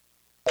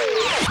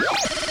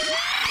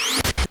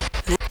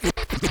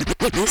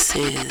This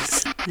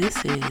is the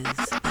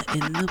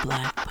In the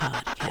Black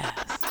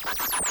podcast.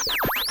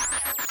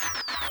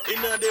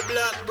 In the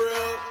black,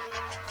 bro.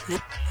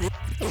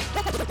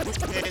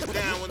 Hands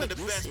down, one of the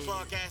best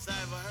podcasts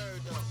I ever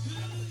heard of.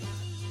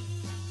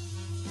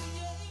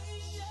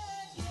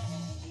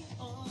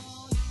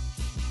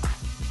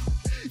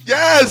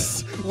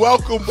 Yes!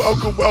 Welcome.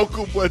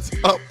 What's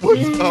up? What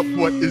is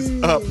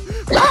up?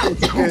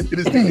 Again, it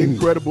is the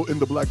incredible In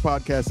the Black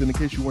podcast. And in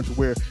case you weren't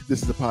aware,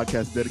 this is a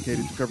podcast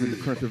dedicated to covering the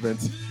current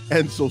events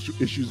and social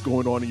issues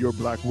going on in your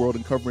black world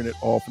and covering it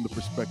all from the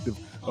perspective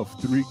of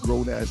three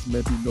grown-ass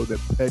men who know that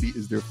petty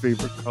is their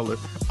favorite color.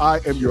 I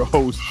am your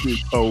host, Big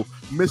O,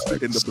 Mr.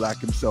 In the Black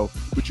himself,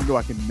 but you know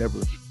I can never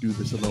do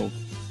this alone.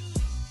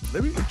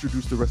 Let me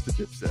introduce the rest of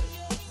Dipset.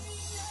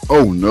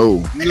 Oh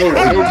no! No, sir.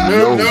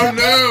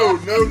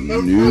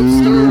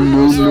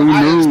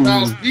 I am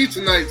Styles P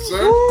tonight,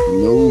 sir.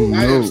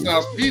 I am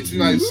Styles P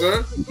tonight,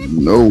 sir.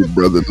 No,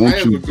 brother,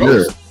 don't you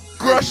dare.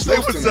 Crush, say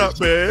what's up,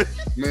 man.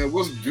 Man,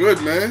 what's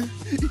good, man?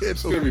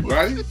 What's good,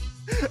 everybody?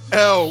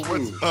 L,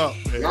 what's up,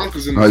 man?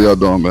 How y'all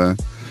doing, man?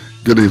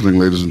 Good evening,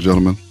 ladies and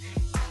gentlemen.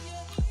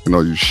 And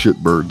all you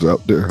shitbirds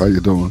out there, how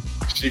you doing?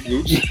 Chief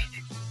Nooch.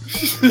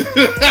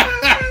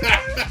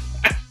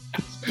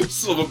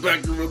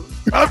 Silverback gorilla.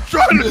 I'm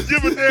trying to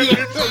give it there,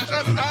 intro.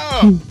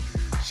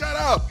 Shut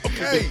up.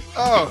 Okay.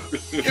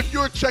 If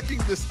you're checking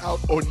this out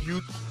on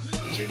YouTube,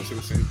 Change to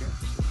the same thing.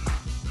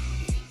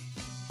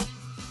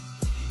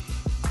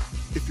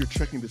 if you're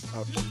checking this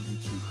out on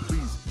YouTube,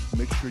 please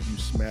make sure you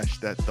smash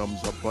that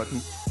thumbs up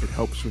button. It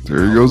helps with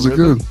There he goes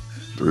again.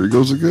 There he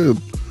goes again.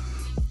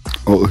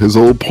 Oh, his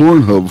old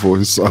Pornhub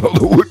voice. I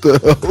don't know what the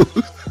hell.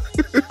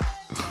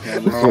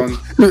 Cameron.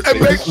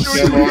 And make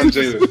sure Cameron you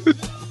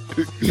Jada.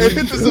 and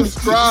hit the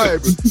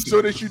subscribe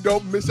so that you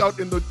don't miss out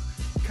in the.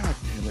 God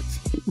damn it!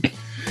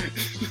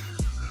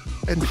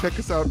 And check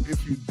us out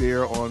if you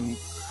dare on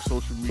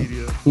social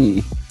media.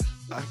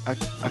 I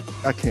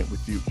can't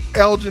with you.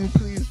 Elgin,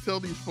 please tell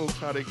these folks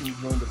how they can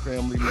join the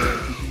family, man.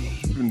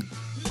 You've been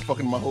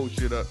fucking my whole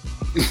shit up.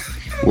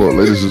 Well,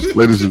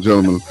 ladies and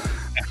gentlemen,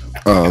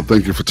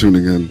 thank you for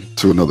tuning in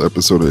to another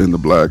episode of In the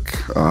Black.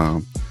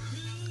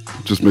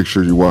 Just make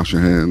sure you wash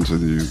your hands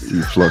and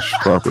you flush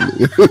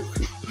properly.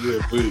 Yeah,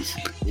 please.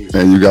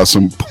 And you got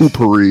some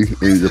poopery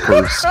in your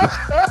purse.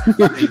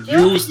 And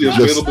use the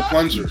available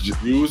plunger.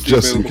 Use the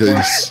just in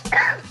available case.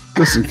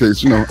 Just in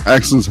case,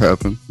 accidents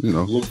happen,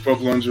 Look for a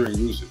plunger and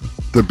use it.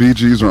 The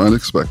BGs are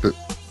unexpected.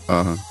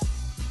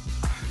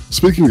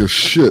 Speaking of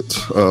shit,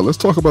 let's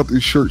talk about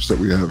these shirts that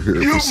we have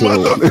here. You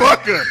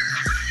motherfucker!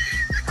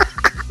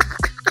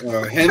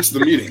 Hence the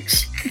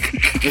meetings.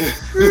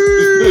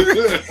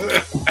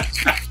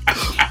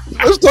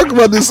 Let's talk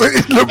about this In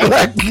the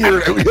Black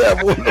gear that we have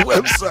on the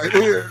website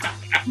here.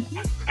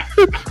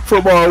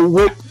 From our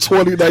WHIP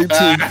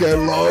 2019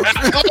 catalog.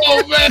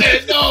 Oh, man,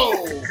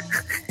 no!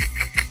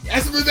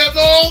 That's been that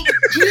long?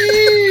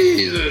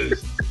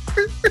 Jesus!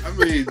 I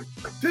mean,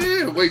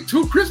 damn, wait,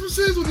 2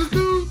 Christmases with this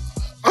dude?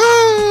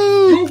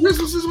 Oh! 2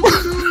 Christmases with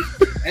this dude?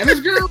 And this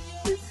girl?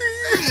 Damn.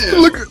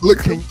 Look.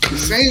 The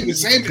same,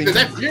 because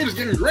that beard is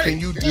getting great. Can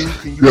you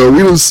Yo, we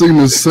done seen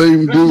the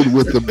same dude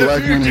with the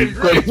Black Man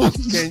Incredible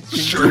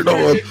shirt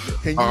on.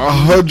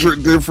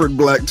 100 different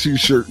black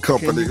t-shirt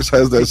companies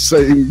has that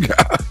same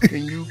guy.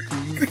 Can you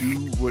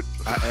do what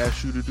I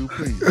asked you to do,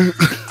 please?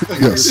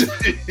 Yes.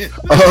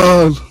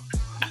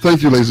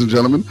 Thank you, ladies and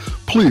gentlemen.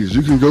 Please,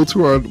 you can go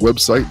to our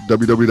website,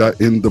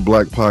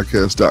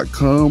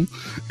 www.intheblackpodcast.com.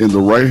 In the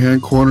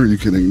right-hand corner, you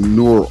can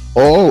ignore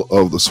all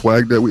of the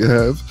swag that we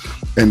have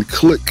and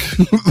click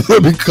the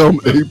Become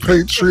a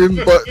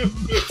Patreon button,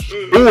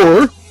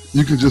 or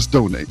you can just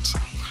donate.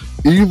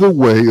 Either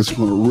way, it's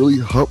going to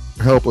really help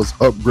us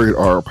upgrade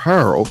our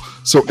apparel.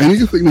 So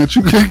anything that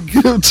you can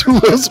give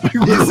to us, we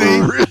will.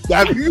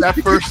 That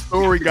first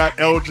story got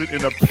Elgin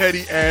in a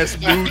petty ass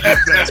mood.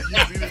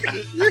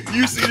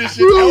 You see this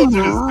shit?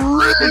 Elgin is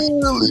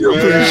really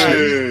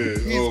appreciate.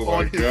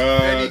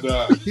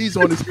 He's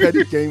on his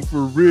petty game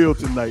for real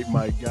tonight,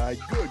 my guy.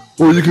 Good.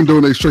 Or you can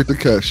donate straight to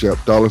Cash App,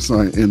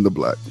 $ In the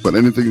Black. But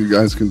anything you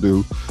guys can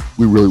do,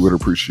 we really would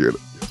appreciate it.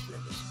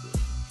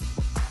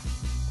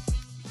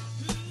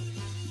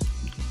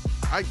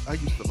 I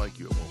used to like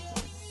you at one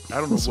point.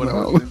 I don't know what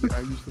I was into. I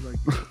used to like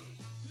you.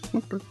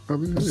 Okay. I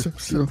mean,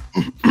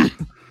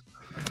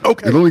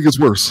 Okay. It only gets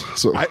worse.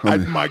 So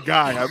my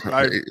guy,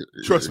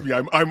 trust me,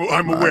 I'm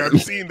aware. I'm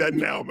seeing that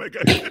now, my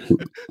guy.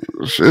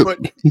 Shit.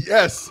 But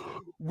yes,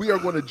 we are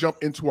going to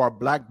jump into our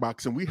black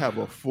box, and we have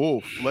a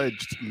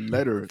full-fledged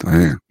letter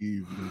this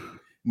evening.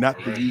 Not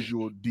the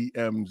usual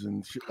DMs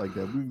and shit like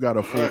that. We've got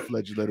a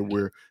full-fledged letter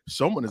where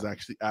someone is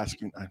actually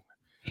asking.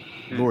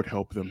 Lord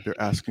help them. They're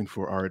asking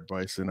for our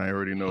advice, and I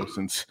already know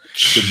since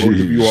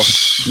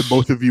the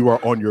both of you are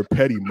on your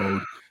petty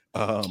mode.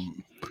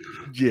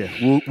 Yeah,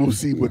 we'll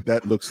see what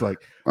that looks like.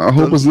 I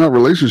hope it's not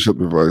relationship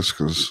advice,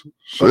 because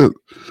shit,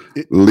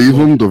 leave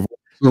them, divorce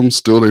them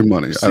steal their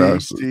money.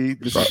 See,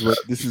 this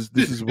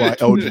is why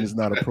Elgin is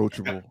not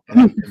approachable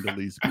in the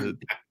least bit.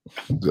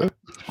 Yeah.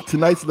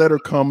 Tonight's letter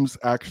comes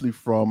actually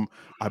from,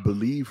 I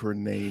believe her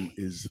name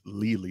is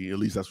Lily. At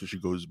least that's what she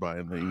goes by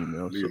in the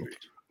email. So,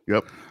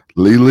 yep.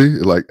 Lily,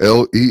 like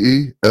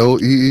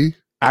Leee.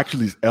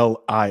 Actually, it's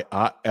Lili.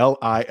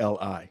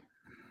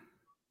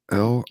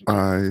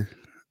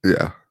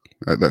 Yeah,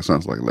 that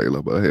sounds like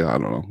Layla, but hey, I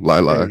don't know.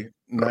 Lila. Hey,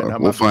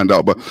 we'll find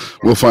out, but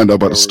we'll find out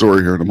about the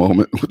story here in a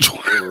moment. Which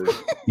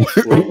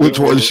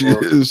one she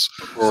is.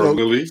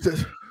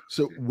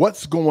 So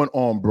what's going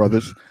on,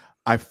 brothers?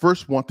 I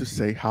first want to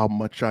say how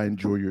much I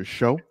enjoy your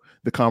show.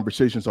 The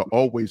conversations are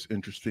always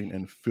interesting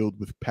and filled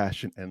with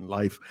passion and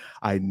life.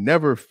 I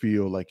never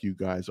feel like you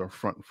guys are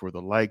fronting for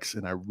the likes,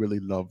 and I really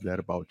love that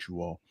about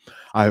you all.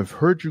 I have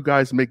heard you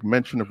guys make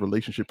mention of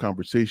relationship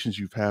conversations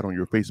you've had on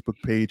your Facebook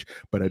page,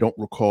 but I don't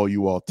recall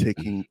you all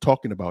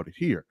talking about it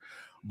here.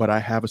 But I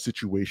have a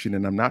situation,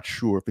 and I'm not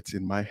sure if it's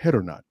in my head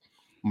or not.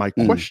 My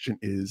question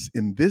is,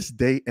 in this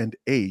day and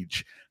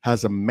age,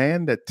 has a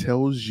man that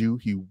tells you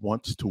he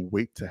wants to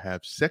wait to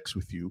have sex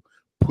with you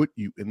put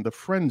you in the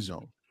friend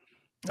zone?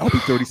 I'll be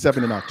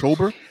 37 in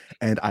October,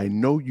 and I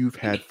know you've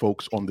had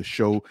folks on the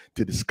show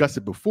to discuss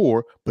it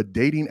before, but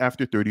dating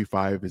after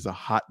 35 is a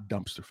hot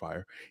dumpster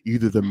fire.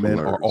 Either the men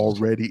are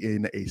already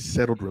in a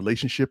settled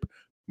relationship,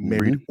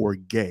 married or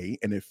gay,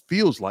 and it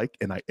feels like,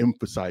 and I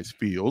emphasize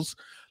feels,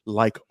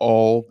 like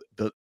all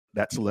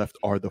that's left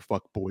are the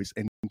fuck boys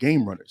and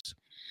game runners.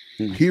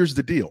 Here's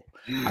the deal.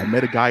 I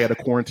met a guy at a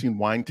quarantine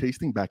wine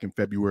tasting back in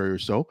February or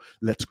so.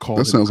 Let's call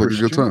it. That sounds like a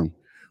good time.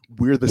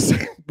 We're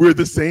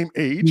the same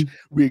age.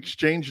 We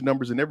exchanged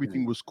numbers and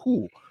everything was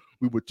cool.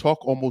 We would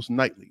talk almost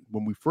nightly.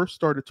 When we first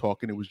started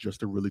talking, it was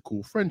just a really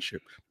cool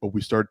friendship. But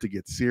we started to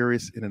get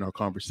serious, and in our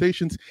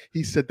conversations,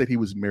 he said that he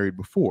was married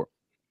before.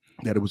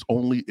 That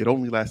it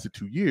only lasted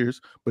 2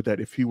 years, but that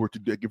if he were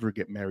to ever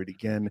get married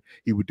again,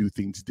 he would do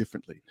things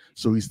differently.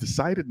 So he's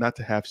decided not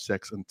to have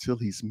sex until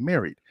he's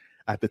married.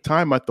 At the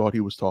time, I thought he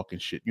was talking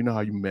shit. You know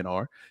how you men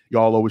are.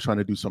 Y'all always trying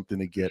to do something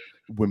to get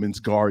women's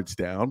guards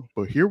down.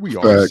 But here we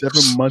are,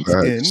 7 months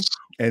in,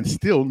 and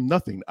still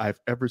nothing. I've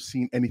ever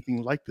seen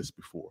anything like this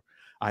before.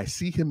 I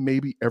see him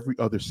maybe every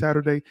other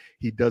Saturday.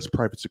 He does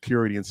private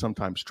security and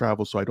sometimes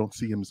travels, so I don't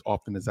see him as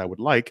often as I would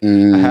like.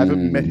 I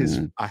haven't met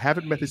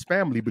his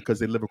family because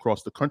they live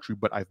across the country,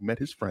 but I've met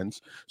his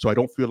friends, so I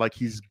don't feel like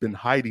he's been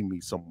hiding me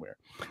somewhere.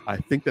 I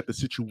think that the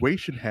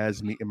situation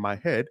has me in my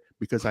head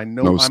because I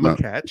know I'm a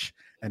catch,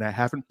 and I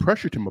haven't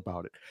pressured him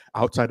about it.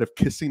 Outside of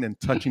kissing and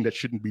touching that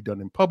shouldn't be done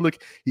in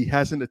public, he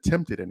hasn't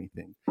attempted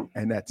anything.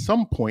 And at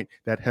some point,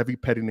 that heavy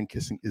petting and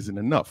kissing isn't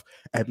enough.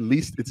 At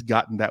least it's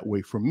gotten that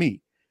way for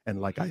me. And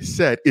like I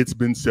said, it's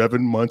been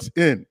 7 months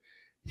in.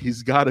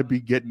 He's got to be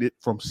getting it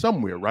from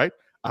somewhere, right?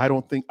 I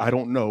don't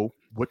know.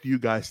 What do you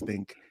guys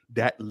think?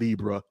 Dat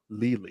Libra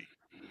Lily.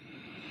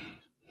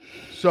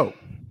 So.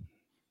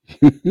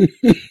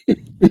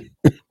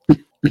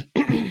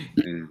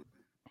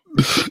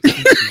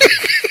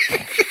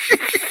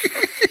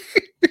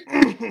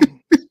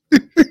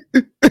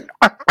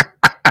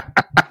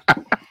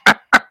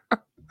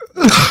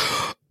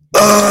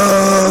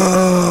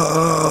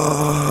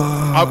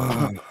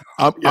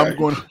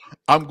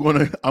 I'm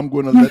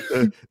gonna let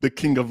the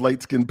king of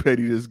light skin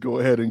pettiness go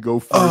ahead and go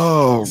first.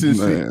 Oh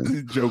man,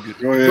 he's joking.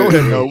 Go ahead.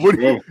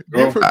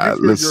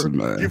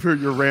 No, give her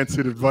your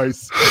rancid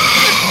advice.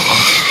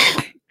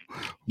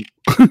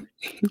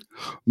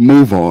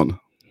 Move on.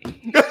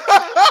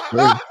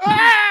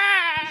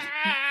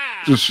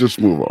 just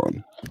move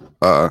on.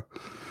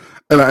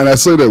 And I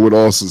say that with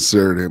all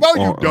sincerity. No,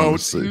 you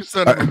don't. You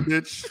son of a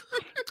bitch.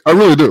 I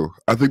really do.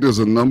 I think there's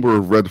a number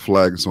of red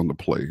flags on the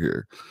play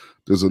here.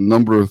 There's a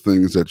number of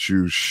things that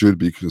you should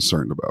be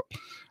concerned about.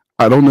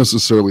 I don't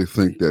necessarily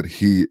think that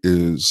he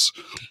is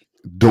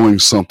doing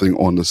something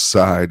on the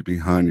side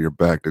behind your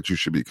back that you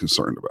should be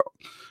concerned about.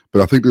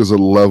 But I think there's a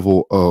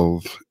level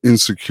of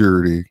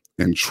insecurity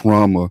and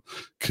trauma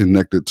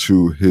connected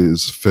to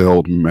his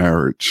failed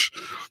marriage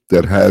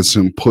that has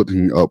him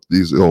putting up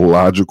these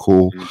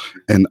illogical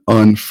and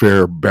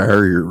unfair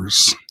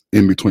barriers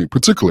in between.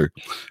 Particularly,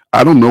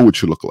 I don't know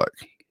what you look like.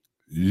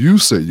 You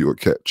say you're a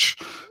catch.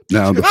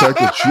 Now, the fact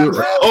that you're...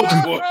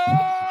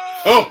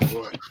 Oh,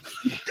 boy.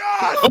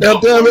 God! Now,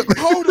 damn it.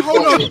 Hold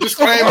on.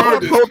 Disclaimer.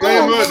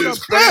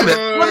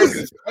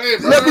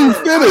 Let me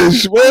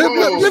finish, man.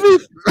 Let me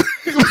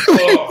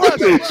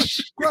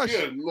finish.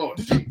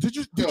 Did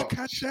you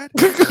catch that?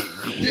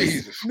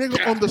 This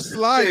nigga on the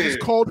slide just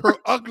called her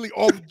ugly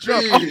off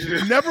jump.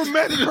 Never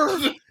met her.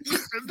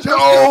 Just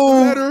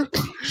met her.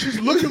 She's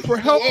looking for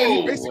help. And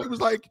he basically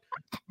was like,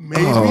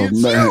 maybe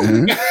it's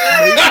you.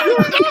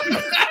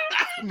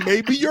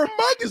 Maybe your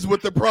mug is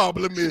what the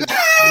problem is.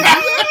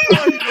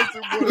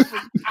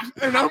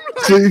 And I'm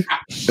like, see,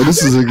 And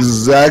this is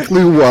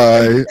exactly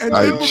why And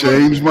I then-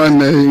 changed my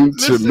name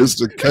to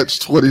Listen. Mr.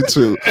 Catch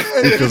 22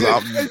 because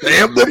I'm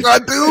damned if I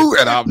do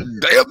and I'm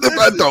damned if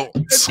I don't.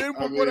 And then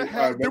I we're mean, gonna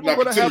have, all then right,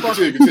 we're but gonna have our,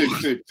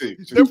 continue.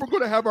 then we're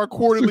gonna have our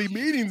quarterly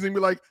meetings and be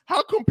like,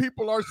 how come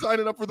people are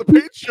signing up for the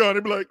Patreon?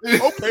 And be like,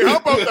 okay, how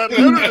about that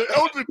letter that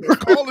Elgin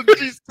calling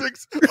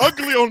G6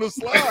 ugly on the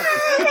slide?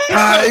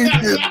 I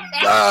did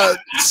not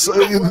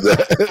say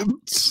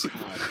that.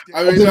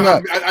 I mean, did no,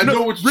 not. I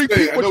know what you're Repeat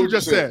saying. I what know you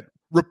just said.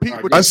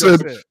 Repeat what I you said-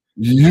 just said.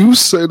 You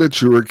say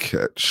that you're a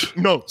catch.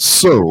 No,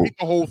 So, repeat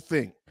the whole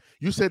thing.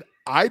 You said,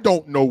 I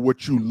don't know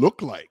what you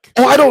look like.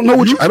 I don't know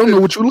what You I don't said-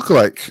 know what you look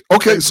like.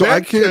 Okay, And so I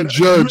then can't said,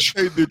 you judge.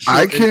 say that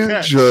I you're a can't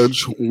catch.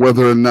 judge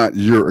whether or not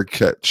you're a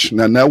catch.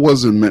 Now, that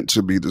wasn't meant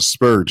to be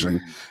disparaging,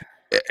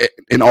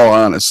 in all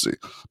honesty,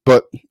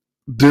 but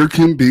there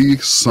can be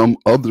some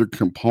other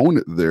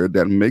component there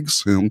that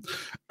makes him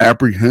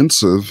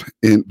apprehensive.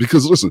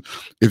 Because listen,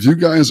 if you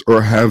guys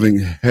are having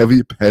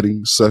heavy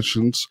petting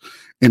sessions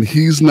and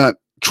he's not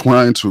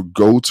trying to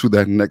go to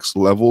that next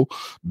level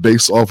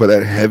based off of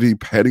that heavy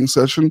petting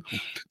session,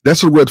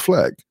 that's a red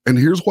flag. And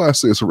here's why I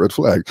say it's a red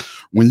flag.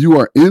 When you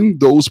are in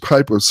those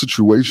type of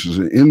situations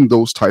and in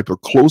those type of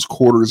close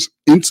quarters,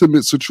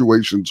 intimate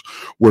situations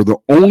where the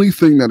only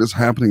thing that is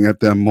happening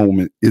at that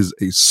moment is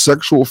a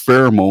sexual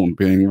pheromone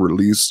being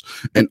released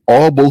and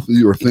all both of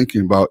you are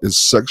thinking about is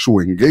sexual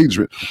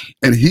engagement,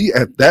 and he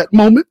at that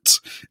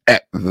moment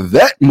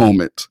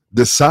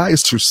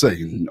decides to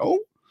say, no,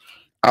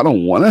 I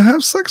don't want to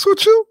have sex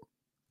with you,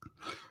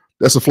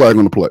 that's a flag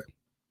on the play.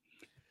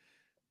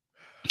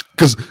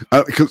 Because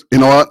you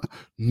know what?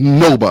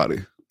 Nobody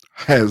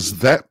has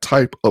that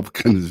type of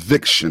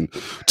conviction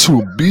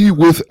to be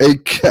with a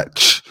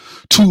catch,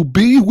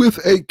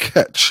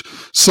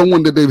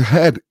 someone that they've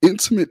had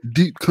intimate,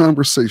 deep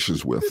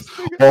conversations with,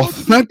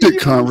 authentic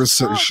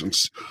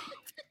conversations.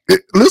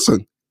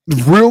 Listen,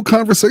 real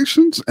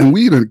conversations, and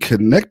we even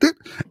connected,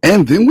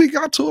 and then we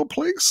got to a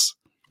place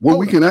where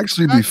we can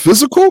actually be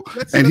physical,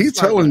 and he's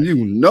telling you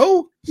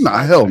no?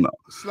 Nah, hell no.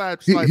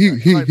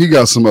 He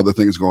got some other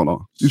things going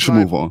on. You should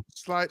move on.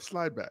 Slide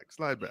back.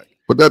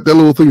 But that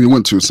little thing you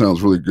went to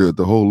sounds really good.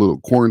 The whole little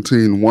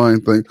quarantine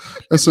wine thing,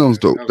 that sounds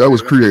dope. That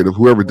was creative.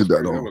 Whoever did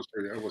that on. That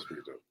was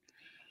pretty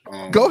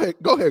dope. Go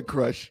ahead,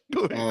 Crush.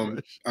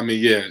 Crush. I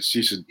mean, yeah,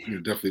 she should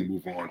definitely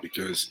move on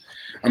because,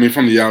 I mean,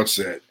 from the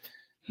outset,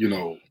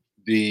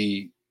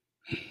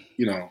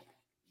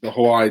 the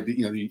whole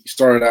idea, you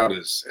started out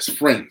as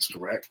friends,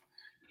 correct?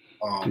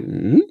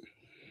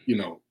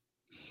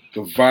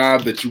 The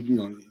vibe that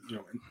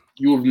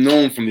you have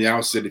known from the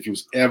outset if he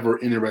was ever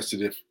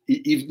interested, if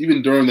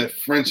even during that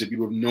friendship, you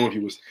would have known if he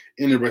was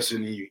interested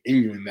in you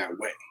in that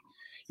way.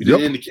 You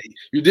didn't indicate.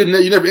 You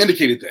never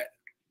indicated that.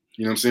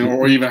 You know what I'm saying,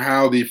 or even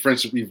how the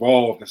friendship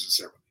evolved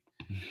necessarily.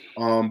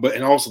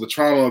 And also the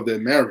trauma of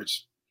that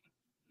marriage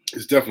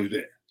is definitely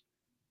there.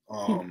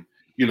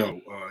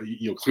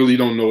 Clearly you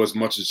don't know as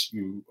much as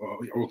you,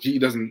 or he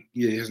hasn't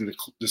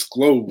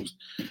disclosed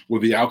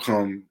what the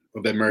outcome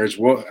of that marriage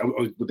was,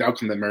 what the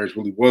outcome of that marriage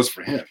really was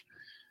for him.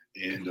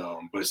 And,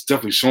 but it's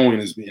definitely showing in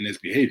his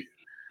behavior.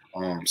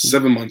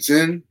 7 months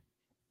in,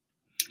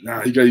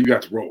 you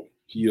got to roll.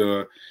 He,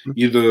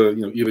 either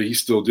he's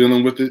still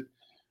dealing with it,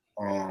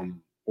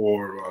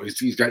 or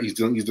he's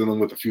dealing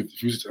with a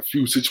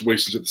few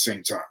situations at the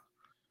same time.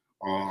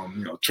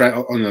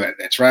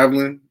 That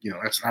traveling,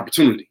 that's an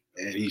opportunity.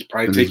 And he's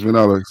probably taking. He's been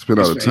out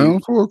of town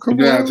for a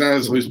couple of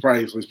times, so he's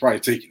probably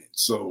taking it.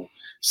 So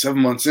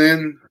 7 months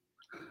in,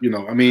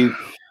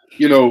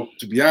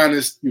 to be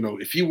honest,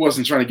 if he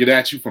wasn't trying to get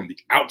at you from the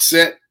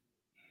outset,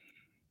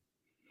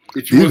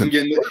 if you wasn't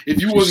getting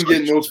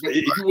those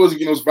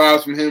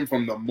vibes from him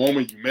from the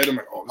moment you met him,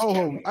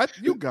 like,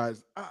 you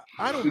guys,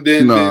 I don't.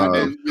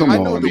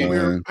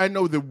 I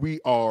know that we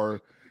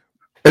are.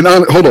 And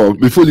hold on,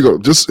 before you go,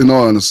 just in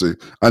all honesty,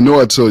 I know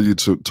I tell you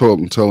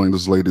I'm telling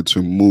this lady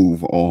to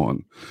move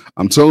on.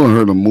 I'm telling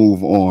her to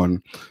move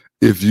on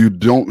if you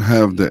don't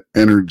have the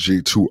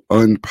energy to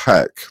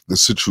unpack the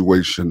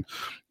situation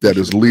that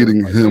is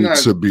leading him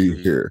to be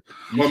here.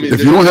 Well,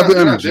 if you don't have the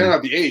energy, they're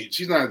not the age.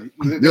 She's not.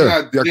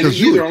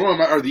 Because either one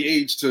are the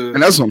age to.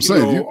 And that's what I'm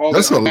saying.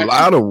 That's a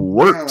lot of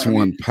work to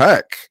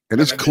unpack, and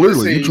it's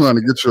clearly you're trying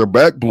to get your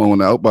back blown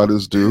out by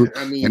this dude,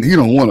 and he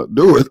don't want to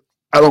do it.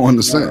 I don't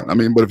understand.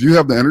 No. But if you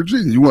have the energy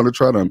and you want to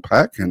try to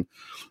unpack and,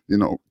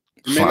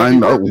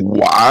 find out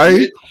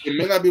why, it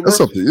may not be that's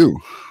up to you.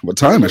 But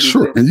time is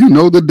short. And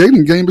the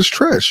dating game is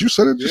trash. You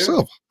said it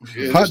yourself.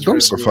 Hot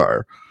dumpster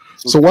fire.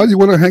 So why do you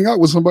want to hang out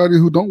with somebody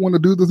who don't want to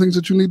do the things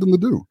that you need them to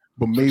do?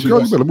 But maybe you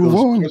better move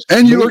on.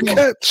 And you're a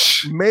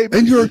catch. Maybe.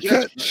 And you're a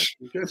catch.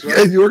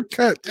 Yeah, you're a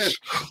catch.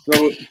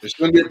 So it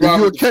shouldn't be a problem.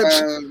 You're a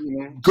catch.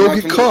 Go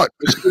get caught.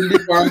 It shouldn't be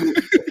a problem.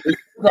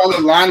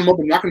 Probably line him up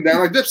and knock him down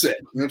like Dipset. You know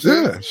what I'm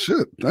saying? Yeah,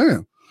 shit,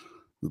 damn.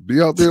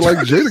 Be out there like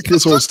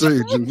Jadakiss on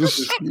stage and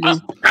just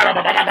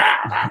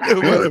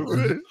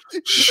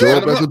show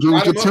up at the dude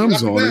with the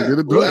Timbs on and get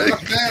it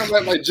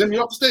done. Like Jimmy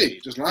off the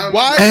stage. Just line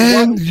Why?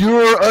 And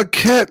you're a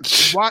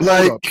catch. Why,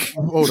 Like,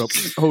 hold up.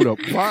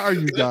 Why are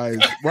you guys?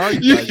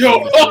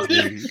 Yo, L,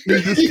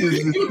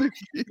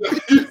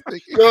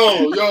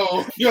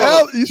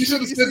 she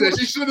should have said that.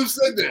 She should have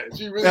said that.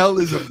 She really L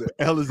is a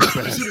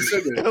bad. should have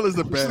said that. L is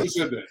a She should bad. have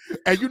said that.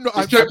 And you know,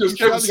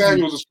 Kevin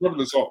Samuels is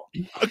scrubbing us all.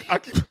 I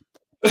keep,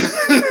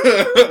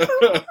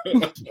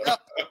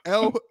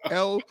 L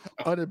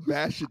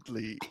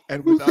unabashedly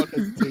and without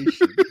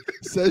hesitation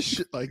says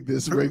shit like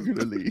this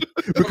regularly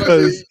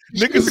because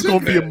niggas is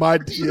gonna be in my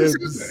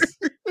DMs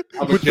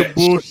with the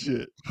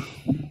bullshit.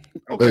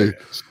 hey,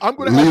 I'm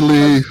gonna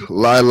Lily,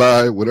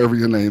 Lili, whatever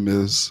your name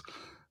is,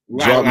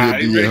 drop me a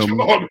DM.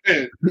 Come on,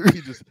 man.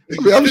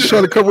 I'm just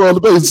trying to cover all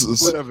the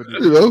bases. Whatever,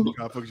 dude. You know?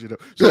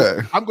 So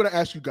Yeah. I'm going to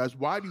ask you guys,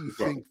 why do you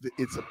think that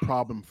it's a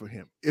problem for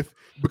him?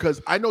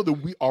 Because I know that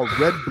we are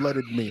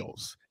red-blooded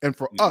males, and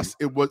for us,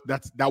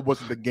 that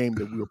wasn't the game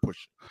that we were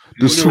pushing.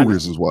 There's two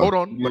reasons why. Hold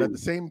on, but at the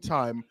same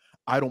time,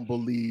 I don't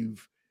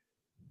believe.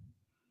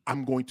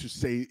 I'm going to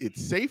say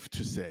it's safe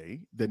to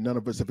say that none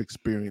of us have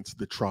experienced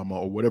the trauma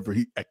or whatever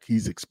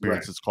he's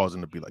experienced is causing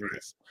him to be like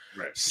this.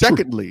 Right.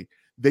 Secondly,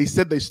 they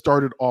said they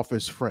started off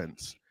as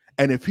friends.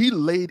 And if he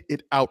laid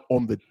it out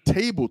on the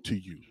table to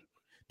you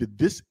that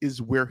this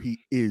is where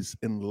he is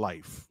in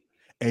life,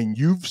 and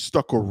you've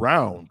stuck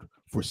around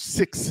for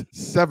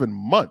 6-7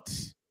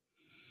 months,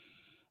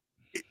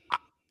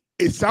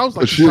 it sounds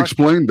like But she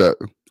explained that.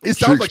 It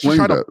sounds like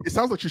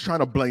she's trying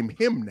to blame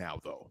him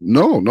now, though.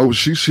 No,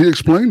 she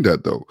explained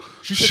that though.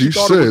 She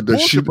said that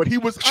she but he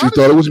was she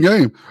thought it was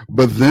game.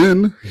 But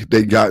then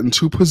they got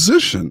into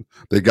position.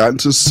 They got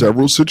into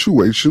several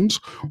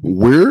situations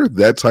where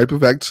that type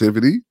of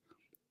activity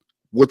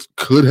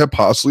could have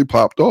possibly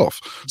popped off.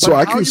 So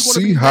I can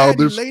see how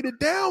there's laid it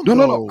down.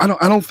 No. I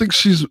don't think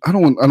she's. I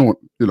don't want.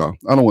 You know.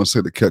 I don't want to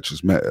say the catch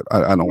is mad.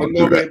 I don't want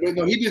to do that. But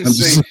no, he didn't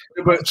say.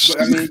 But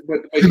I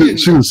mean,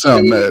 she didn't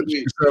sound mad.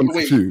 She sounded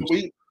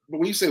confused. But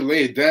when you say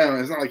lay it down,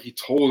 it's not like he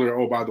told her,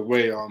 "Oh, by the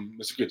way,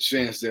 there's a good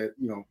chance that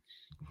we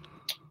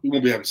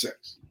won't be having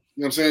sex."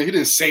 You know what I'm saying? He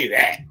didn't say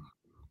that.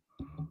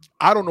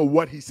 I don't know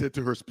what he said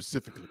to her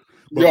specifically.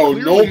 Yo,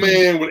 no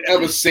man would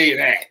ever say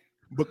that.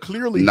 But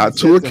clearly, not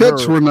to a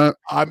catch or not.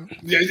 But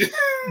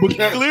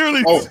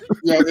clearly,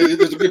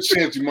 there's a good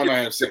chance you might not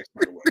have sex.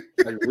 By the way,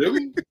 like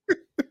really?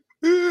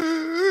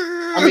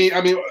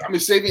 I mean,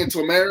 saving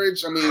until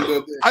marriage. I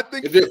mean, I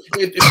think if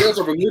there's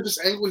a religious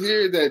angle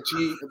here that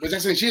but I'm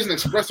saying she hasn't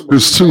expressed.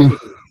 There's two.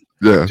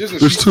 Yeah,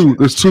 there's two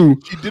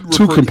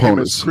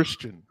components.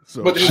 Christian,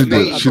 so. But she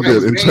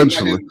did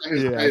intentionally.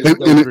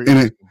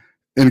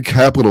 In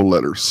capital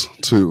letters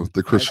too.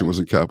 The Christian was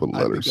in capital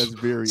letters. That's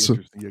very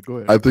interesting. Yeah, go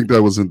ahead. I think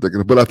that was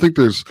indicative. But I think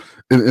there's,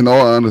 in all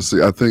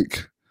honesty, I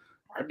think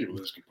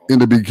in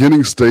the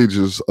beginning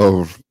stages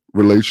of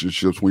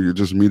relationships, when you're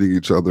just meeting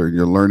each other and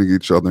you're learning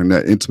each other, and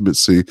that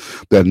intimacy,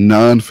 that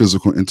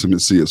non-physical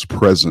intimacy is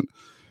present,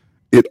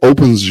 it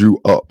opens you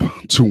up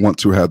to want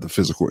to have the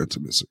physical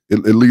intimacy.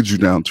 It leads you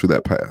down to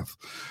that path.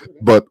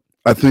 But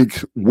I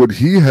think what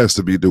he has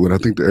to be doing, I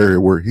think the area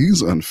where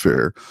he's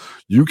unfair,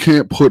 you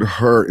can't put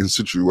her in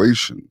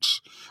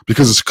situations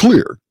because it's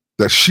clear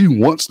that she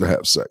wants to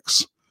have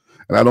sex.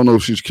 And I don't know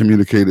if she's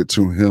communicated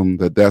to him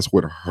that that's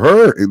what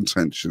her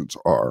intentions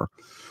are,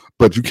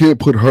 but you can't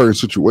put her in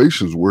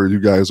situations where you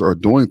guys are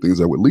doing things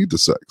that would lead to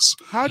sex.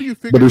 How do you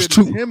figure that it's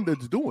him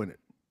that's doing it?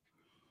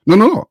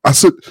 No. I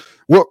said,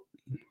 well,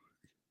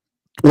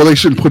 they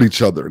shouldn't put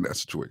each other in that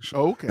situation.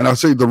 Oh, okay. And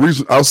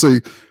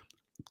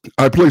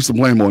I place the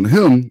blame on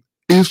him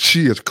if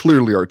she has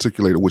clearly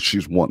articulated what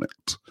she's wanted.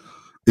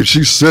 If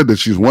she said that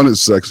she's wanted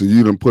sex and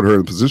you didn't put her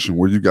in a position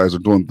where you guys are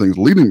doing things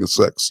leading to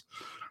sex,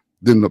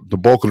 then the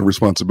bulk of the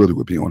responsibility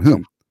would be on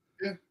him.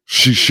 Yeah.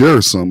 She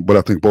shares some, but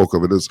I think bulk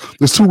of it is.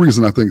 There's two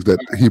reasons I think that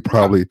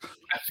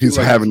he's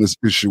having this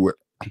issue with.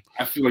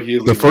 I feel like he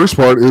is. The first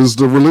part is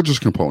the religious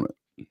component.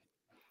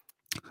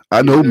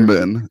 I know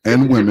men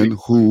and women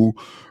who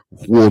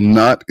will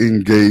not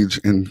engage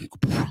in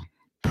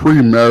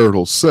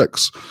premarital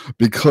sex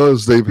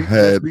because they've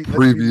had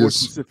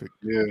previous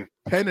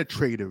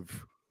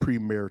penetrative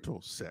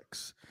premarital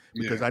sex.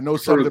 Because I know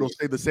some that'll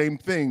say the same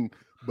thing,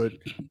 but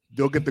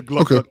they'll get the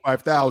Gluck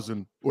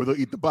 5000 or they'll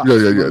eat the box. They'll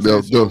eat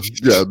that.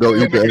 Yeah,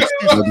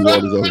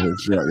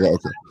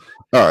 okay.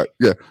 All right,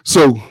 yeah.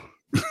 So,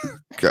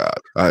 God,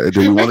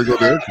 do you want to go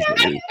there?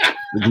 Do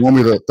you want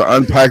me to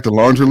unpack the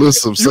laundry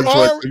list of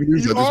sexual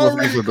activities that this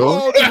wasn't for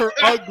dog? Her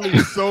ugly,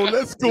 so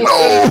let's go.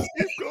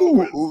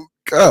 No.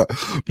 God.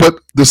 But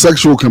the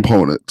sexual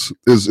component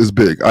is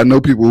big. I know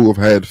people who have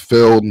had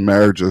failed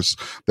marriages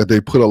that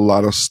they put a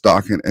lot of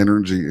stock and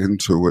energy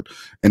into it,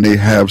 and they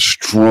have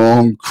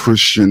strong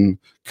Christian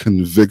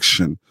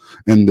conviction,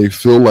 and they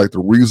feel like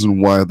the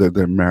reason why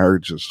their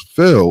marriages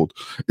failed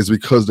is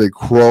because they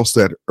crossed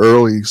that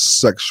early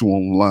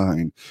sexual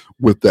line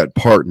with that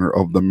partner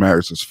of the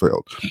marriage that's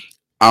failed.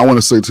 I want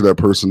to say to that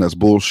person, that's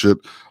bullshit.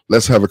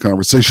 let's have a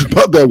conversation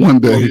about that one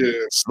day. Oh, yeah.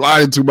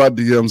 Slide into my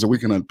DMs and we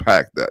can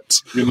unpack that.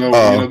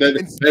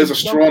 There's a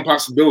strong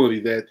possibility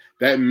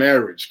that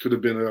marriage could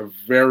have been a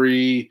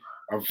very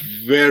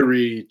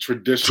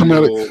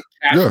traditional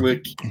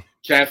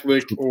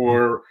Catholic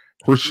or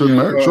Christian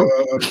marriage,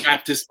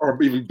 Baptist or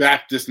even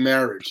Baptist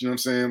marriage. You know what I'm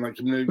saying? Like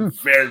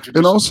very traditional.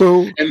 And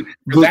also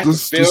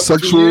the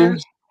sexual.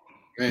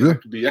 Man,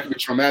 that could be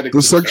traumatic.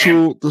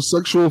 The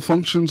sexual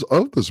functions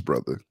of this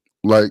brother.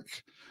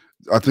 Like,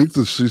 I think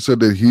that she said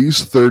that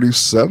he's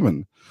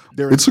 37.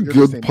 It's a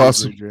good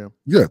possibility.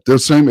 Yeah, they're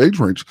same age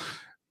range.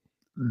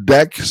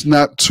 That's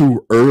not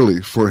too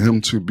early for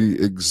him to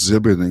be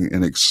exhibiting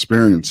and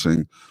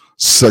experiencing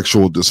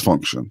sexual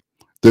dysfunction.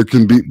 There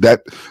can be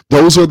that.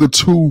 Those are the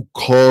two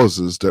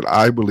causes that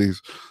I believe.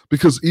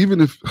 Because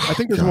even if I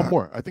think there's one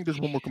more. I think there's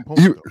one more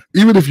component.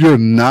 Even if you're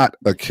not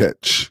a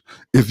catch,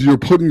 if you're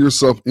putting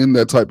yourself in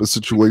that type of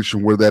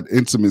situation where that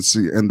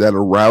intimacy and that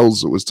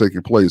arousal is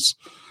taking place,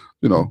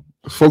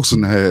 folks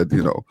had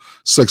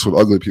sex with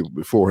ugly people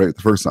before. Hey,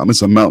 the first time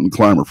it's a mountain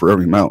climber for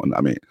every mountain.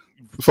 I mean,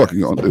 the fuck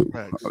you gonna do?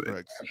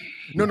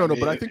 No.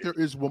 But I think there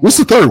is one. What's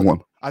the third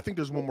one? I think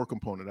there's one more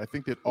component. I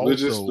think that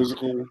religious, also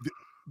physical.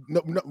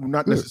 No,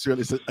 not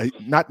necessarily.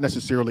 Not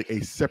necessarily a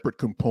separate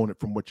component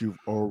from what you've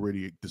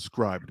already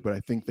described. But I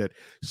think that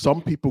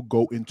some people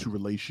go into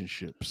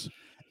relationships,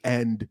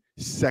 and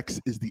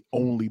sex is the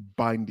only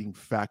binding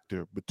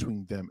factor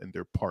between them and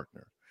their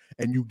partner.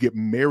 And you get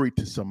married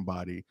to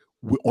somebody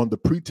on the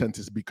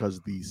pretenses because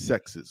the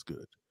sex is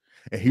good.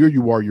 And here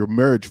you are, your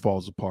marriage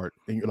falls apart,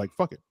 and you're like,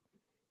 "Fuck it,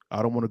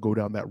 I don't want to go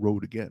down that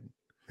road again."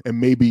 And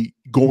maybe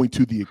going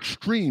to the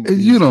extreme. And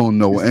you don't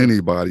know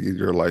anybody in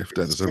your life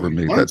that has ever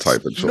made that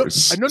type of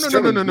choice. No.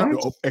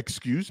 Oh,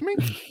 excuse me?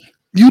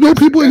 You know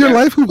people in your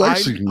life who've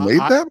actually made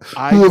that?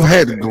 Who have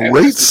had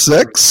great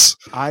sex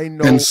I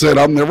know, and said,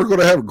 I'm never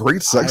going to have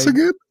great sex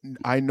again?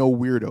 I know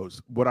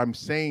weirdos. What I'm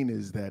saying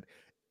is that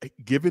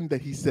given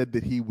that he said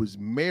that he was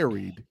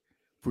married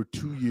for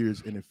 2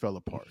 years and it fell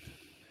apart,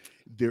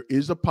 there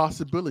is a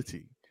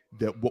possibility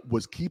that what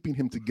was keeping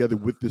him together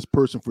with this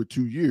person for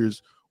 2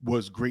 years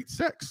was great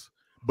sex,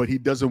 but he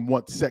doesn't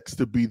want sex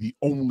to be the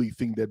only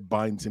thing that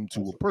binds him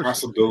to a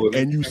person.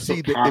 And you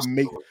see that it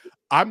makes.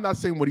 I'm not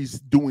saying what he's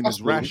doing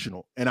is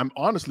rational, and I'm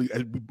honestly,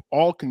 we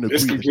all can agree.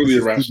 It's completely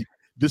irrational.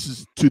 This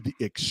is to the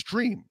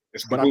extreme.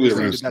 It's but I'm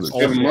saying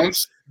that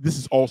this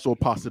is also a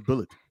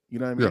possibility. You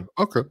know what I mean?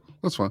 Yeah. Okay,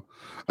 that's fine.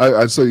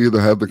 I'd say either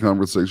have the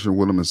conversation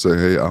with him and say,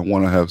 "Hey, I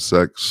want to have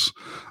sex.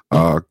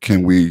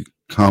 Can we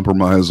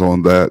compromise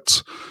on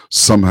that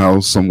somehow,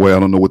 some way? I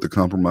don't know what the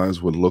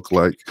compromise would look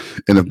like,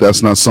 and if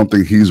that's not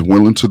something he's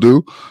willing to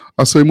do,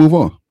 I say move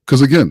on.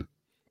 Because again,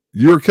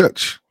 you're a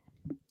catch.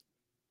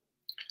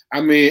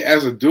 I mean,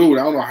 as a dude,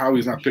 I don't know how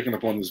he's not picking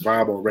up on this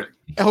vibe already.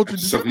 Elton,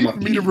 does it need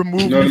me to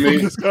remove me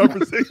from this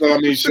conversation? So I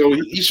mean,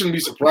 he shouldn't be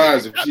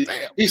surprised if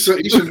he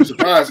shouldn't be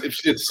surprised if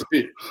she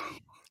disappeared.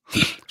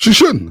 She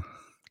shouldn't.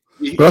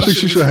 But I think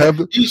she should have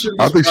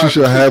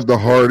the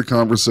hard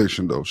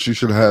conversation, though. She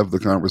should have the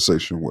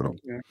conversation with him.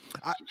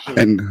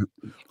 And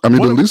I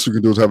mean, the least you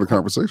can do is have a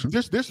conversation.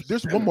 There's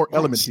one more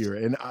element here,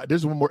 and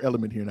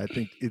I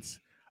think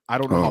I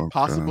don't know how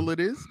possible it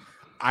is.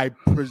 I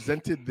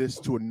presented this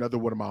to another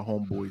one of my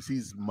homeboys.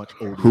 He's much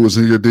older. Who was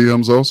in your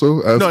DMs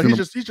also? No, he's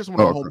just one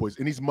of my homeboys,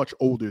 and he's much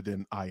older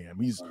than I am.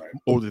 He's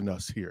older than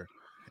us here.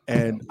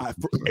 And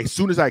as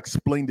soon as I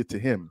explained it to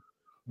him,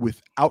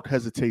 without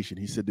hesitation,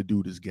 he said the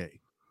dude is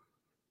gay.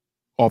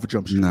 Off a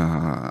jump street.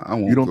 Nah, I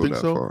won't. You don't go think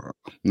that so? Far.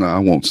 Nah, I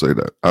won't say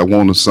that. I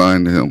won't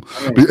assign him,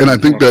 and I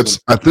think that's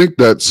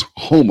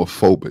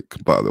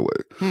homophobic. By the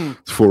way,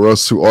 for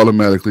us to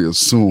automatically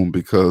assume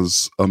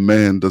because a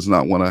man does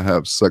not want to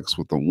have sex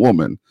with a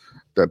woman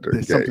that they're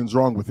gay. Something's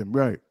wrong with him,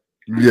 right?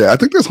 Yeah, I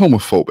think that's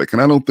homophobic,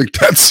 and I don't think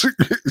that's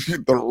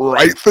the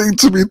right thing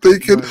to be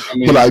thinking.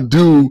 But I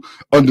do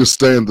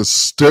understand the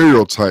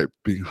stereotype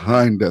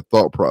behind that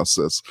thought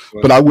process.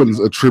 But I wouldn't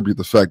attribute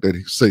the fact that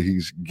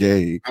he's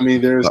gay. I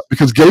mean,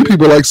 because gay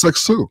people like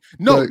sex too.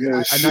 No, and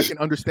I can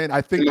understand.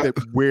 I think that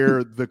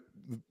where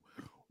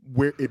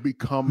it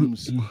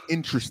becomes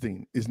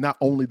interesting is not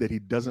only that he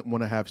doesn't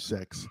want to have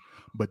sex,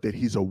 but that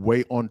he's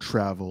away on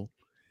travel.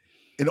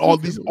 And all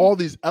these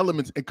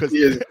elements, because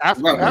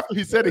after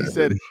he said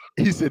it,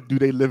 he said, "Do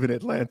they live in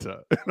Atlanta?"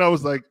 And I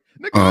was like,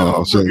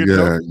 "Oh, so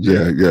yeah.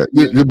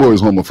 Your boy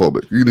is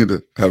homophobic. You need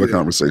to have a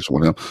conversation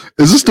with him."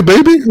 Is this the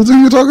baby? Is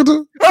he you're talking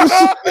to?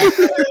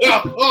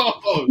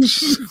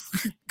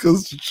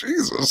 Because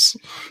Jesus,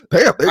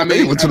 damn,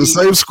 they went to the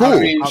same school.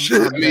 The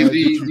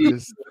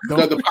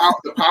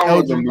power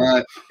of the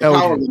mind. The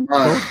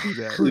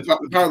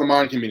power of the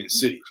mind can be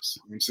insidious.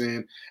 You know what I'm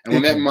saying? And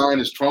when that mind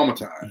is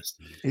traumatized,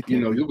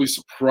 you'll be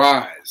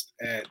surprised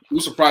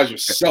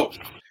yourself.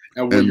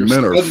 And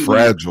men are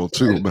fragile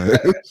too, man.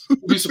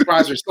 You'll be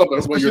surprised yourself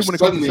at what you're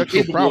suddenly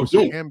capable of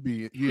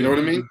doing. You know what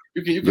I mean?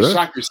 You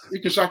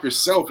can shock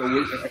yourself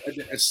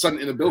at sudden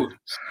inabilities.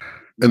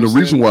 And the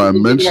reason why I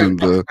mentioned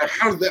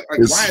how did that?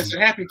 Why is it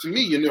happening to me?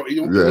 You don't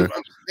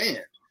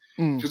understand.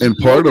 And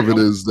part of it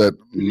is that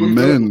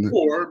men,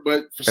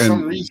 but for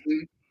some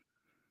reason,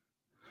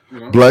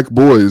 Black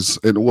boys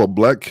and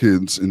black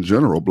kids in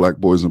general, black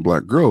boys and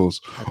black girls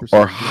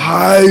are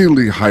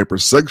highly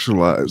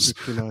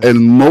hypersexualized.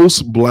 And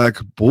most black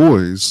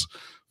boys'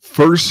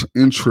 first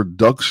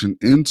introduction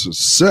into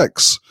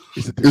sex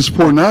is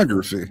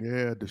pornography.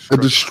 Yeah, a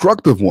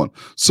destructive one.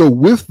 So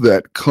with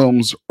that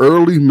comes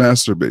early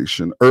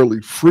masturbation,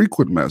 early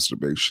frequent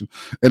masturbation.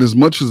 And as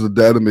much as the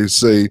data may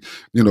say,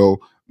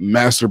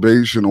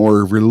 masturbation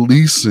or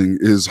releasing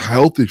is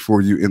healthy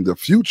for you in the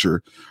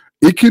future,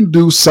 it can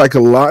do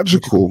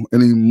psychological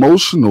and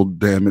emotional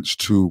damage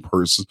to a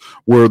person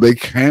where they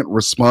can't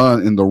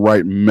respond in the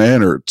right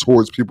manner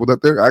towards people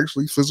that they're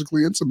actually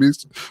physically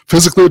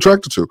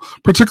attracted to,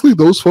 particularly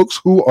those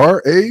folks who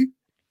are a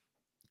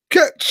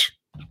catch.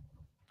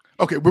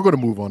 Okay, we're going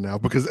to move on now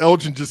because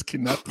Elgin just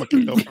cannot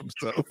fucking help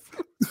himself.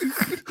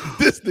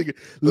 This nigga.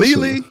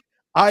 Lily,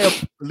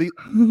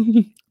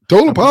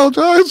 Don't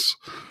apologize.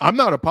 I'm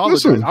not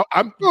apologizing.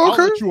 I'll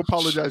let you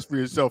apologize for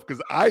yourself because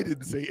I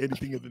didn't say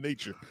anything of the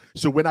nature.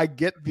 So when I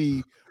get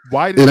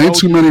why did it ain't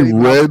too many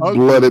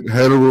red-blooded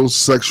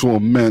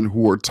heterosexual men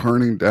who are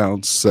turning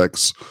down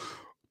sex.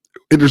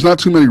 And there's not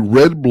too many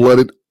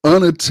red-blooded,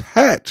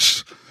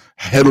 unattached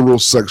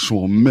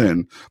heterosexual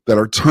men that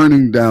are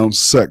turning down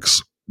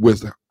sex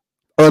with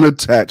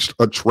unattached,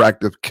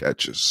 attractive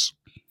catches.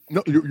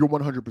 No, you're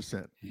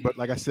 100%. But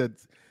like I said,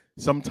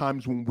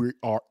 sometimes when we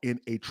are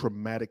in a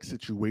traumatic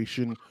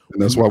situation,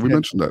 and that's why we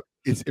mentioned that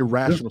it's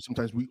irrational. Yeah.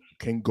 Sometimes we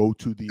can go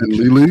to the. And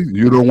Lily,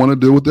 you don't want to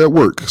deal with that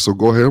work, so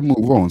go ahead and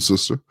move on,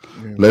 sister.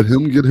 Yeah. Let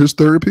him get his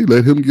therapy,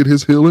 let him get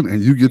his healing,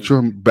 and you get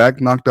your back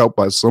knocked out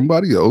by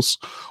somebody else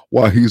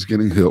while he's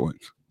getting healing.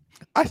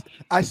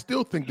 I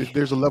still think that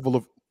there's a level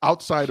of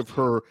outside of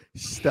her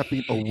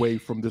stepping away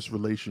from this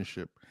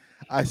relationship.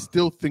 I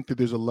still think that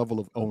there's a level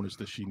of onus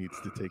that she needs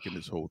to take in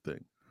this whole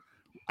thing.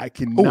 I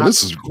cannot. Oh,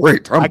 this is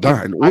great. I'm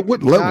dying.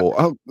 What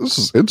level? This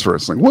is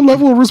interesting. What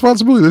level of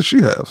responsibility does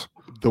she have?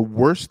 The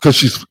worst. Because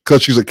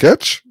she's a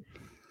catch?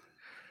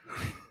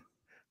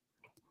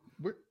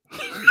 Let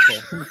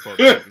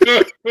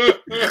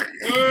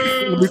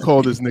me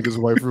call this nigga's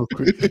wife real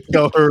quick.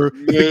 Tell her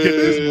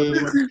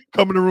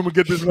come in the room and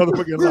get this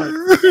motherfucking line.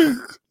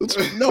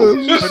 No,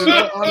 but in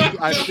all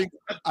honesty,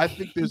 I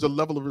think there's a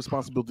level of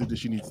responsibility that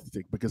she needs to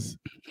take because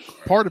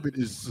part of it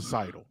is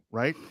societal,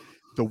 right?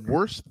 The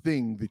worst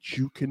thing that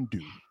you can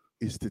do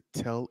is to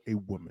tell a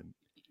woman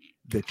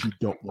that you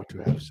don't want to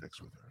have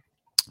sex with her.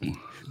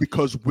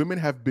 Because women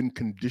have been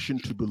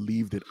conditioned to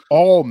believe that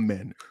all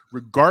men,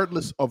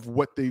 regardless of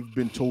what they've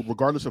been told,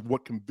 regardless of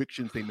what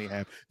convictions they may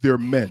have, they're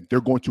men.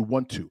 They're going to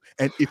want to.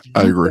 And if you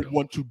don't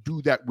want to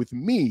do that with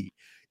me,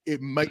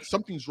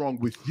 something's wrong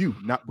with you,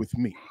 not with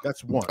me.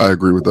 That's one. I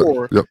agree with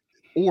that. Yep.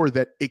 Or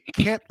that it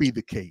can't be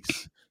the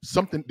case.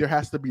 There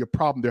has to be a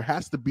problem. There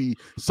has to be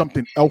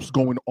something else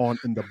going on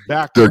in the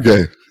background.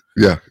 They're gay.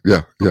 Yeah.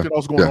 Something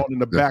else going on in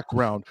the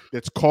background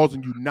that's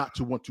causing you not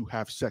to want to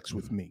have sex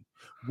with me.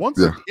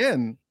 Once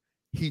again,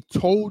 he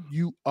told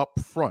you up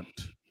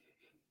front.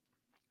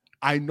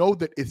 I know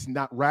that it's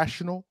not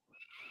rational,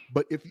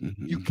 but if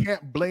you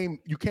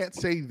can't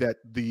say that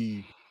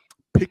the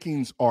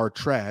pickings are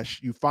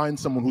trash. You find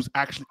someone who's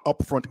actually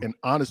upfront and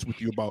honest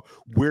with you about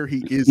where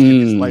he is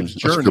in his life's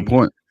journey. That's a good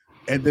point.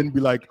 And then be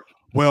like,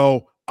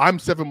 well, I'm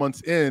 7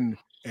 months in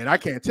and I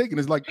can't take it.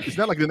 It's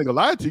not like the nigga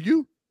lied to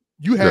you.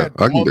 You had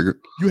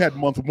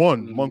month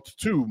 1, month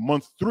 2,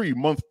 month 3,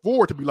 month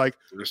 4 to be like,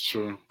 that's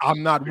true.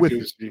 I'm not with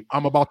it.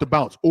 I'm about to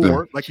bounce.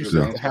 Or like you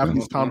said, to have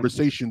these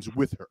conversations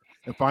with her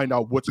and find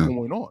out what's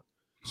going on.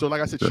 So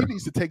like I said, she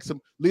needs to take some,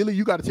 Lily,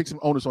 you got to take some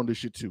onus on this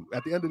shit too.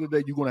 At the end of the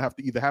day, you're going to have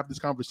to either have this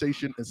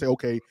conversation and say,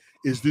 okay,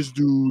 is this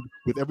dude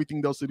with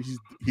everything else that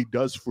he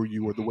does for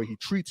you or the way he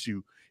treats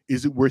you,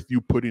 is it worth you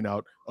putting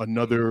up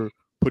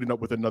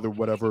with another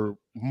whatever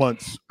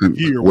months,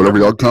 year, whatever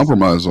y'all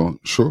compromise on?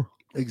 Sure.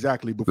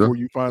 Exactly. Before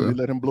you finally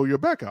let him blow your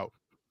back out.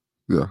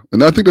 Yeah.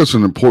 And I think that's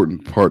an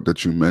important part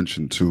that you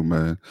mentioned too,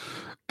 man,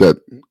 that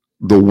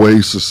the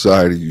way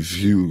society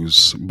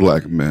views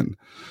black men,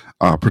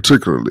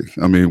 particularly.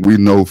 I mean, we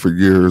know for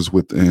years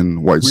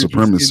within white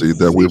supremacy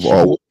that we've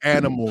all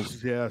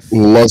animals,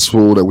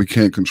 lustful, that we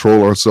can't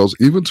control ourselves,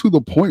 even to the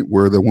point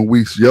where that when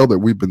we yell that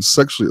we've been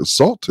sexually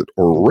assaulted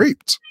or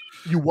raped,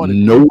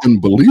 no one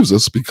believes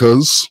us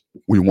because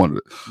we wanted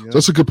it. Yeah. So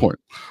that's a good point.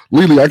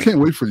 Lily, I can't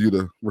wait for you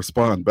to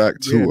respond back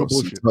to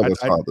us and tell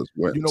us how this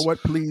went. You know what?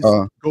 Please,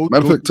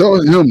 matter of fact,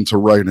 tell him to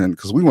write in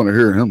because we want to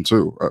hear him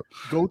too. I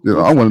want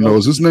to know,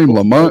 is his name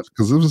Lamont?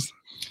 Because it was.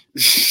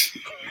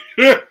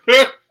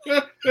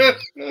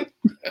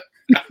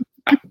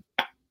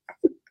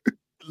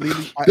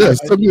 Lily,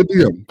 send me a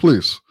DM,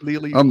 please.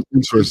 Lily, I'm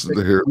interested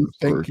to hear.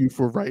 Thank you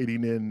for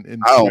writing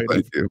in. I don't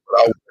thank you, but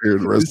I will hear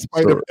the rest.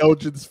 Despite of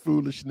Elgin's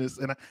foolishness,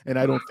 and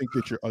I don't think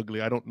that you're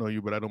ugly. I don't know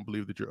you, but I don't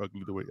believe that you're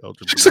ugly the way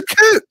Elgin. She's a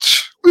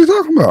catch. What are you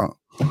talking about?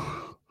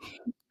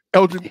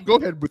 Elgin, go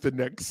ahead with the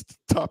next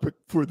topic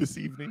for this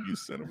evening. You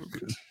son of a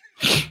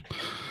bitch.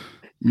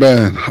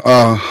 Man,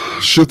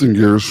 shifting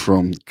gears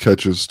from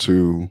catches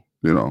to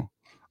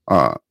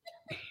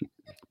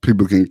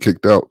people getting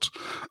kicked out.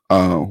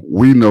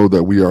 We know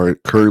that we are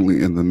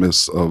currently in the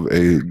midst of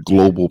a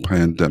global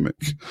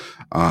pandemic.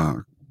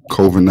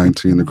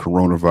 COVID-19, the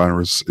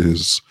coronavirus,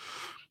 is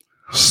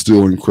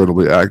still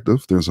incredibly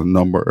active. There's a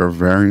number of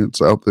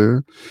variants out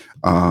there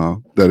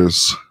that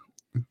is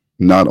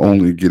not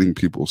only getting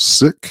people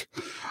sick,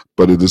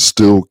 but it is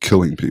still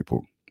killing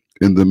people.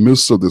 In the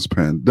midst of this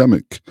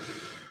pandemic,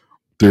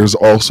 there's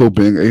also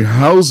been a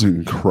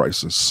housing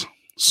crisis.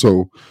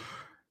 So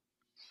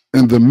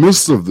in the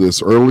midst of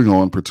this, early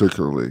on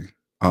particularly,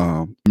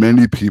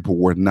 many people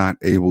were not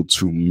able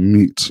to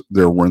meet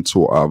their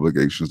rental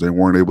obligations. They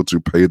weren't able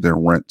to pay their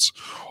rents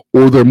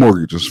or their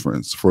mortgages,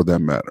 for that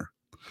matter.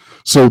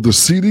 So the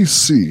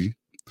CDC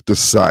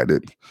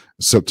decided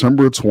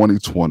September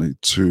 2020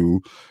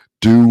 to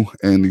do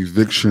an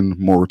eviction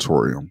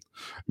moratorium,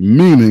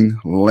 meaning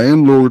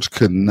landlords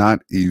could not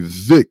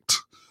evict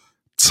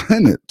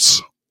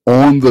tenants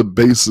on the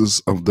basis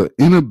of the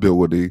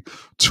inability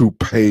to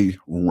pay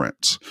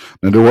rent.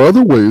 Now, there were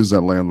other ways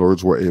that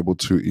landlords were able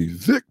to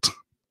evict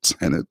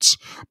tenants,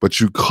 but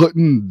you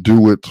couldn't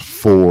do it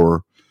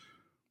for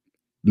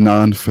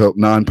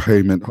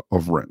non-payment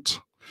of rent.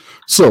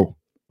 So,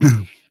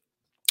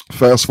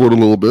 fast forward a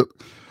little bit,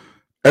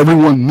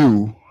 everyone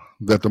knew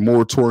that the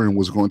moratorium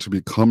was going to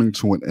be coming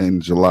to an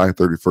end July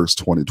 31st,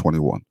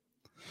 2021.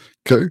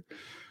 Okay?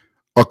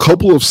 A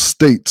couple of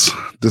states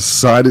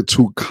decided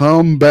to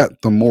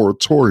combat the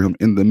moratorium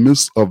in the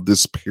midst of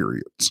this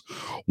period.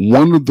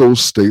 One of those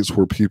states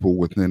were people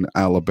within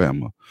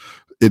Alabama.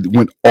 It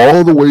went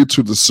all the way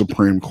to the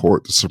Supreme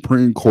Court. The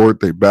Supreme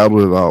Court, they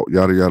battled it out,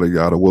 yada, yada,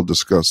 yada. We'll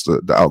discuss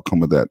the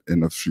outcome of that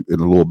in a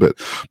little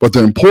bit. But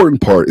the important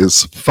part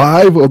is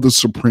 5 of the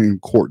Supreme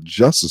Court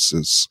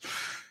justices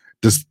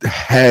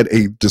had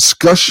a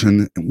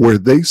discussion where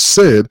they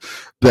said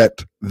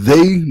that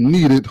they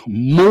needed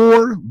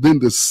more than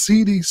the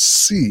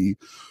CDC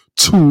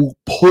to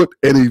put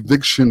an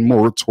eviction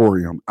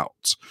moratorium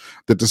out.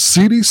 That the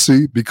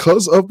CDC,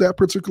 because of that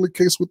particular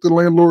case with the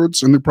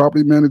landlords and the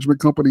property management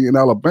company in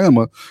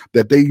Alabama,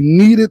 that they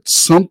needed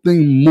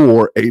something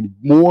more, a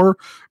more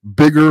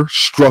bigger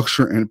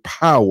structure and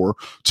power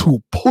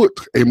to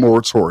put a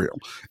moratorium.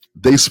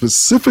 They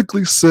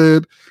specifically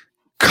said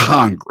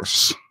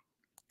Congress.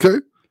 Okay,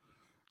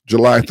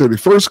 July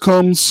 31st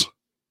comes,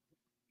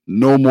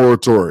 no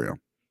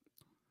moratorium,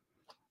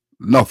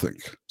 nothing.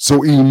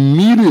 So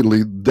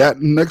immediately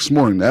that next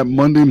morning, that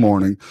Monday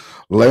morning,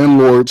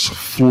 landlords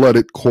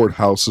flooded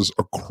courthouses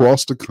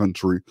across the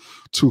country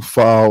to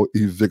file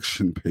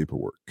eviction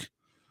paperwork.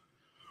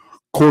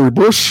 Cori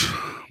Bush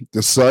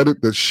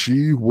decided that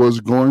she was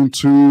going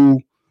to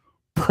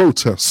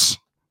protest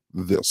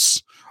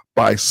this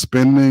by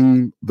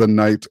spending the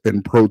night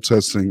and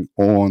protesting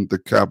on the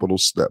Capitol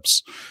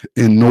steps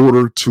in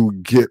order to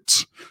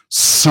get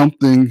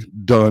something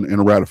done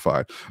and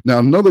ratified. Now,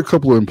 another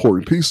couple of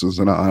important pieces,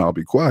 and I'll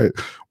be quiet,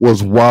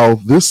 was while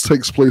this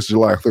takes place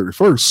July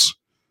 31st,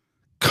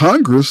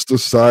 Congress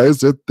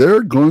decides that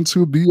they're going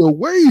to be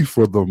away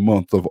for the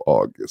month of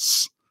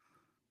August.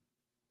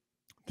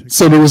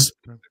 So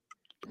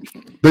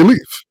they leave.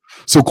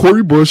 So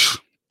Cori Bush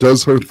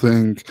does her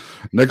thing.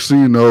 Next thing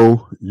you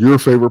know, your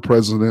favorite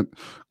president,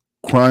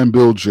 Crime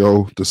Bill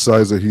Joe,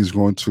 decides that he's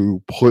going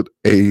to put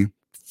a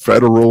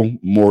federal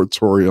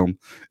moratorium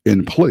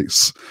in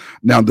place.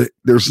 Now,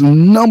 there's a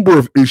number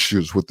of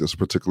issues with this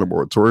particular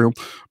moratorium,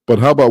 but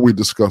how about we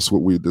discuss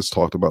what we just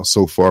talked about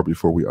so far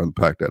before we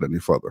unpack that any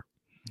further?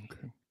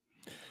 Okay.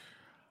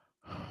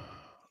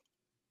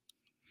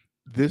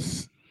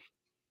 This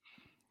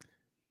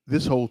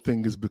whole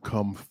thing has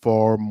become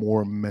far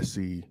more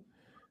messy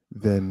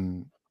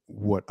than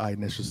what I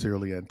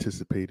necessarily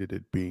anticipated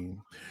it being.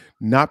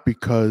 Not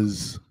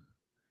because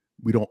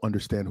we don't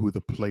understand who the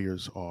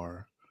players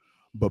are,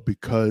 but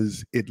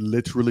because it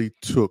literally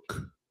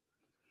took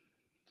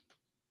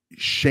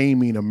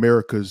shaming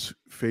America's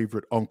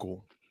favorite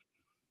uncle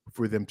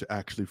for them to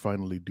actually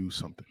finally do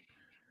something.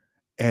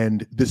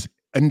 And this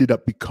ended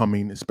up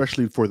becoming,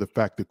 especially for the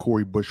fact that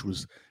Cori Bush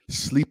was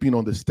sleeping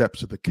on the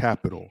steps of the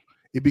Capitol,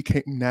 it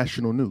became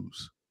national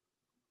news.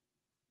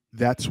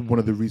 That's one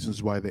of the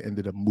reasons why they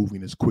ended up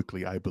moving as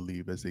quickly, I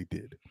believe, as they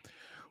did.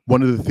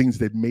 One of the things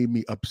that made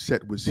me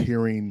upset was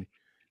hearing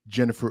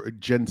Jen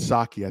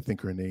Psaki, I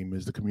think her name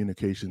is, the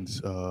communications,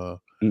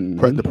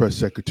 the press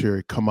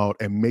secretary, come out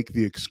and make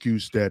the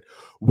excuse that,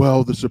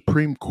 well, the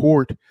Supreme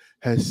Court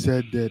has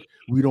said that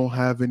we don't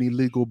have any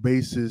legal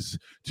basis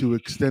to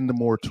extend the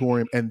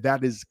moratorium. And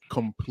that is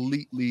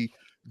completely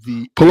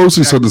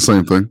Pelosi said the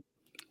same thing.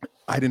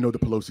 I didn't know the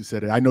Pelosi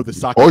said it. I know the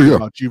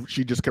Psaki.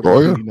 She just kept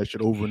repeating that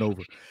shit over and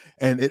over.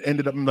 And it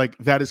ended up like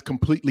that is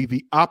completely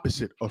the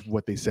opposite of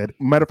what they said.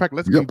 Matter of fact,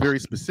 let's be very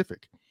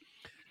specific.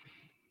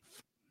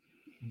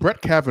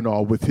 Brett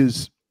Kavanaugh, with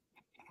his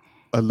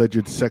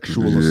alleged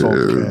sexual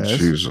assault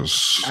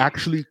case,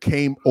 actually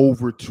came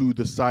over to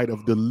the side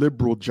of the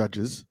liberal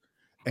judges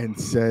and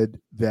said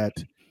that,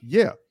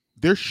 yeah,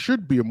 there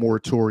should be a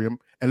moratorium.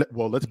 And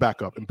well, let's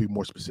back up and be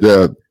more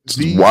specific.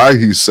 Yeah, why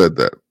he said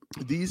that.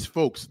 these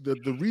folks,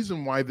 the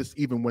reason why this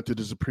even went to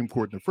the Supreme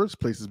Court in the first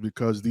place is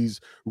because these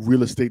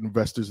real estate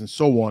investors and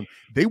so on,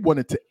 they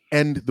wanted to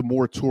end the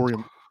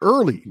moratorium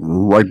early.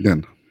 Right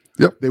then.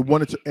 Yep. They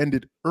wanted to end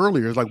it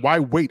earlier. It's like, why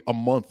wait a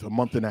month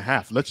and a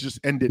half? Let's just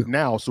end it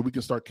now so we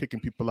can start kicking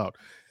people out.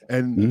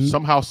 And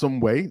somehow, some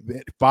way,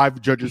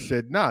 5 judges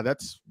said, nah,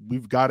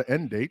 we've got an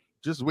end date.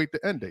 Just wait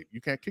the end date. You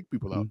can't kick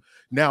people out.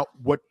 Now,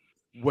 what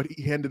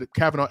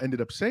Kavanaugh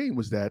ended up saying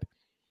was that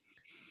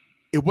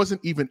it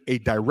wasn't even a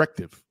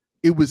directive.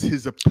 It was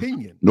his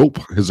opinion. Nope,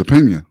 his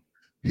opinion.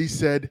 He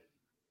said,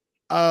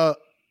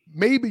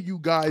 maybe you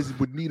guys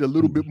would need a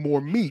little bit more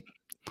meat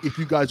if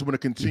you guys want to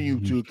continue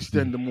to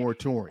extend the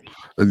moratorium.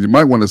 And you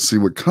might want to see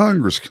what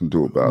Congress can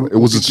do about it. It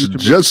was a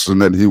suggestion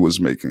that he was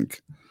making.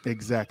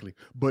 Exactly.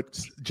 But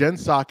Jen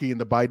Psaki and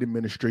the Biden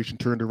administration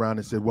turned around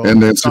and said, well, and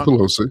Nancy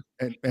Pelosi.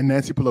 And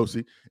Nancy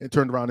Pelosi, and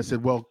turned around and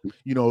said, well,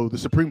 the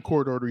Supreme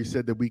Court order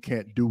said that we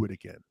can't do it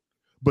again.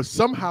 But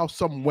somehow,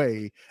 some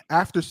way,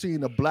 after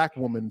seeing a black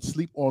woman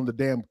sleep on the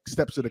damn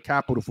steps of the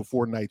Capitol for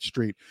 4 nights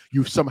straight,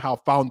 you've somehow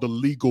found the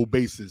legal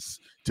basis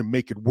to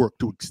make it work,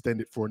 to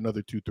extend it for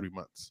another 2-3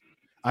 months.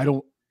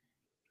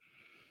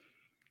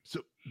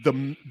 So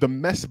the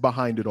mess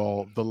behind it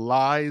all, the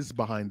lies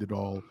behind it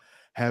all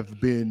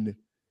have been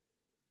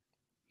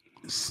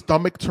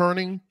stomach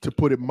turning, to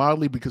put it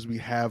mildly, because we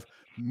have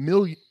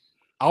millions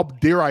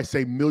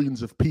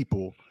of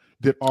people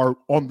that are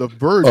on the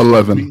verge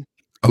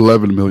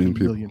 11 million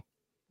people.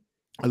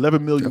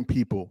 11 million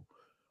people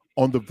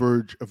on the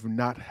verge of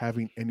not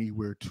having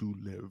anywhere to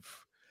live.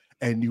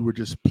 And you were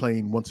just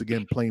playing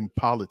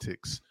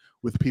politics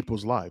with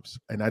people's lives.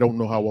 And I don't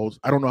know how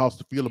else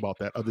to feel about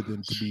that other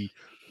than to be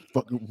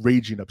fucking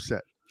raging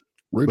upset.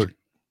 Raging. But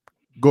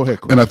go ahead,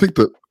 Chris. And I think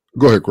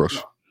go ahead, Crush.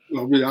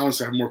 No, really,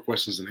 honestly, I have more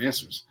questions than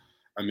answers.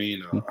 I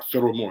mean, a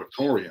federal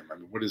moratorium. I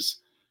mean, what is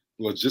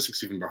the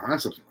logistics even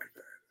behind something like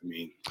that? I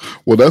mean,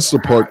 well, that's the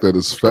part that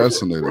is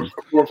fascinating.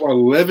 For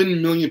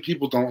 11 million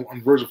people on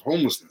the verge of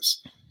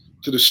homelessness,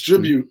 to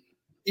distribute,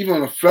 even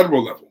on a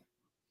federal level,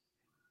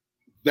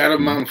 that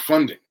amount of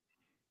funding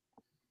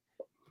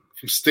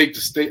from state to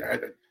state,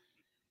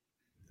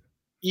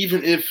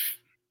 even if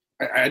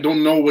I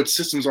don't know what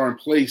systems are in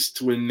place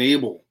to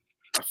enable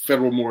a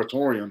federal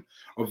moratorium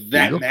of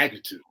that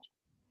magnitude.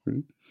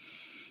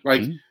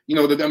 Like,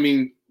 I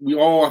mean,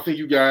 I think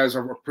you guys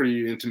are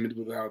pretty intimate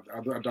with how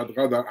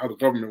the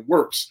government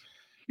works.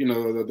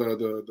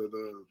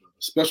 The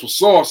special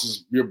sauce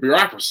is your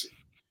bureaucracy.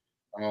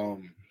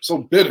 So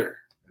bitter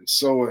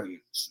and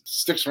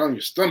sticks around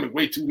your stomach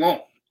way too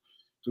long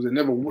because it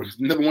never wants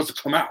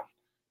to come out.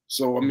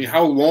 So, I mean,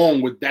 how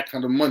long would that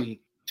kind of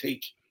money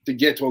take to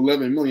get to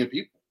 11 million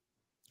people?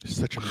 It's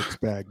such a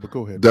mixed bag, but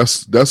go ahead.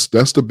 That's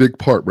the big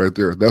part right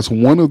there. That's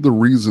one of the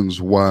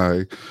reasons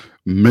why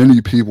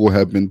many people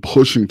have been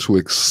pushing to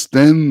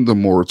extend the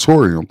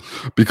moratorium,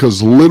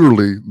 because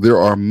literally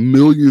there are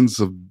millions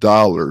of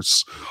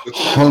dollars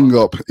hung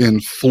up in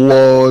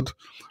flawed,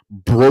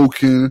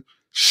 broken,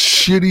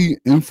 shitty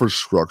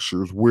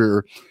infrastructures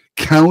where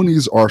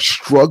counties are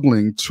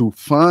struggling to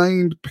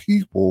find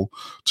people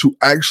to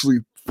actually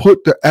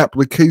put the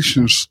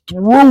applications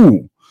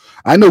through.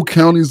 I know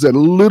counties that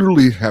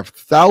literally have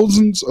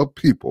thousands of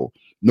people,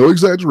 no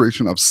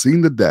exaggeration, I've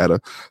seen the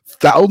data,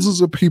 thousands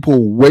of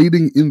people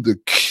waiting in the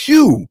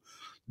queue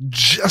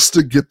just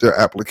to get their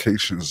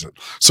applications in.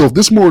 So if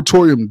this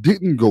moratorium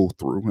didn't go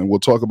through, and we'll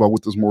talk about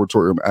what this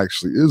moratorium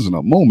actually is in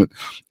a moment,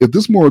 if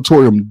this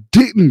moratorium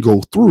didn't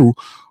go through,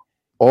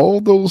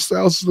 all those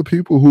thousands of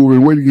people who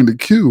were waiting in the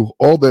queue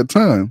all that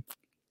time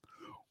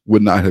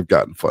would not have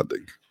gotten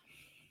funding.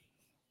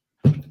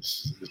 And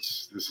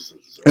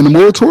the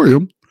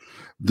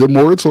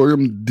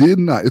moratorium did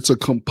not. It's a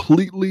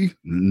completely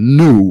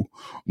new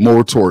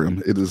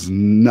moratorium. It is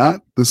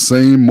not the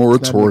same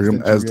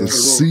moratorium as the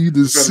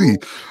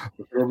CDC.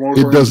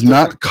 It does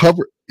not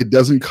cover. It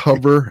doesn't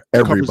cover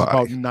everybody.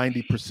 About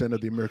 90%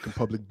 of the American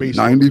public, based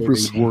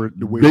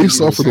 90%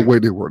 based off of the way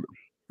they worded.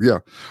 Yeah,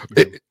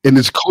 and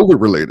it's COVID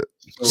related.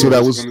 So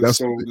that's there's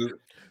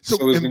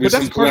going to be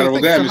some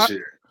collateral damage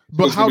here.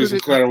 But how did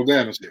it? Collateral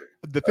damage here.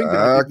 The thing that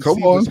I didn't come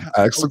see on, was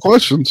ask the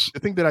questions. The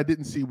thing that I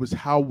didn't see was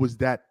how was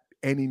that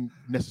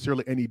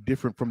necessarily any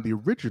different from the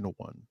original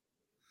one?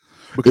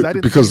 Because I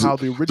didn't see how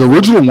the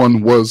original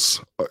one was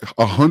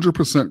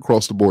 100%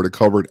 across the board. It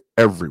covered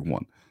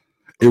everyone.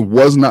 It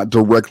was not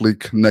directly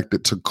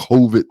connected to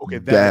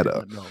COVID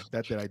data.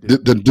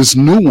 This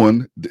new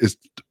one is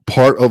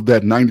part of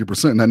that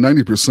 90%. And that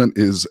 90%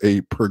 is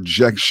a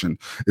projection.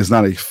 It's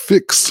not a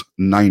fixed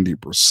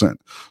 90%.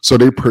 So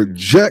they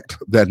project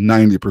that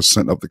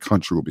 90% of the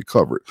country will be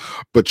covered.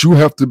 But you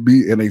have to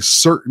be in a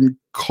certain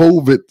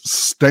COVID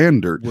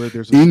standard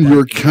in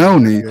your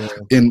county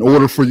in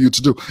order for you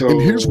to do. So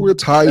and here's where it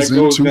ties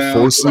into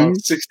forcing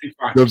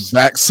the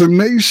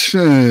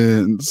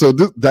vaccination. So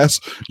that's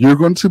you're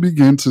going to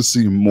begin to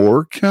see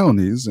more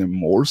counties and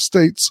more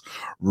states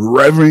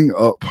revving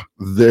up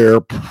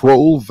their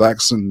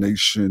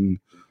pro-vaccination.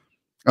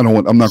 I'm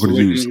not going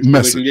to use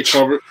message.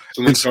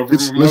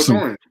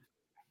 Listen,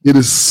 it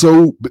is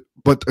so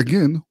But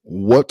again,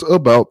 what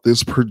about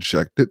this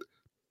projected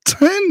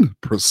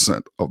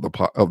 10%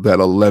 of that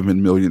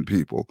 11 million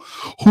people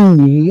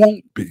who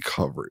won't be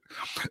covered?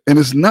 And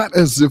it's not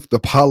as if the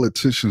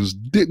politicians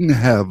didn't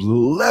have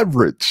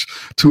leverage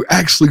to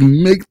actually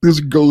make this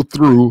go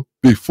through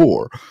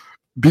before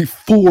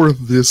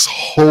this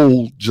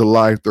whole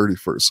July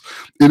 31st.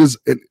 It is,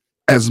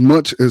 as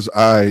much as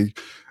I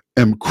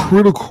am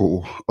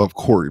critical of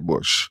Cori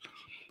Bush,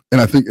 and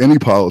I think any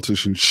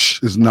politician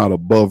is not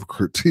above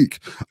critique,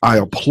 I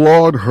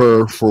applaud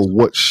her for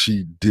what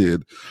she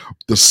did,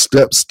 the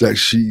steps that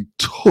she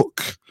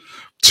took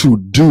to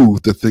do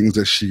the things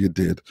that she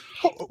did,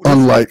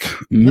 unlike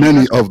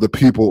many of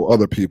the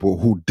other people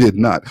who did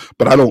not.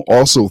 But I don't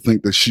also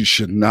think that she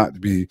should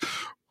not be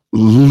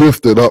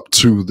lifted up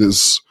to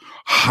this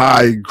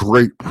high,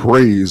 great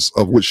praise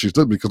of what she's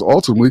done, because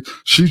ultimately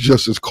she's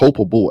just as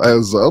culpable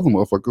as the other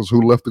motherfuckers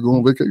who left to go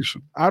on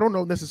vacation. I don't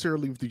know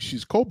necessarily if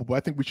she's culpable. I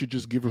think we should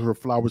just give her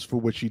flowers for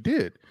what she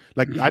did.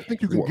 Like, I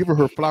think you can give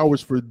her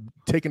flowers for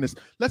taking this.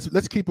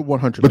 Let's keep it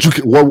 100. But you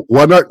can,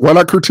 why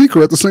not critique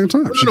her at the same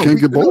time? She can't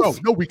get both.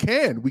 No, we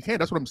can.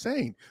 That's what I'm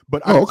saying.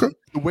 But okay.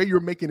 The way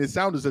you're making it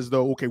sound is as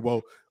though,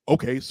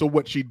 okay, so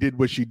what she did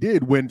when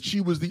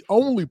she was the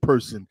only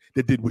person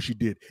that did what she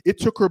did. It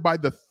took her by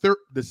the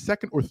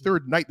second or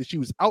third night that she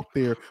was out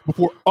there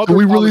before other. Do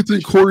we really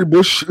think Cori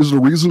Bush is the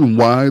reason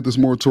why this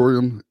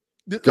moratorium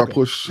got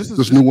pushed?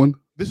 This new one.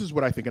 This is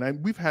what I think,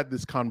 and we've had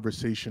this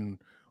conversation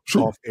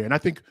off air, and I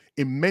think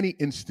in many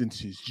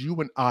instances, you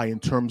and I, in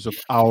terms of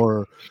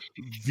our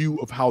view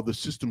of how the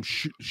system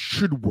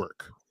should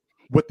work,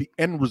 what the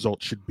end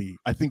result should be,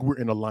 I think we're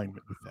in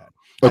alignment with that.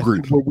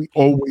 Agreed.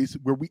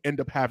 Where we end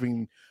up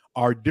having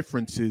our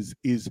differences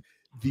is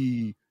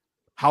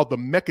how the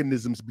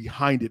mechanisms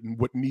behind it and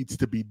what needs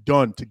to be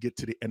done to get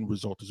to the end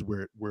result is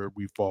where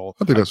we fall.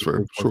 I think that's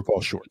fair.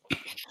 Fall short.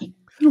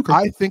 Okay.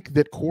 I think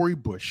that Cori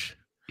Bush,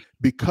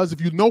 because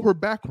if you know her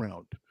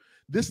background,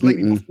 this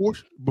lady before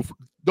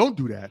don't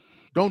do that.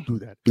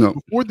 No.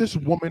 Before this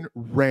woman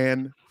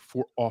ran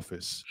for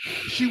office,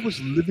 she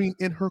was living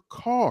in her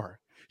car.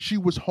 She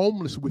was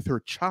homeless with her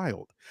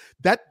child.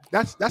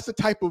 That's the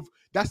type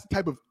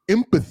of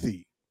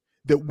empathy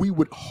that we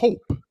would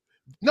hope.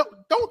 No,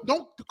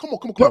 don't come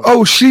on.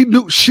 Oh, she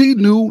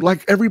knew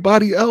like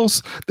everybody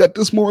else that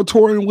this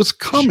moratorium was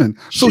coming.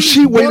 So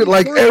she waited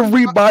like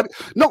everybody.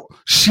 No,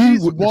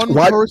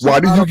 why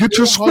didn't you get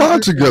your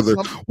squad together?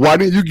 Why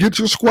didn't you get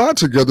your squad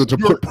together to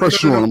put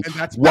pressure on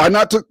them? Why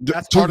not to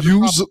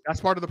use? That's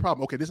part of the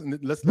problem. Okay,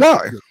 let's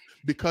why?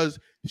 Because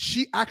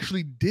she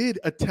actually did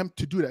attempt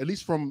to do that, at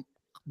least from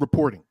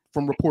reporting.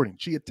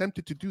 She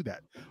attempted to do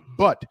that,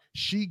 but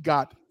she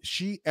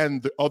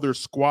and the other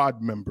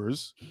squad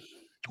members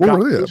got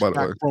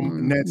pushback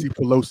from Nancy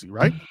Pelosi,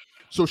 right?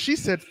 So she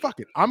said, fuck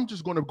it, I'm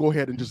just going to go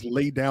ahead and just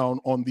lay down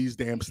on these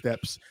damn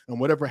steps, and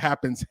whatever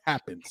happens.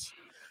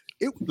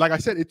 Like I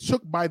said, it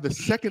took by the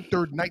second,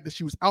 third night that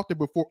she was out there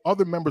before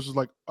other members was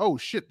like, oh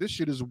shit, this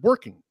shit is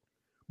working,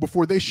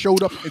 before they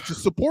showed up and to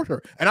support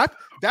her. And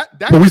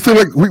but we feel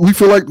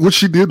like what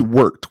she did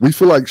worked. We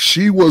feel like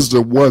she was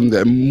the one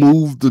that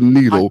moved the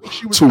needle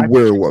to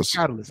where it was.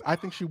 Catalyst. I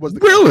think she was the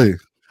really.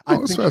 I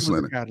think she was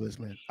the catalyst,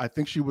 man. I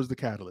think she was the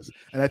catalyst,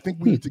 and I think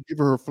we need to give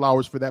her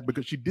flowers for that,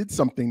 because she did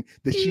something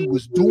that she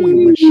was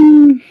doing when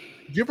she.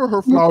 Give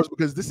her flowers,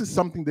 because this is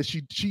something that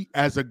she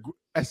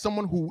as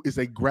someone who is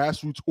a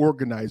grassroots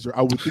organizer,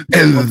 I would think.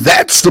 And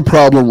that's the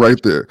problem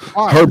right there.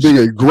 Her being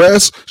a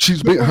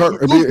grassroots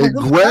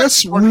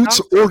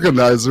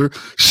organizer,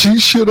 she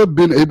should have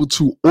been able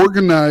to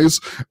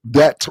organize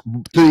that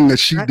thing that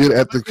she did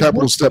at the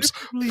Capitol steps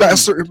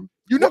faster.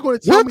 You're not going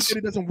to tell me that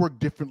it doesn't work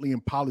differently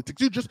in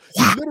politics. You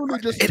literally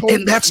just told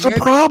and that's the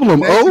problem.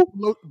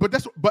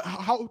 But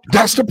how?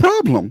 That's the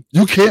problem.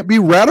 You can't be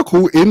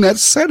radical in that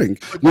setting.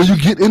 When you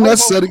get in that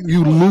setting,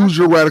 you lose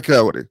your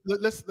radicality.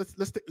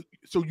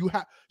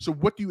 So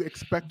what do you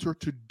expect her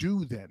to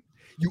do then?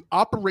 You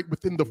operate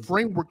within the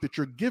framework that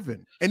you're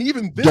given, and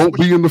even this. Don't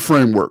be in the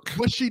framework.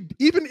 But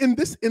even in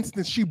this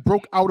instance, she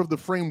broke out of the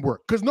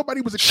framework because nobody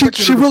was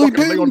expecting. She really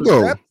didn't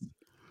though.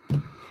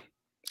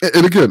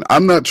 And again,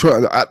 I'm not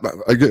trying.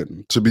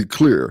 Again, to be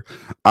clear,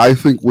 I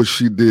think what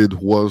she did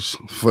was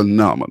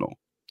phenomenal.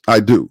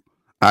 I do.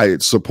 I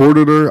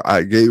supported her.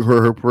 I gave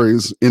her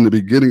praise in the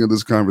beginning of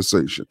this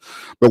conversation.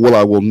 But what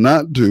I will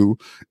not do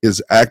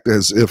is act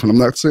as if, and I'm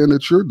not saying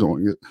that you're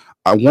doing it,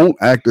 I won't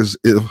act as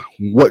if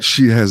what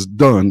she has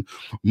done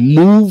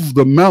moved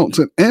the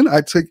mountain. And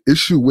I take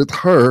issue with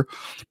her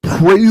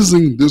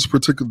praising this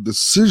particular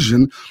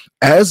decision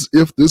as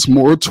if this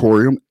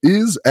moratorium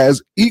is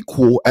as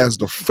equal as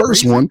the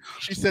first one.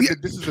 She said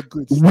that this is a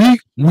good step.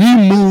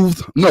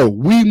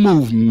 We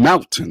moved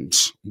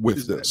mountains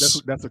with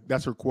this.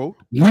 That's her quote.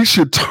 We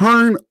should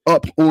turn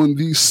up on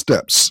these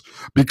steps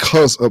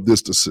because of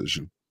this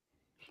decision.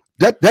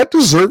 That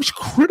deserves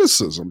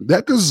criticism.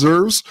 That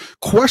deserves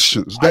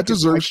questions. That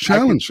deserves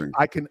challenging.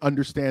 I can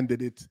understand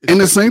that it's at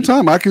the same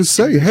time, I can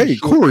say, hey,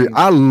 Cori,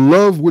 I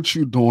love what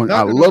you're doing.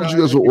 I love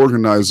you as an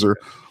organizer.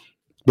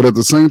 But at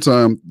the same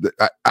time,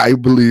 I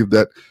believe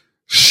that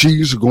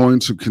she's going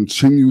to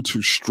continue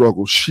to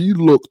struggle. She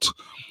looked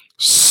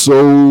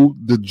so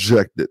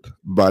dejected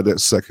by that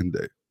second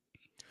day.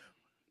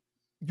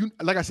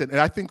 Like I said, and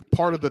I think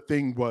part of the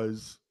thing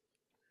was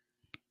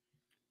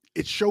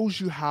it shows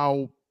you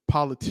how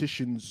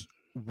politicians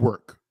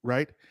work,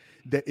 right?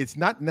 That it's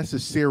not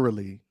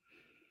necessarily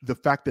the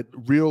fact that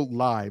real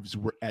lives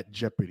were at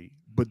jeopardy,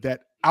 but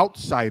that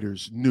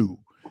outsiders knew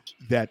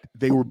that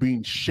they were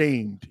being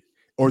shamed,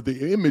 or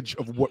the image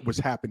of what was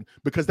happening,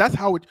 because that's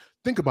how it.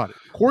 Think about it.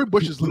 Cori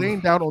Bush is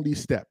laying down on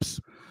these steps.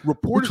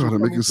 Reporters trying to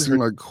make it seem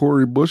her, like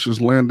Cori Bush is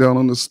laying down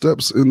on the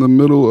steps in the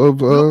middle of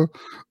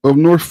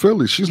North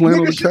Philly. She's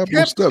laying on the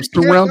Capitol steps,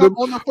 surrounded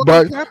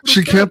by.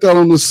 She camped out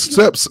on the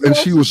steps, and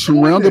she was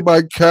surrounded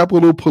by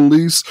Capitol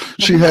Police.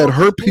 She had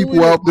her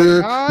people out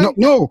there.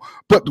 No,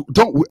 but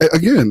don't.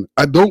 Again,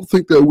 I don't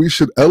think that we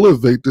should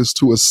elevate this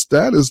to a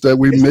status that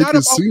we make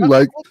it seem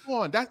like.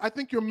 Hold on, I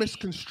think you're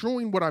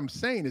misconstruing what I'm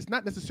saying. It's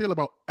not necessarily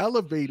about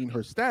elevating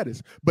her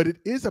status, but it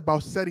is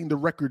about setting the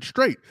record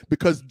straight,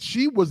 because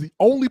she was the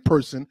only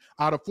person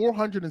out of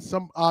 400 and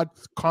some odd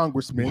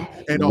congressmen.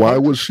 And why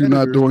was she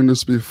not doing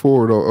this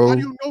before, though? How do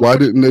you know why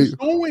didn't they?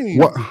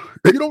 What?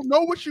 You don't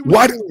know what she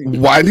was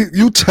doing. Why didn't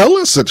you tell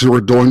us that you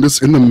were doing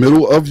this in the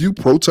middle of you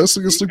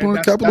protesting and sleeping on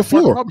the Capitol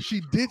floor?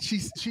 She did.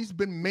 She's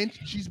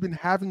been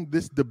having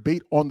this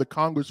debate on the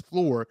Congress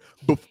floor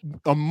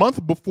a month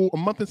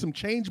and some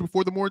change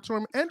before the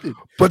moratorium ended.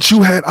 But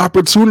you had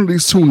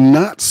opportunities to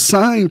not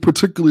sign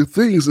particular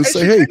things and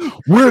say, "Hey,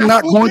 we're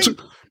not going to."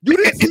 You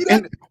didn't see that?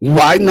 And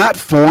why not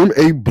form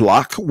a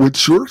block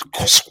with your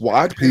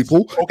squad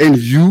people and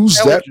use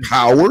that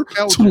power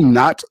to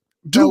not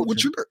do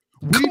what you do?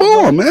 Come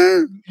on,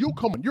 man. You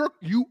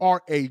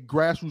are a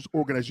grassroots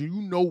organizer.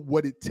 You know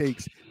what it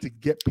takes to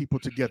get people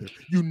together.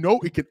 You know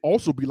it can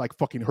also be like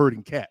fucking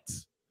herding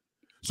cats.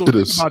 So it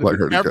is like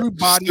herding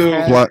everybody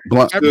cats.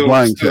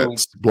 Blind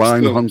cats.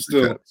 Blind hungry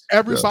cats.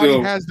 Everybody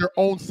has their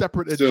own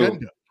separate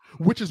agenda.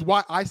 Which is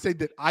why I say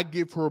that I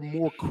give her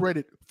more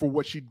credit for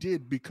what she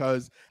did,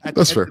 because at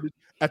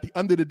the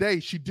end of the day,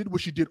 she did what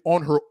she did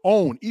on her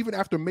own, even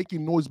after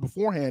making noise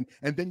beforehand.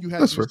 And then you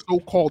had these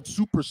so-called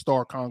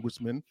superstar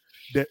congressmen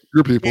that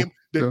your people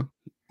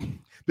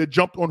that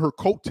jumped on her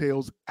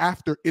coattails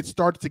after it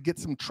started to get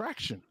some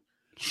traction.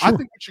 Sure. I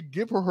think we should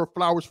give her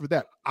flowers for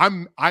that. I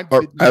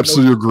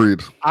absolutely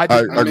agreed. I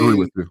agree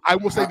with you. I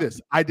will say this: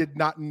 I did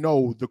not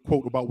know the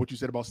quote about what you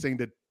said about saying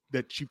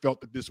that she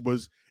felt that this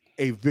was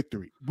a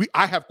victory.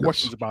 I have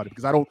questions about it,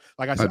 because I don't,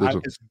 like I said,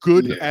 as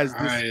good as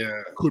this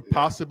could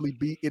possibly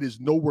be, it is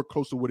nowhere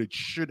close to what it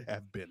should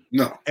have been.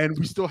 No. And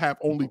we still have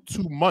only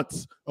 2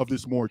 months of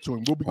this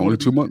moratorium. We'll be only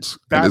 2 months.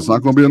 And it's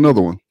not going to be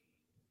another one.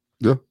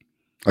 Yeah.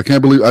 I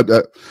can't believe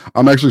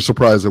I'm actually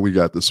surprised that we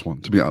got this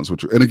one, to be honest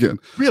with you. And again,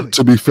 really,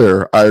 to be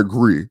fair, I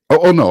agree.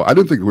 Oh no, I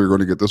didn't think we were going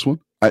to get this one.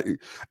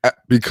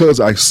 Because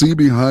I see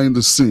behind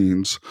the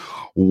scenes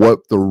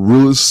what the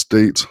real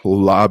estate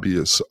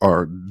lobbyists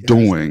are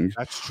doing.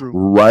 That's true.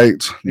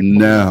 Right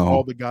now,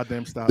 all the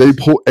goddamn stuff.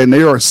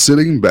 They are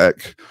sitting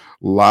back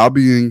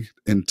lobbying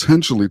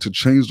intentionally to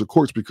change the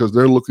courts because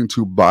they're looking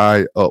to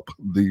buy up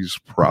these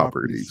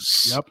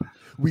properties. Yep.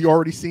 We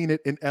already seen it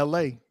in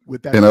LA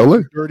with that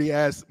dirty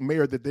ass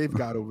mayor that they've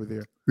got over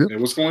there. Yep. Hey,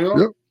 what's going on?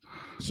 Yep.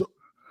 So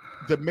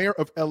the mayor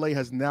of LA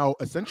has now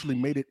essentially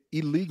made it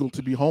illegal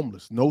to be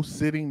homeless. No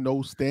sitting,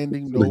 no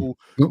standing, no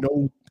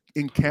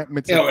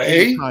encampments.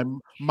 LA?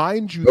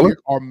 Mind you, there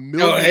are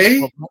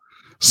millions of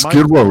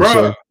Skid Row,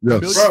 sir.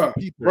 Yes.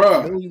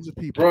 Millions of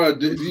people.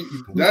 Have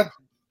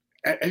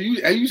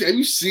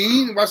you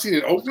seen? Have I seen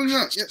it open?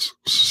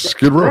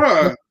 Skid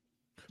Row.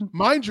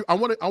 Mind you, I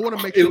want to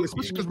make sure,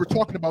 especially because we're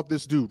talking about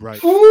this dude,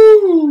 right?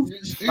 Ooh.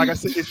 Like I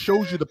said, it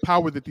shows you the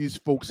power that these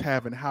folks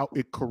have and how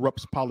it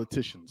corrupts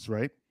politicians,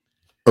 right?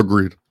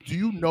 Agreed. Do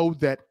you know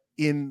that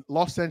in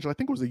Los Angeles, I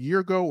think it was a year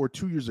ago or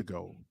 2 years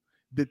ago,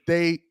 that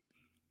an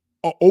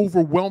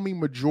overwhelming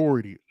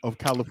majority of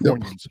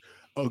Californians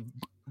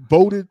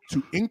voted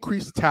to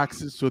increase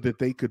taxes so that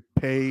they could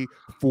pay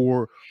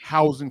for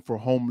housing for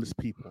homeless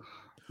people?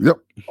 Yep.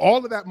 All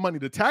of that money,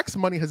 the tax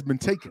money, has been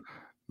taken.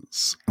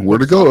 Where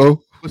to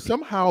go? But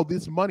somehow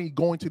this money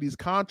going to these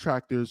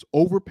contractors,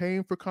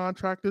 overpaying for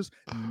contractors,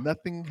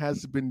 nothing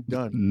has been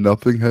done.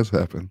 Nothing has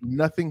happened.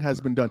 Nothing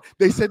has been done.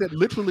 They said that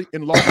literally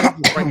in Los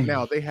Angeles right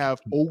now, they have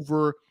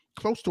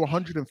close to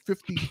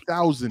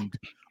 150,000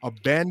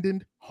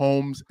 abandoned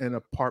homes and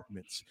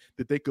apartments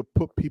that they could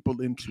put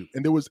people into.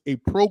 And there was a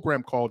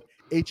program called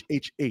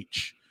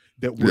HHH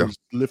that was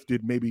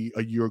lifted maybe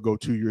a year ago,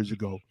 2 years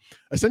ago.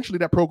 Essentially,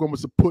 that program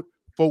was to put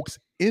folks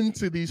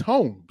into these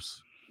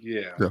homes.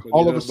 Yeah.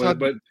 All of a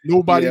sudden,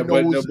 nobody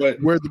knows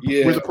where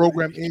the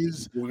program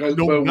is.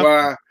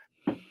 Why?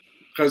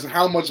 Because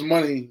how much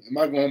money am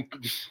I going?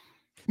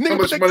 How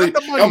much money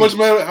am I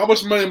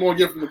going to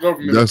get from the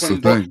government? That's the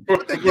thing. We're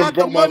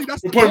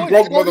putting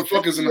broke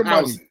motherfuckers in the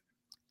housing.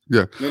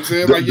 Yeah. You know what I'm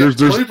saying?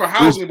 There's money for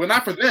housing, but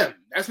not for them.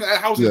 That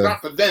housing is not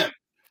for them.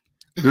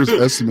 There's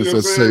estimates You know that what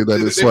I'm say saying? that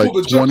They- it's they like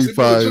pulled the jokes- they pulled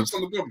the 25 jokes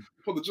on the government.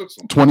 Pulled the jokes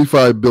on them.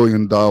 $25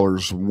 billion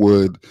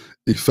would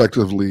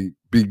effectively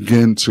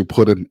begin to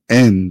put an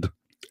end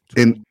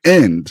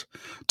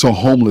to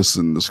homelessness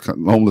in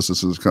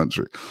this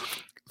country.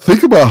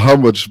 Think about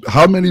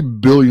how many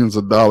billions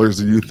of dollars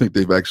do you think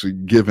they've actually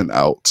given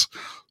out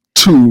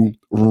for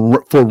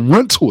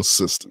rental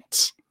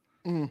assistance?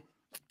 Mm.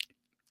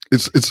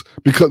 It's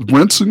because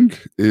renting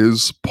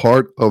is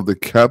part of the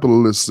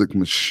capitalistic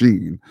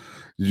machine.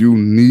 You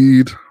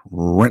need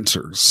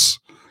renters.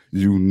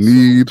 You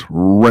need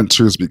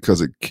renters because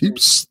it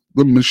keeps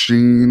the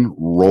machine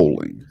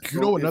rolling.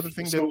 You know, another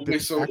thing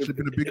that's actually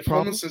been a big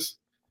problem.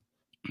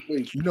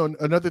 You know,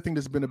 another thing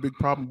that's been a big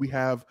problem. We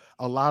have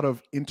a lot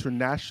of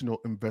international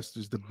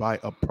investors that buy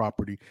up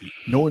property,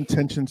 no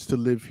intentions to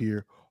live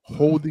here,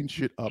 holding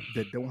shit up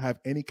that don't have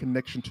any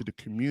connection to the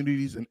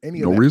communities and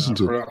any of No that. reason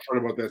to. I've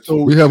heard about that too.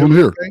 So We have them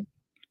here.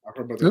 I've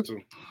heard about that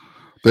too.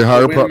 They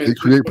hire, Wait a minute. they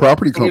create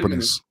property Wait a minute.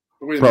 companies,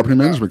 Wait a property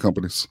minute. management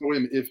companies. Wait a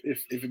minute.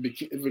 If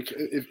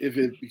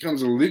it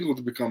becomes illegal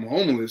to become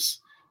homeless,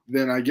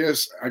 then I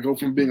guess I go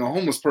from being a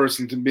homeless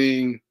person to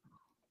being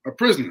a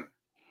prisoner.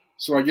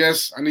 So I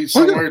guess I need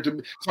somewhere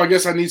to. So I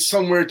guess I need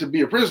somewhere to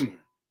be a prisoner.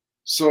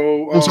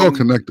 So It's all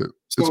connected.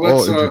 It's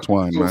all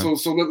intertwined, man.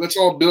 So let's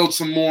all build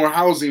some more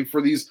housing for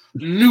these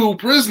new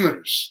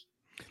prisoners.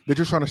 They're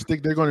just trying to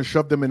stick. They're going to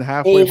shove them in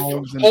halfway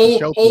homes and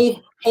shelters.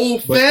 Whole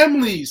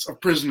families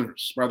of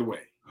prisoners, by the way.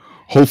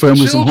 Whole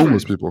families Children. and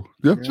homeless people.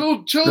 Yeah.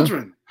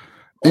 Children.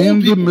 In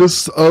Old the people.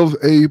 midst of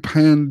a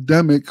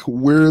pandemic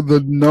where the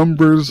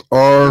numbers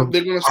are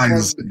They're going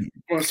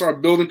to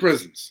start building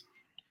prisons.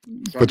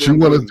 But you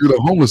want to do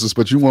the homelessness,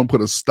 but you want to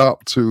put a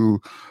stop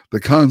to the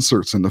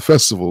concerts and the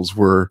festivals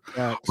where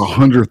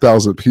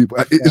 100,000 people.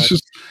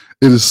 It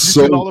is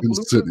so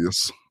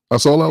insidious. I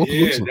saw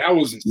Lollapalooza. Yeah, that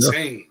was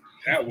insane.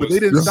 That was. But they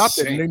didn't stop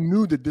that. insane. And they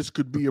knew that this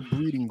could be a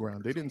breeding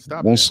ground. They didn't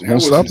stop Won't that. That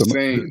was stop them.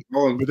 insane.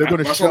 But they're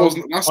going to I saw those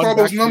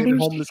unvaccinated numbers.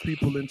 homeless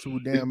people into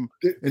damn.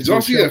 Did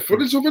y'all see that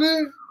footage over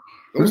there?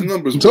 Those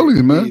numbers. I'm telling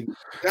you, man.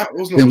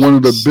 Those In one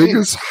of the insane.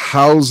 biggest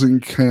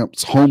housing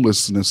camps,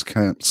 homelessness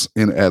camps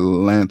in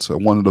Atlanta,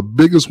 one of the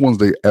biggest ones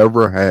they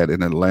ever had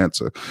in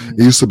Atlanta.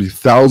 It used to be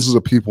thousands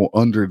of people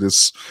under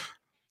this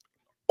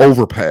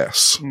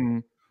overpass.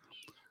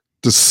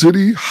 The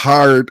city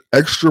hired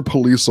extra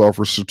police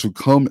officers to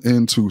come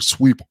in to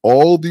sweep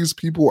all these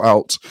people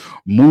out,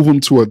 move them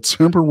to a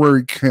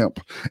temporary camp,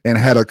 and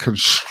had a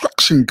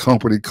construction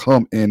company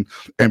come in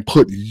and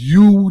put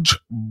huge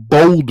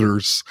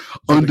boulders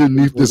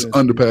underneath this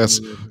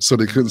underpass so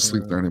they couldn't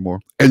sleep there anymore.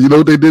 And you know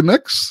what they did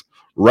next?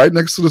 Right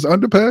next to this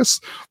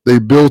underpass, they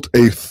built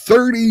a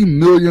 $30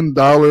 million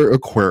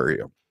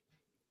aquarium.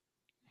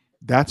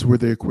 That's where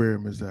the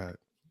aquarium is at.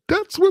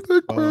 That's what the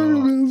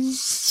aquarium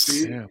is.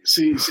 See, and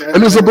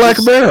there's a black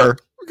bear.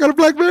 We got a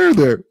black bear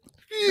there.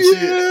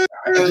 Yeah.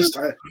 I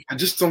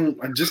just don't.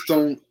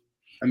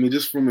 I mean,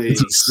 just from a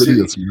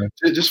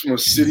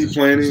city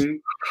planning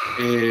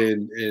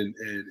and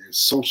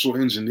social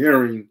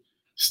engineering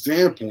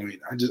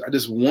standpoint, I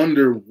just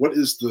wonder what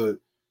is the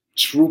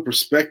true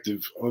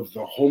perspective of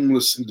the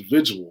homeless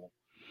individual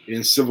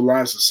in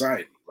civilized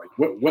society. Like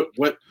what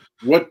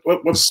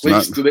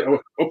place do they?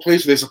 What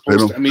place are they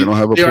supposed to? I mean, they don't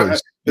have a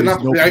place. They're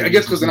not. I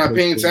guess because they're not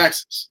paying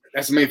taxes.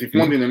 That's the main thing. For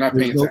one thing, they're not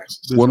paying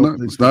taxes. Well,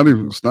 it's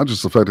not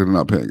just the fact that they're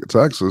not paying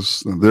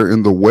taxes. They're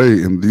in the way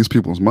in these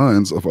people's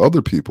minds of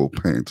other people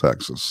paying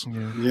taxes.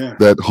 Yeah.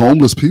 That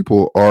homeless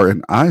people are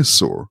an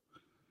eyesore.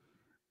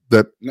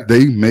 That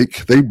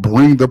they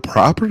bring the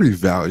property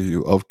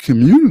value of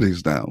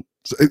communities down.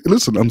 So,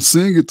 listen, I'm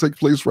seeing it take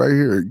place right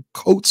here in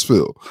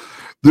Coatesville.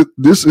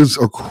 This is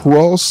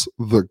across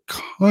the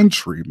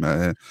country,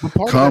 man.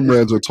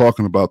 Comrades are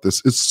talking about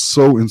this. It's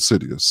so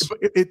insidious.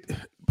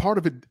 Part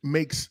of it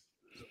makes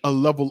a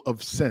level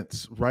of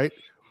sense, right?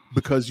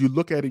 Because you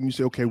look at it and you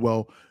say, okay,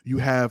 well, you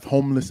have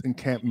homeless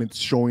encampments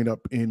showing up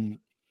in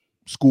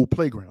school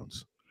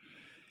playgrounds.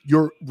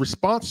 Your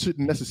response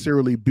shouldn't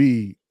necessarily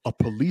be a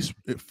police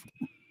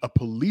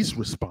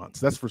response.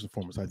 That's first and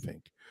foremost, I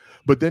think.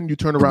 But then you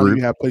turn around and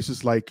you have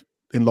places like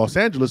in Los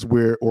Angeles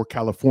or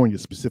California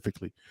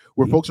specifically,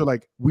 where folks are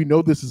like, we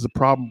know this is a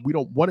problem. We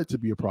don't want it to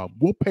be a problem.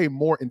 We'll pay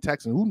more in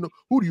taxes.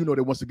 Who do you know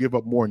that wants to give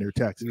up more in their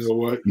taxes? You know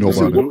what?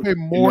 Nobody. We'll pay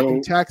more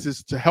in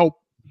taxes to help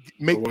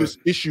make this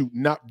issue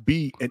not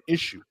be an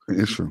issue.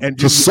 And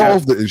to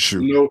solve the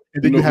issue.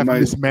 And then you have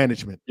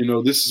mismanagement.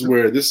 This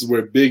is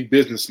where big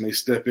business may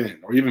step in,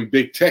 or even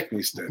big tech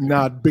may step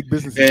in. Big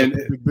business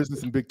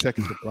and big tech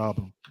is the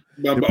problem.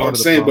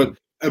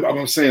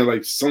 I'm saying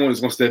like someone is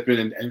going to step in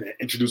and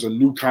introduce a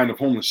new kind of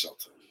homeless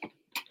shelter.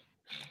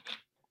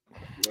 You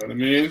know what I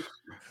mean?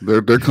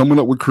 They're coming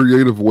up with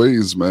creative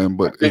ways, man.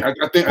 But I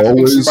think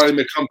somebody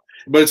may come,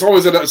 but it's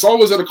always at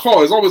a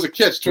call. It's always a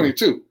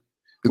catch-22.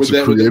 It's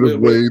a creative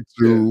way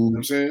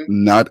to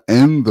not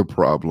end the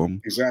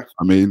problem. Exactly.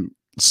 I mean,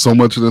 so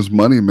much of this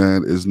money,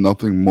 man, is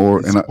nothing more,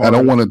 and I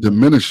don't want to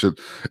diminish it.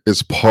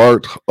 It's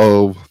part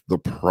of the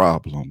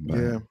problem,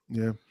 man.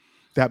 Yeah.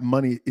 that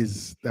money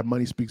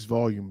speaks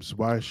volumes.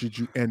 Why should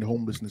you end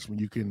homelessness when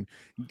you can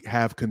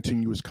have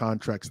continuous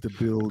contracts to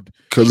build?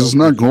 Because it's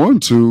not going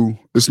to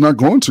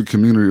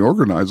community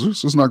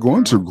organizers. It's not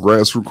going to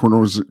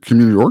grassroots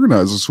community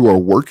organizers who are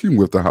working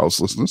with the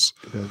houselessness.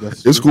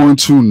 It's going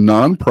to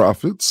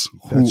nonprofits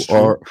who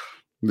are.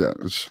 Yeah,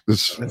 that's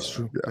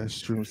true. Yeah. That's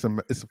true. It's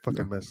a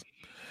fucking mess.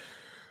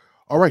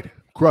 All right,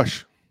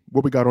 Crush.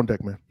 What we got on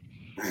deck, man?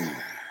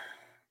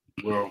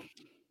 Well,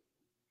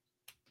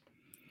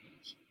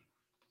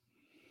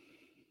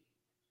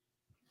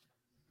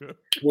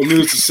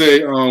 needless to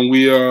say,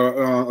 we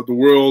the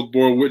world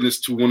bore witness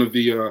to one of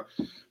the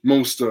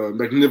most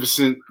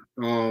magnificent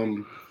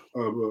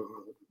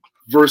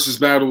versus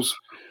battles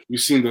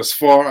we've seen thus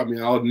far. I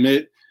mean, I'll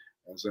admit,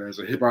 as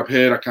a hip hop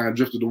head, I kind of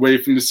drifted away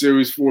from the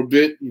series for a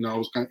bit. You know, I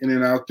was kind of in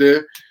and out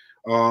there.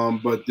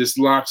 But this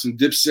Lox and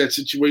Dipset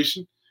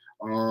situation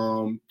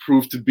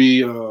proved to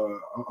be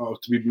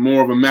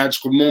more of a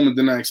magical moment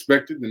than I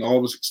expected, than all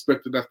of us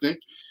expected, I think.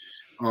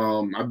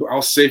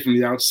 I'll say from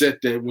the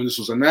outset that when this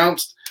was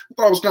announced, I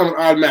thought it was kind of an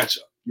odd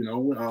matchup. You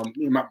know,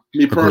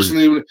 me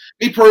personally, when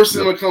it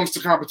comes to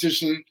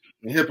competition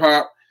in hip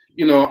hop,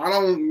 you know, I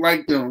don't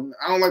like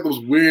those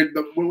weird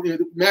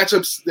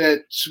matchups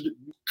that should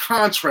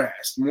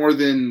contrast more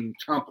than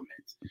complement.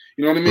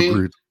 You know what I mean?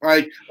 Agreed.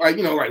 Like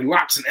you know, like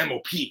Lox and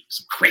MOP,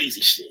 some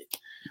crazy shit.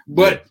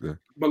 But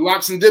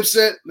Lox and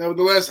Dipset,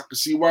 nevertheless, I can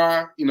see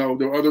why. You know,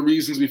 there are other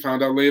reasons we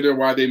found out later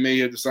why they may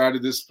have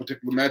decided this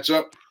particular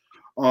matchup.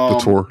 The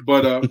tour.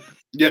 But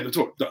the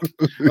tour.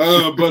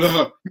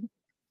 But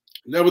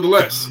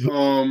nevertheless, you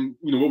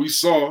know, what we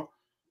saw,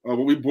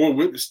 what we bore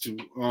witness to,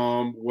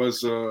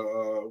 was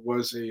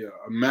a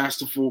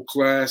masterful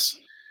class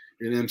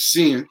in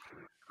MCing.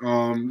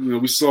 You know,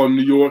 we saw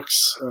New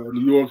York's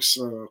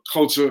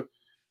culture,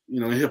 you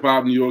know, in hip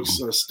hop, New York's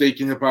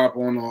stake in hip hop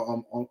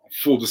on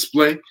full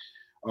display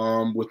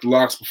with the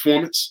Lox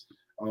performance.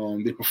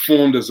 They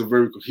performed as a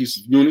very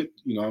cohesive unit.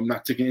 You know, I'm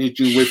not taking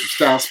anything away from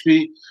Styles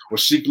P or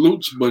Sheek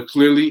Louch, but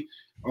clearly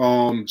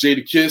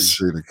Jadakiss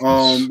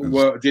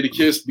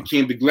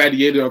became the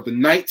gladiator of the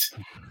night.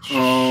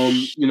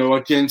 You know,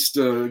 against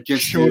the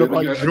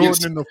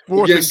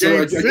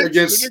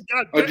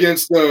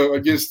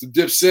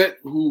Dipset,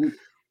 who,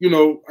 you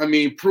know, I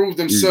mean, proved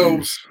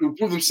themselves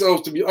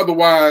to be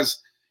otherwise,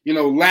 you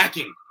know,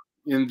 lacking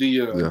in the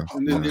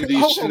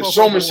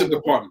showmanship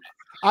department.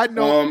 I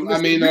know.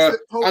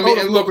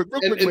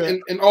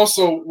 And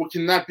also what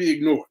cannot be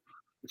ignored.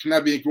 What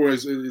cannot be ignored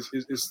is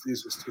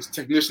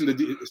technician the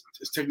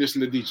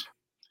DJ.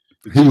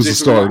 He was the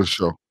star of the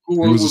show. He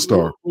was a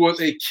star. Who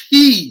was a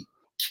key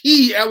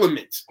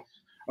element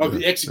of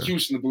the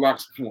execution of the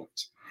Lox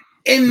performance.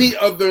 Any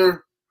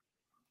other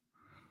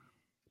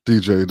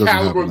DJ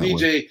caliber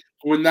DJ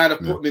would not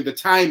have put the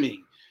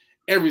timing.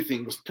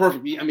 Everything was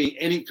perfect. I mean,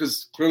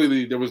 because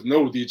clearly there was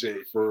no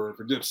DJ for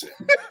Dipset.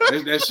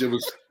 That shit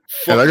was.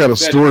 And I got a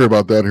story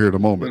about that here in a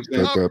moment.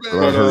 That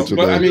I heard today.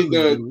 But I mean,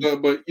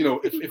 but you know,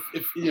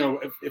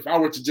 if I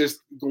were to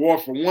just go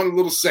off for one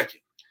little second,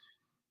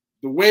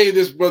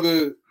 this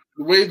brother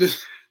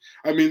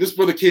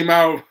came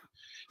out.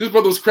 This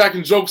brother was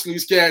cracking jokes in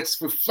these cats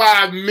for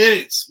 5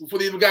 minutes before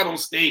they even got on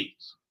stage.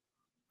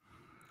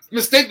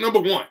 Mistake number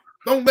one: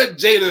 don't let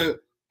Jada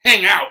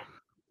hang out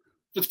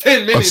for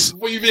 10 minutes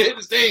before you even hit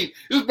the stage.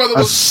 This brother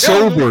was a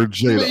sober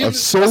Jada.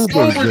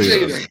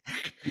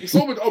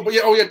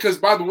 Oh yeah. Because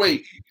by the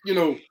way, you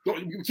know,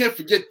 you can't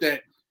forget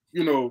that.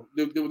 You know,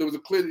 there was a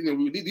clear. You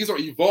know, these are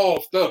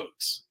evolved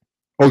thugs.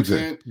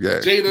 Okay. Yeah.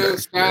 Jada,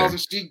 Styles, and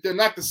Sheek. They're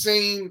not the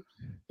same.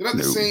 They're not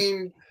the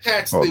same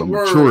cats they the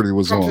were. Maturity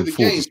was come on to the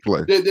full game.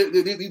 display.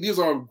 These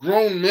are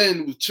grown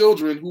men with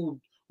children who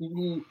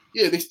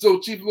they still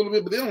cheap a little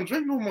bit, but they don't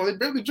drink no more. They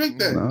barely drink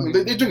that. No.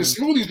 They drinking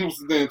smoothies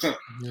most of the damn time,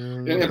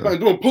 and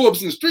doing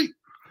pull-ups in the street.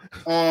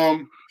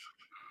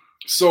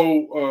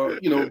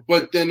 You know,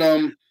 but then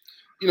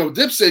you know,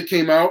 Dipset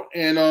came out,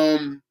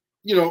 and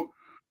you know,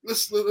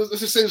 let's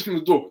just say this from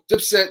the door.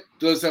 Dipset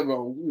does have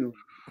a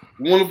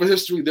wonderful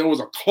history. There was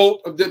a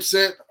cult of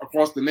Dipset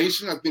across the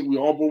nation. I think we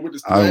all bore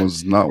witness to that. I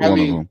was not one of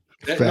them.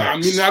 I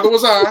mean, neither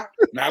was I.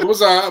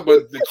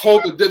 But the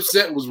cult of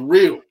Dipset was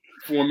real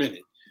for a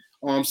minute.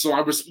 So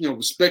I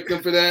respect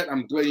them for that.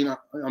 I'm glad, you know,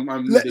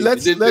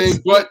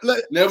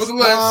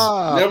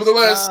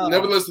 nevertheless,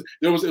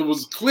 it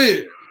was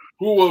clear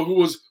who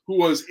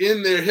was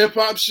in their hip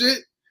hop shit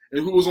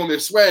and who was on their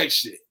swag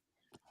shit.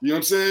 You know what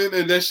I'm saying?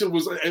 And that shit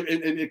was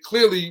and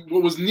clearly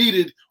what was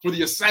needed for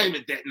the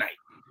assignment that night.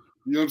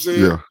 You know what I'm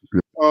saying?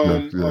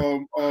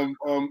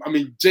 I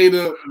mean,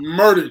 Jada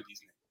murdered these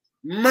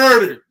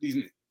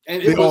niggas.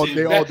 And they all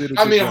did.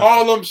 I mean,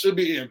 Harlem should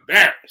be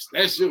embarrassed.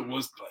 That shit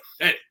was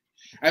pathetic.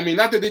 I mean,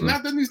 not that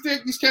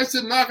these cats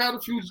didn't knock out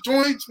a few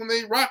joints when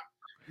they rock,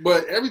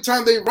 but every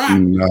time they rock, I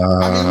mean,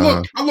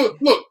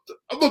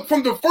 look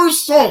from the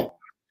first song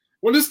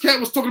when this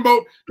cat was talking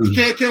about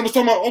Cam was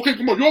talking about, okay,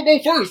 come on, y'all go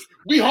first.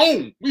 We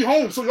home,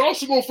 so y'all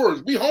should go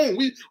first. We home,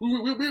 we're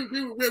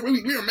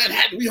in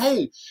Manhattan, we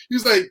home.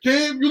 He's like,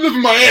 Cam, you live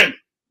in Miami.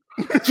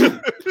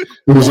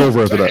 It was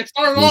over after that. It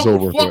started It was off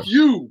over with after "Fuck that.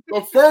 You."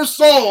 The first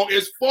song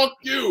is "Fuck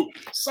You,"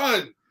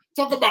 son.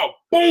 Talk about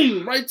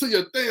boom right to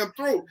your damn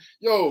throat,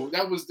 yo.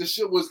 The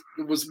shit was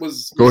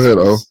Go ahead,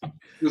 O.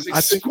 It was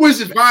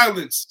exquisite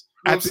violence.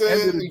 You know At the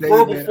end of the day,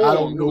 verbal man, form. I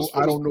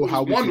don't know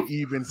how we can wonderful.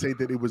 even say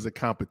that it was a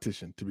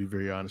competition. To be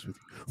very honest with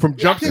you, from I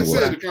jump can't say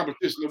set, the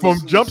competition.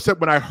 from jump set,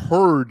 when I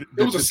heard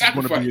that was a this was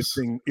going to be a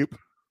sacrifice.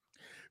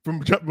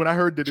 thing, when I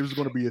heard that it was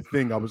going to be a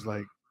thing, I was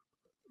like,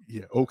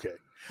 yeah, okay.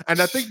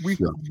 And I think we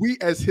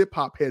as hip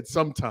hop heads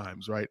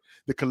sometimes, right,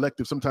 the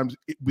collective, sometimes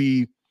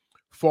we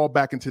fall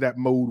back into that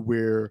mode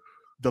where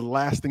the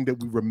last thing that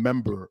we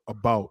remember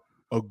about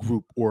a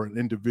group or an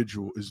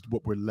individual is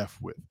what we're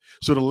left with.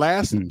 So the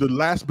last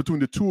between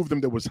the two of them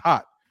that was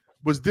hot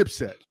was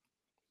Dipset.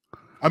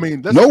 I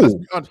mean, let's be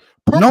honest.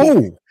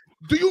 No.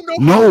 Do you know?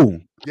 No.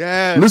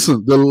 Yeah.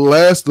 Listen, the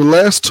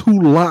last two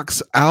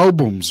Locks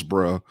albums,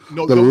 bro.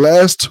 No,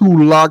 last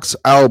two Locks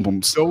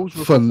albums, those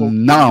were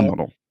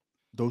phenomenal.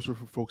 Those were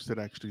for folks that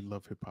actually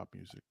love hip hop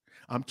music.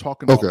 I'm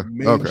talking about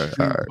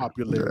mainstream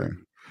popularity.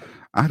 Yeah.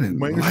 I didn't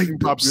like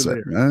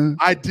Dipset, man.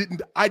 I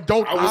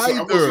don't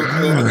either.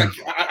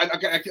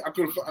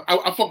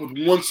 I fuck with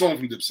one song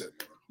from Dipset.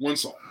 One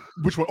song.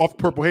 Which one? Off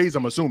Purple Haze,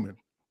 I'm assuming.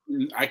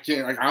 I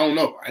can't. I don't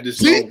know. I just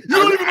see. Know. You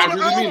don't even know the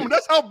really album.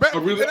 That's how bad. I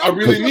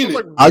really mean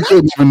it. I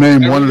couldn't even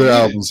name one of their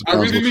albums. I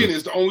really mean it.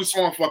 It's the only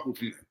song I fuck with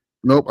from them.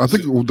 Nope. I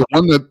think the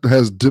one that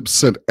has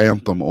Dipset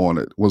Anthem on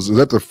it is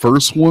that the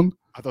first one?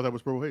 I thought that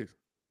was Purple Haze.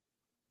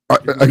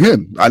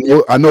 Again,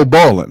 I know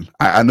balling.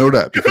 I know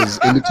that because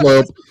in the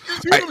club.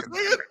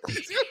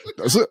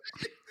 That's it.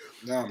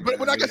 But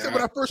when I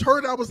first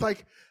heard it, I was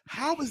like,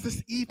 how is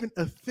this even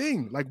a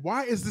thing? Like,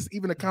 why is this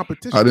even a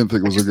competition? I didn't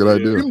think it was a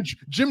good idea.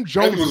 Jim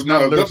Jones is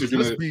not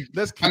lyricist.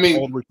 Let's keep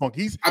all the way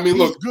funky. He's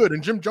good,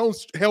 and Jim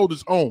Jones held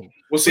his own.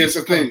 Well, see, that's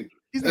the thing.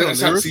 He's not the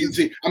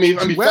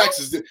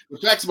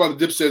facts about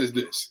the Dipset is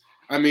this.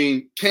 I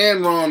mean,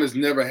 Cameron has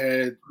never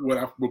had what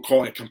I would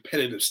call a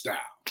competitive style.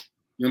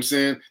 You know what I'm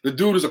saying? The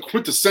dude is a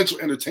quintessential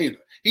entertainer.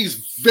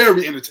 He's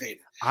very entertaining.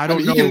 I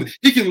don't know.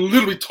 He can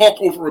literally talk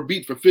over a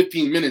beat for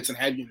 15 minutes and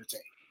have you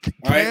entertained.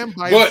 Cam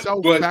by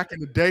himself back in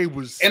the day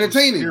was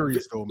entertaining.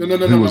 Serious, though, No. I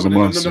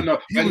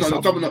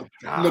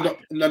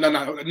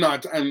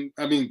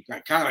mean,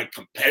 like, kind of like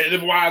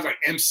competitive wise, like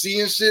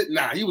MC and shit.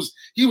 Nah, he was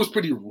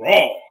pretty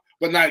raw.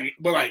 But like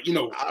you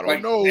know, I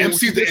don't know.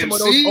 MC's the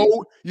MC.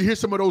 You hear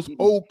some of those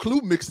old Clue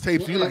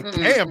mixtapes, and you're like,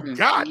 damn,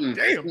 god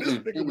damn, this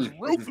nigga was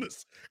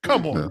ruthless.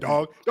 Come on,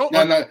 dog. Don't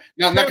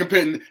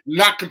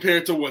not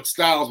compared to what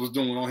Styles was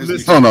doing on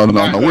his. No. We're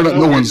not. We're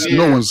not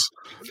Styles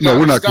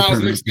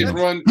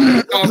comparing.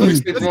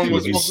 mixtape run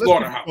was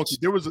slaughterhouse.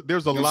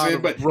 There's a lot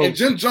of growth. And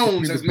Jim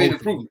Jones has made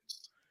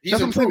improvements. He's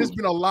improved. There's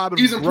been a lot of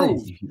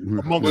growth.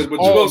 But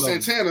Joel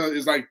Santana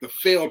is like the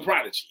failed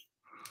prodigy.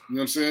 You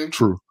know what I'm saying?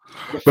 True.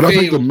 But I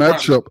think the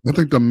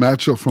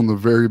matchup from the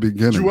very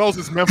beginning. Joel's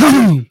is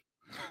Memphis.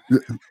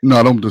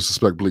 No, don't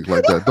disrespect Bleak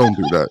like that. Don't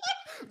do that.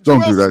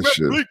 Don't do that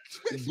shit.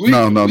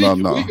 No.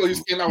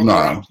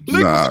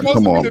 Nah,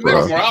 come on,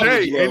 bro.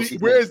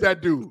 Where is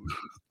that dude?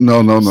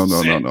 No.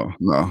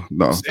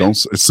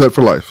 Don't. It's set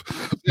for life.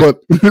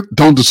 But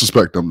don't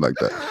disrespect them like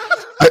that.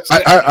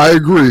 I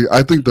agree.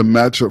 I think the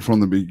matchup from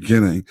the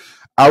beginning,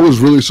 I was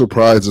really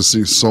surprised to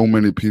see so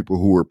many people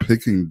who were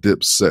picking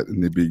Dipset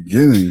in the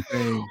beginning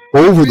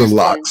over the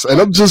Locks.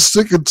 And I'm just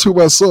thinking to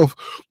myself,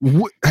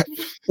 what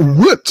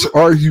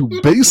are you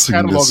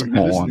basing this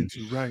on?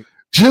 Right.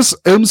 Just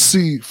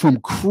MC from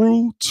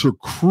crew to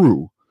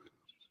crew.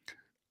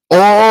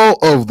 All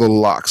of the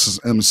Locks'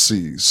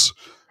 MCs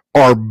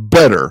are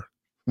better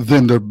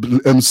than the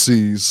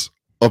MCs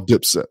of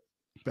Dipset.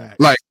 Back.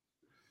 Like,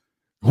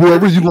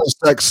 whoever you want to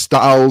stack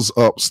Styles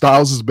up,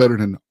 Styles is better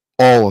than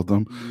all of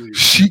them.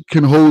 Sheik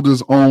can hold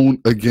his own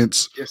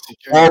against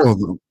all of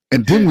them.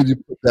 And then when you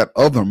put that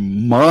other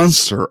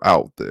monster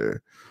out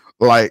there,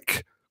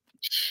 like,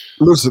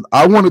 listen,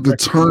 I wanted to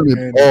turn it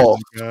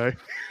off,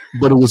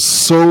 but it was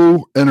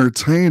so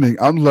entertaining.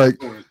 I'm like,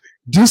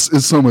 this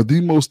is some of the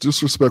most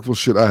disrespectful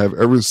shit I have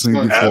ever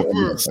seen before.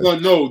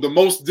 No, the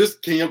most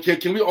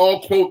can we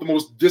all quote the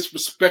most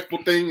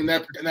disrespectful thing in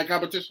that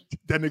competition?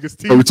 That nigga's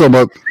teeth. Are we talking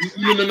about?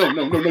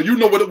 No. You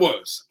know what it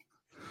was.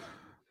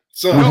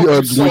 So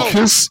when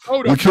Kiss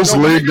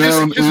laid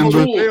down in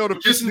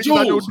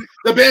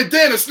the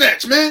bandana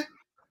snatch, man.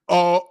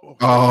 Bro.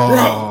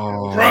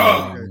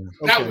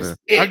 That was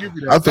it.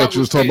 I thought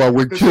you was talking about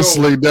when Kiss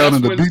laid down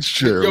in the beach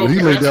chair. When he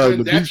laid down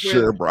in the beach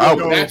chair, bro.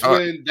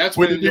 That's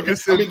when the nigga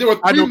said, there were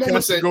three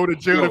moments that go to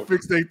jail to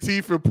fix their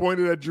teeth and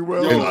pointed at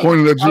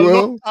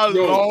Joel.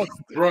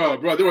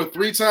 Bro, there were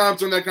 3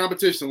 times in that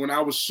competition when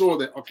I was sure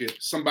that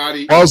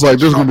somebody. I was like,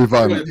 "There's gonna be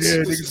violence."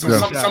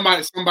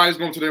 Somebody's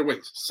going to their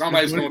waist.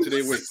 Somebody's going to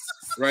their waist.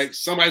 Right?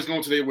 Somebody's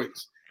going to their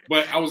waist.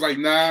 But I was like,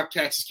 nah,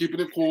 cats is keeping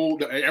it cool.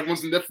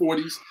 Everyone's in their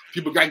 40s.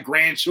 People got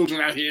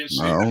grandchildren out here and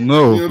shit. I don't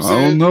know. I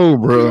don't know,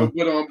 bro.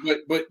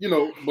 But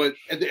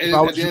at the end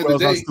of the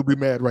day, I'll still be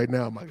mad right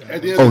now, my guy.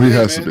 He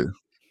has to be.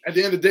 At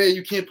the end of the day,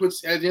 you can't put.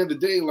 At the end of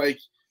the day, like,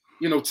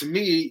 to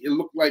me, it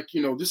looked like,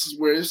 this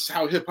is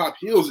how hip hop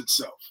heals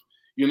itself.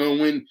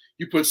 When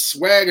you put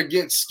swag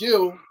against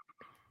skill,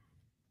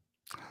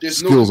 there's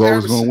Skill's no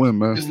always comparison. gonna win,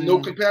 man. There's no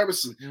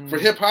comparison for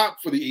hip hop,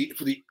 for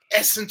the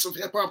essence of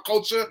hip hop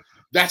culture.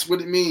 That's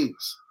what it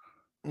means.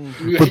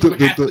 You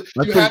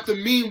have to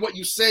mean what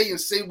you say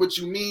and say what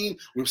you mean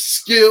with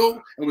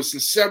skill and with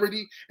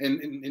sincerity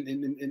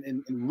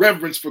and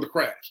reverence for the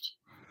craft.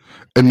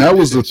 And that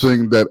was the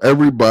thing that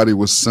everybody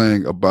was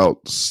saying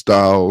about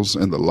Styles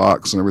and the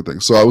Locks and everything.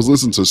 So I was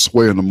listening to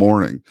Sway in the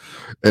morning,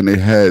 and they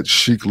had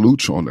Sheik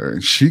Luch on there,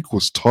 and Sheik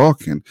was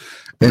talking,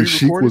 and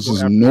Sheik was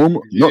his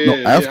normal.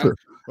 After.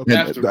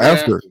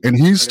 After. And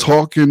he's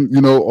talking,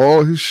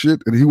 all his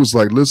shit, and he was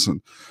like,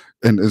 "Listen,"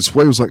 and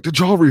Sway was like, "Did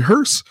y'all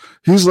rehearse?"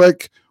 He's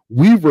like,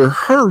 "We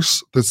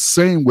rehearse the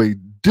same way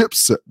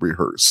Dipset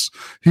rehearse."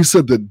 He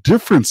said the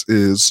difference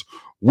is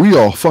we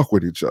all fuck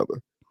with each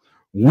other.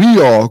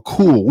 We all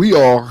cool. We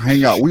all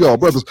hang out. We all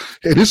brothers.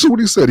 And this is what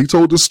he said. He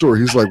told this story.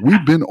 He's like,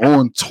 we've been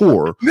on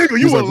tour. Nigga,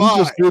 you were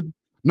lying.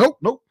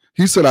 Nope.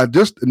 He said,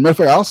 matter of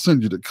fact, I'll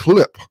send you the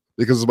clip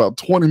because it's about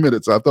 20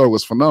 minutes. I thought it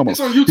was phenomenal. It's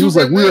on YouTube. He was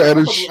like,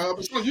 it's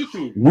on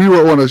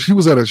YouTube. He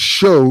was at a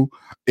show,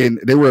 and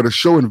they were at a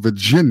show in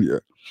Virginia.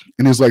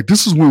 And he's like,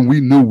 this is when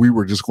we knew we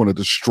were just going to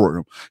destroy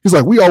them. He's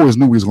like, we always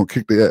knew we was going to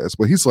kick their ass.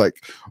 But he's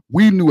like,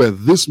 we knew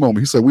at this moment.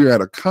 He said, we were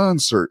at a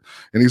concert.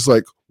 And he's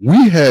like,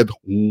 we had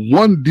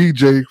one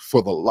DJ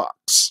for the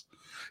Locks.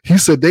 He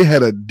said they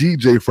had a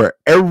DJ for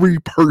every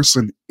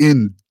person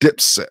in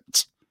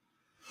Dipset.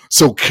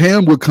 So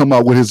Cam would come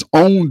out with his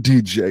own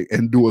DJ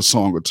and do a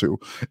song or two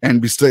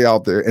and stay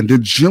out there. And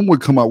then Jim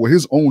would come out with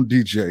his own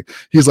DJ.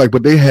 He's like,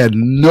 but they had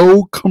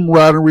no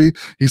camaraderie.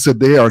 He said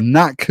they are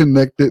not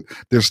connected.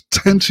 There's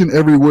tension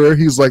everywhere.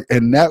 He's like,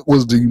 and that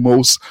was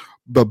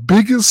the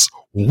biggest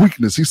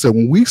weakness. He said,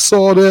 when we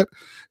saw that,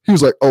 he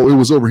was like, oh, it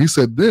was over. He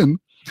said,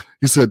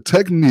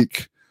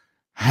 Technique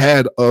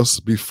had us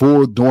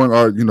before during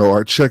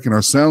our checking,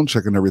 our sound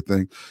check and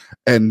everything.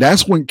 And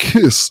that's when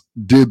Kiss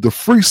did the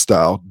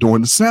freestyle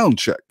during the sound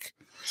check.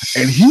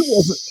 And he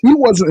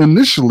wasn't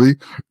initially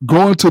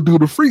going to do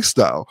the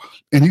freestyle.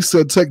 And he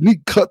said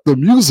Technique cut the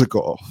music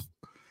off.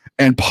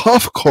 And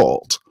Puff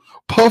called.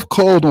 Puff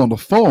called on the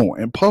phone,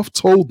 and Puff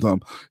told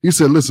them, he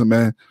said, listen,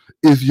 man,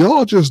 if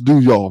y'all just do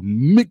y'all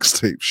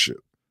mixtape shit.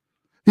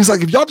 He's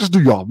like, if y'all just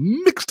do y'all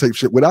mixtape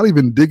shit without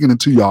even digging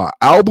into y'all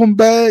album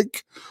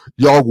bag,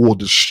 y'all will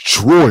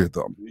destroy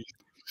them.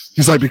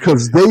 He's like,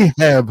 because they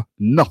have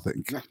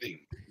nothing. Nothing.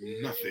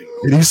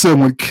 And he said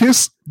when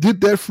Kiss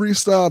did that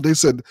freestyle, they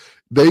said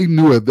they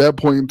knew at that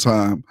point in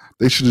time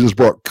they should have just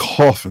brought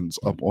coffins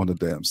up on the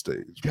damn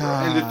stage.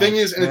 And the thing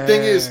is,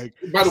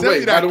 by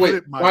the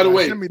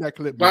way, send me that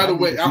clip. By the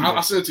way,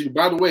 I'll send it to you.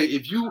 By the way,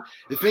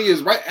 the thing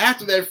is, right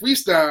after that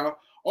freestyle,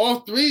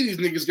 all three of these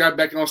niggas got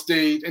back on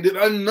stage and did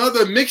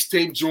another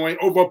mixtape joint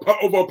over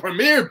a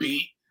Premiere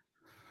beat.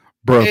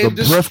 Bro,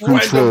 the breath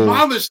control.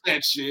 Demolished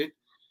that shit.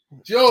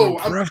 Yo,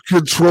 breath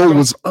control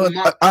was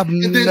I've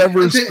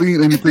never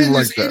seen anything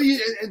like that.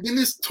 And then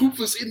this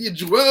toothless idiot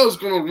Joel's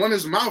gonna run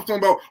his mouth talking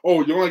about,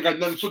 oh, you ain't got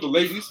nothing for the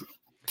ladies.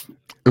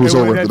 It was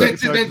over after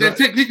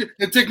that.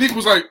 Then Technique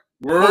was like,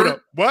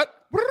 word. What?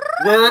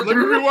 Word. Let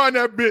me rewind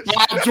that bitch.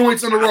 5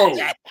 joints in a row.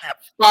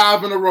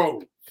 5 in a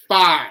row.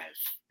 5.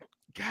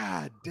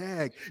 God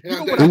dang.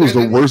 It was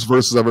the worst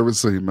verses I've ever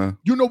seen, man.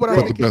 You know what I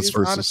think the best is,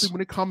 verses. honestly,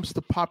 when it comes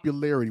to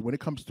popularity, when it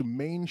comes to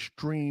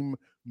mainstream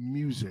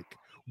music,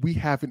 we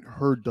haven't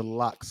heard the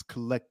Locks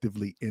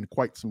collectively in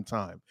quite some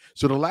time.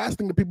 So the last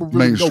thing that people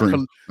really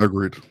know,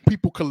 agreed.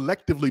 People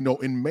collectively know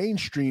in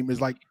mainstream is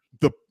like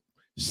the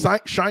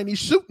shiny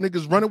suit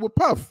niggas running with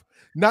Puff.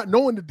 Not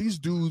knowing that these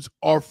dudes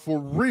are for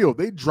real.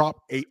 They drop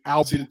a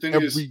album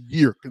every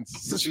year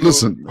consistently.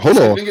 Listen, hold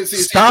on.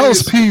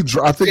 Styles P,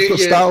 I think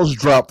Styles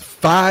dropped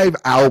 5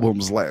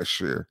 albums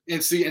last year.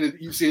 And see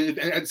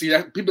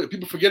that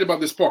people forget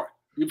about this part.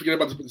 You forget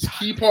about this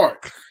key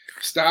part.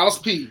 Styles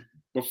P,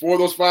 before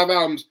those 5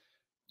 albums,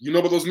 you know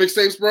about those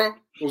mixtapes, bro?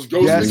 Those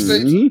Ghost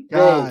mixtapes?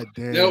 God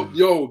damn.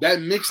 Yo, that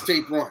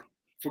mixtape run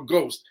for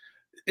Ghost.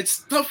 It's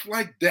stuff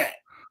like that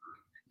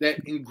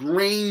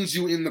ingrains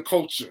you in the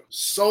culture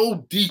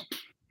so deep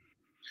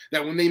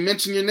that when they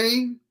mention your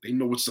name, they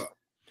know what's up.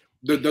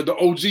 The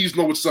OGs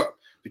know what's up.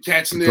 The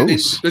cats in there, the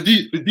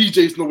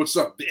DJs know what's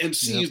up. The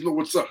MCs know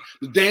what's up.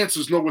 The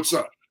dancers know what's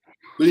up.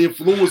 The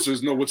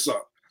influencers know what's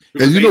up.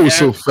 And you know what's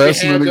so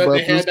fascinating about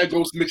this? They had that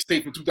Ghost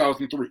mixtape in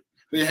 2003.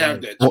 They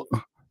have that. Well,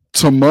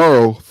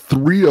 tomorrow,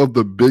 3 of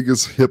the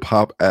biggest hip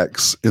hop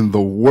acts in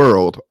the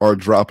world are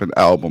dropping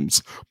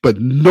albums, but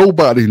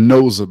nobody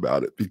knows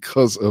about it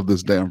because of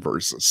this damn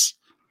versus.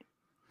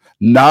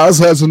 Nas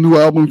has a new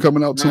album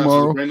coming out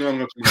tomorrow.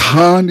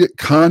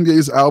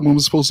 Kanye's album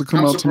is supposed to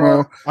come out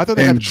tomorrow.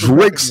 And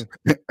Drake's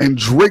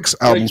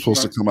album is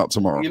supposed to come out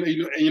tomorrow.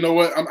 You know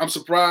what? I'm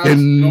surprised.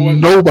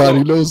 And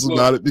nobody knows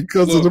about it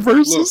because of the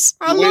verses.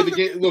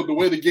 The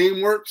way the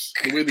game works,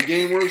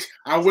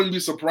 I wouldn't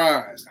be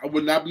surprised. I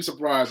would not be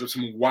surprised if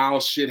some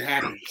wild shit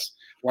happens.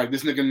 Like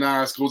this nigga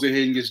Nas goes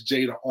ahead and gets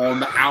Jada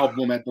on the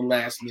album at the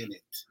last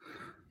minute.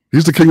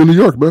 He's the king of New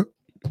York, man.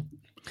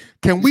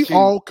 Can we king.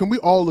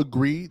 all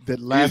agree that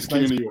last king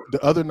of night's New York.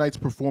 the other night's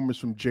performance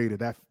from Jada,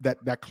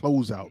 that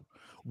closeout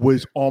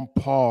was on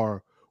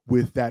par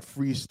with that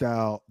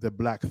freestyle that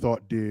Black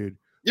Thought did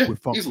with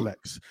Funk easily.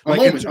 Flex? A Like,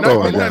 moment, in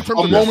terms a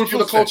of moment for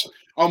the skill set. culture.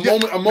 A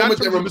moment Not that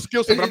in terms of the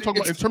skill set, but I'm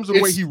talking about in terms of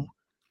the way he.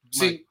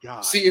 See, My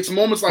God. it's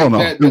moments like Oh, no,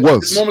 that. it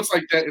was. It's moments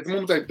like that. It's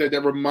moments like that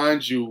that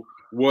remind you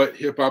what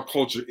hip hop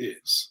culture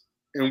is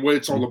and what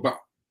it's all about.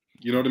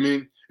 You know what I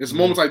mean? It's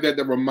moments like that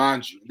that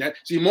remind you that.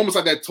 See, moments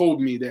like that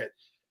told me that,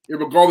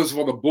 regardless of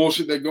all the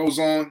bullshit that goes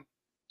on,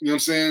 you know what I'm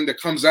saying,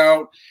 that comes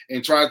out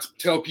and tries to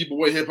tell people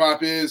what hip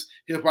hop is,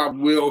 hip hop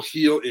will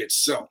heal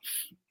itself.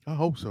 I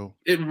hope so.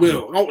 It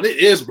will. Oh, it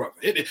is, brother.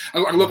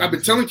 Look, I've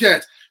been telling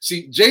cats.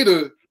 See,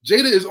 Jada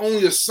is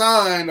only a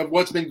sign of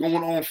what's been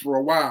going on for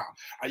a while.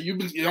 I don't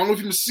know if you've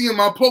been seeing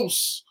my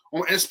posts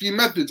on SP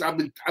Methods. I've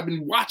been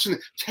watching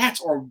it.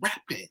 Cats are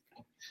rapping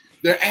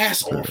their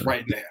ass off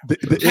right now.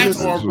 The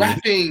Cats are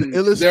rapping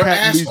the their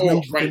cat ass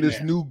off right in this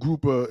now. new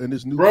group of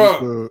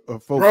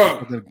folks.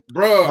 Bruh,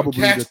 probably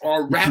cats the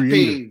are creator.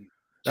 rapping.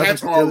 That's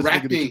Cats like the are illest nigga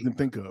that you rapping. can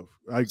think of.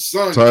 Like,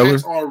 Son, Tyler?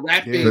 cats are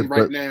rapping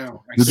right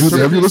now. Like, Did you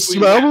have you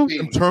listened to the album?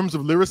 in terms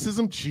of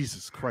lyricism,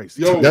 Jesus Christ.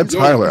 That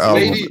Tyler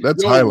album, Lady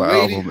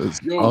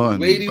is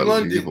Lady London.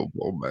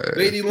 unbelievable, man.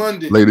 Lady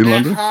London. Lady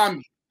Matt London?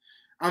 Hami.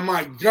 Oh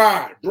my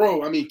God,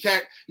 bro. I mean,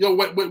 cat. Yo,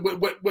 what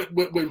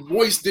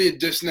Royce did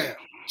just now?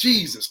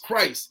 Jesus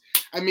Christ.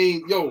 I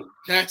mean,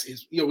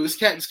 this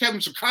cat from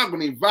Chicago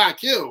named Vi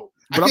Kill.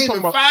 But I can't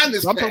even find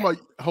this. I'm talking about.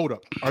 Hold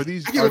up. Are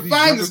these? I can't even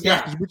find this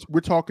younger guy. cats? 'Cause we're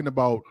talking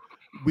about.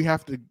 We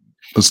have to.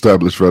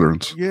 Established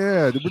veterans.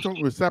 Yeah, we're talking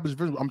about established.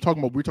 We're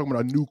talking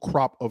about a new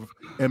crop of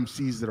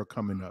MCs that are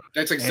coming up.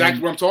 That's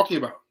exactly what I'm talking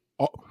about.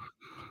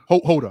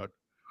 Hold on.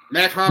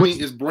 Mac Hami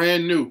is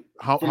brand new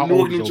How from old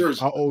Newark, is New old, Jersey.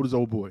 How old is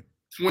old boy?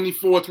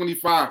 24,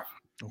 25.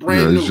 Yeah,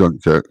 Brand he's new. young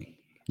cat.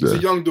 He's Yeah.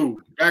 a young dude.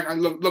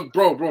 Look,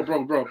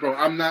 bro.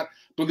 I'm not.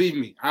 Believe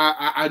me,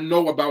 I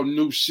know about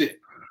new shit.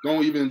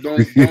 Don't think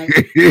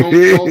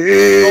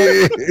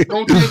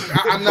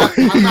I'm not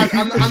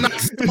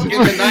stuck in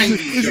the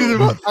 90s.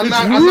 Yo. I'm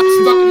not stuck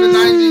in the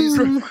 90s.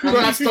 I'm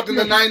not stuck in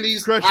the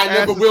 90s. I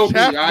never will be.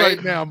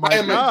 Right now,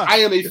 I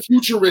am a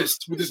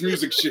futurist with this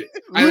music shit.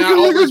 And I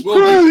always will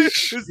be.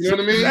 You know what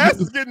I mean? Ass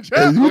is getting Hey,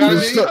 chapped. you know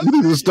what I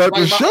need to start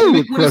the show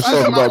with Chris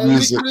talking about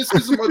music.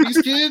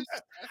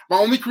 My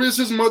only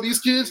criticism of these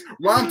kids,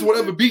 rhyme to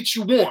whatever beat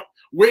you want.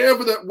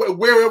 Wherever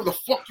the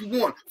fuck you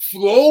want.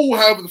 Flow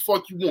however the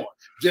fuck you want.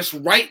 Just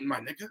write, my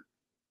nigga.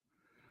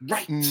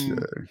 Write.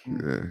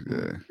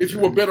 Yeah. If you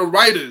were better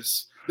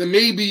writers, then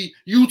maybe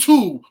you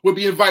too would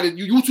be invited.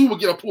 You too would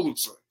get a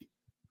Pulitzer.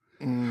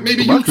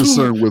 Maybe My you too.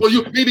 concern with-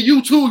 Maybe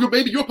you too.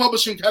 Your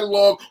publishing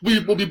catalog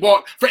will be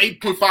bought for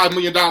 $8.5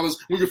 million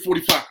when you're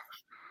 45.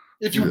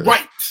 If you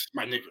write,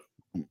 my nigga.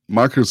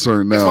 My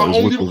concern That's now my is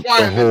only with the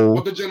requirement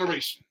of the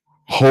generation.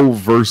 whole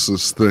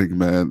versus thing,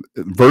 man.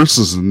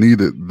 Versus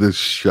needed this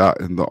shot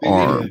in the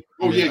arm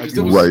Oh yeah, because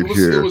it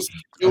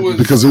was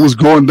because it was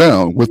going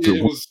down with yeah, the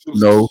it was,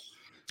 no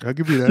I'll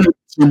give you that.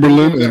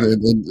 Timberland it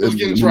was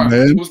getting tried.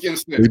 man. It was getting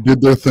They snipped.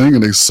 did their thing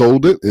and they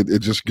sold it. It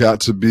just got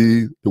to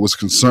be. There was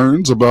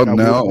concerns about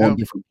now on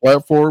different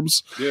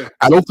platforms. Yeah.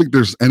 I don't think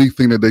there's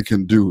anything that they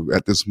can do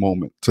at this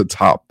moment to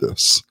top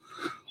this.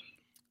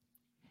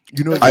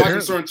 You know, That's my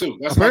concern too.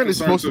 That's my apparently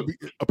concern supposed too.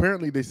 to be.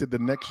 Apparently, they said the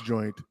next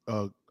joint.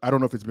 I don't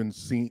know if it's been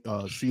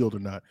sealed or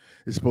not.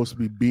 It's supposed to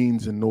be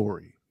Beans and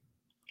Nori.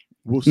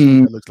 We'll see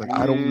what that looks like.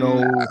 I don't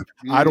know.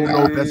 I don't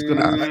know if that's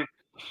gonna.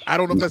 I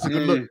don't know if that's a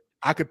good look.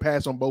 I could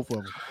pass on both of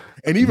them.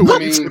 And even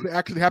when if it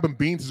actually happened,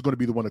 Beans is going to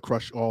be the one to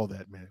crush all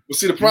that, man. Well,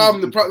 see the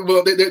problem.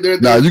 Well,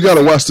 Now you got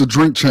to watch the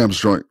Drink Champs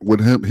joint with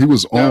him. He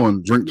was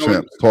on Drink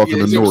Champs talking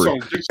to Nori,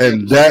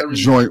 and that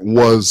joint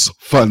was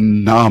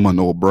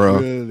phenomenal, bro.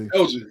 Really?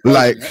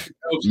 Like,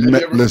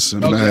 LJ,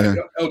 listen, man.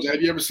 LJ,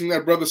 have you ever seen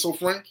that brother So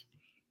Frank?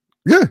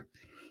 Yeah.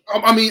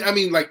 I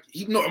mean, like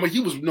he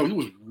was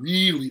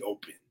really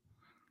open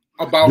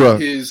about Bruh,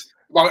 his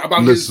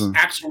about listen,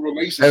 his actual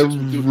relationship.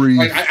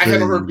 Like, I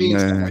haven't heard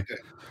Beans talk like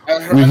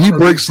that. When he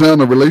breaks down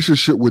the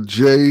relationship with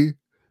Jay,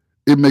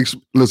 it makes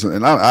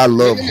and I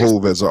love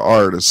Hove as an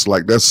artist.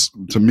 Like that's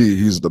to me,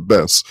 he's the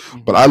best.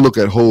 But I look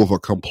at Hove a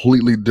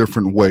completely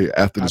different way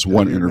after this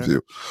one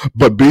interview.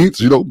 But Beans,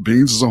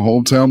 Beans is a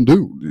hometown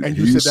dude. And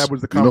you said that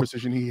was the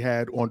conversation he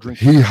had on Drink.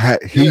 He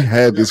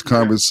had this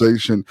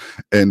conversation,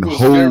 and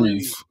Hove.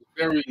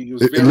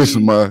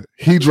 Listen,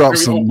 he dropped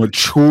some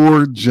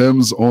mature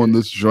gems on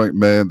this joint,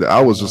 man. That I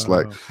was just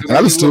like, and I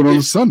listened to it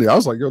on Sunday. I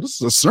was like, yo, this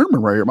is a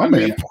sermon right here. My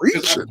man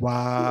preaching.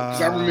 Wow.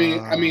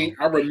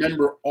 I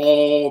remember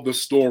all the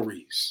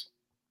stories.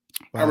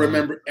 Wow. I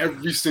remember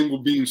every single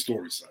Bean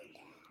story.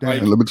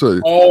 Like, let me tell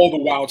you, all the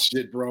wild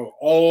shit, bro.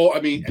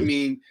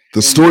 The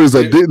stories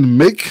that didn't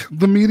make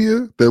the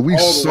media that we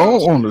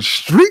saw on the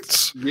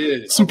streets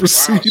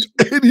supersede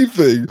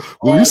anything.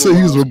 When we say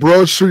he's a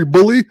Broad Street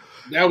bully,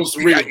 that was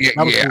real.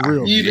 That was for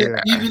real.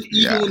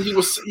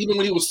 Even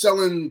when he was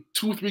selling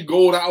 2-3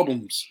 gold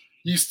albums,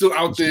 he's still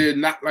out there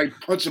not like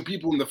punching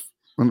people in the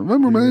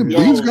Remember, man, Yeah.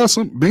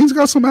 Beans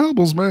got some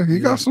albums, man. He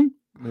got some.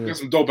 Got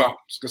some dope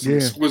albums. Got some Yeah.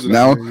 exquisite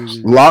Now, albums.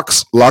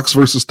 Locks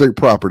versus State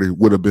Property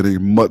would have been a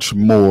much That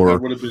more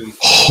would have been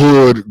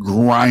hood,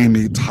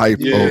 grimy type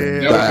yeah, of that would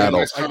have been a battle.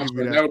 nice contrast.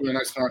 That would have been a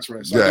nice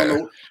contrast. Yeah. I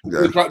don't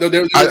know.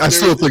 Yeah. I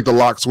still think the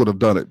Locks would have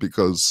done it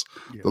because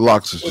the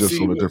Locks is just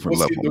on a different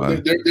level,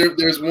 man.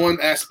 There's one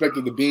aspect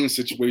of the Bean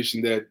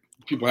situation that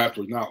people have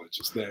to acknowledge.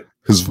 It's that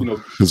His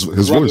brother,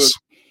 voice.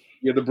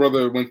 Yeah, the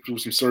brother went through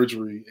some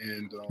surgery,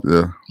 and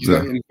Yeah.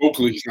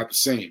 vocally he's not the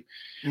same.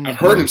 I've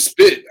heard him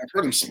spit.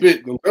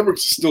 The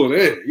lyrics are still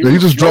there. Yeah, he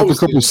just dropped a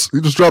couple.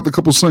 He just dropped a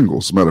couple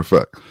singles. Matter of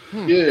fact.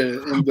 Yeah,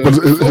 and But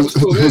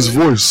his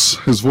voice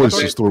Isn't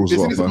just throws he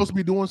off, man. supposed to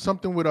be doing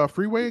something with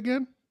Freeway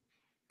again?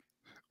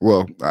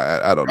 Well,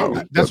 I don't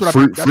know. That's But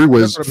what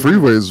I-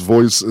 Freeway's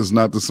voice is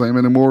not the same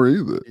anymore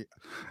either.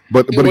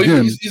 But Yeah, well,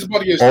 again, he's about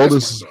to get all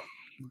stressed this, out,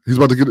 he's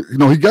about to get it. You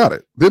know, he got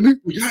it, didn't he? though.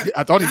 We got it.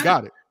 I thought he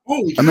got it.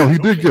 Oh, I know he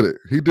did get it.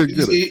 He did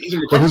He's- get it. he's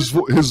in But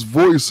recovery. his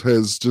voice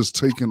has just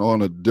taken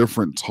on a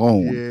different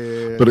tone.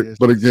 Yeah.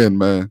 But again,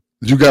 man,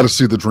 you got to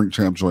see the Drink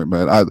Champ joint,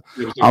 man.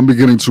 Yeah, I'm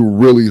beginning to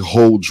really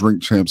hold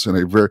Drink Champs in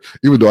a very,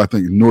 even though I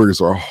think Nori's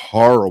a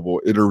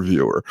horrible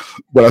interviewer,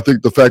 but I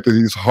think the fact that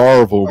he's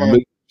horrible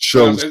makes the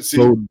show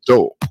so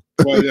dope.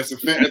 Well, that's the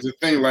thing. That's the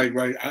thing. Like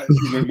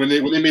when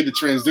they made the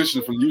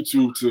transition from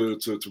YouTube to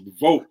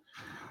Revolt,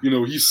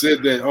 he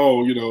said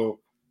that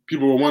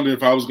people were wondering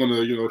if I was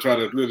gonna try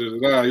to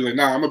He's like,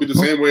 nah, I'm gonna be the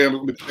same way. I'm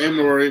gonna be the same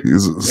Nori.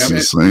 He's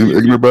the same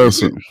ignorant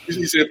bastard.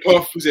 He said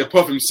Puff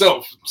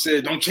himself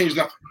said don't change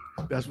nothing.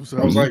 That's what's I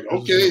was like,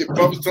 okay, if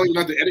Puff is telling you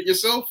not to edit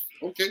yourself,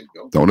 okay,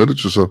 go. Don't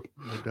edit yourself.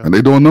 And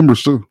they doing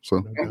numbers too.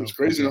 So It's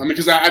crazy. I mean,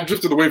 because I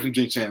drifted away from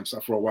Drink Champs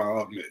for a while,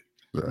 I'll admit.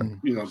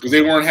 yeah. Because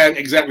they weren't having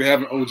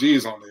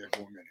OGs on there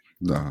for a minute.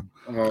 Nah.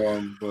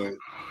 But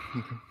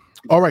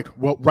All right.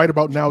 Well, right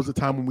about now is the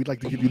time when we'd like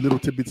to give you little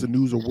tidbits of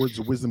news or words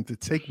of wisdom to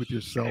take with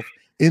yourself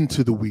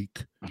into the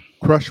week.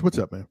 Crush, what's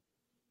up, man?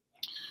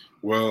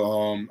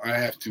 well, I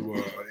have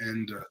to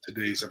end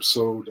today's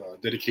episode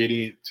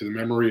dedicating it to the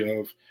memory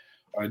of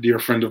a dear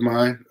friend of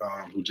mine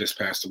who just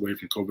passed away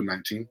from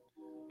COVID-19.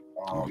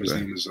 His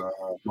name is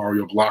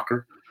Mario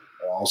Blocker,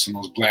 also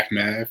known as Black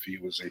Mav. He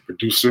was a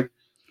producer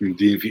from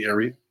the DMV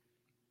area.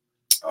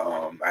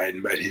 I had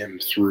met him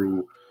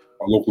through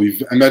a local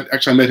event.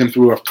 I met him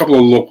through a couple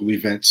of local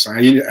events. I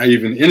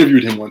even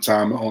interviewed him one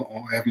time.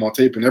 I have him on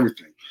tape and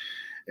everything.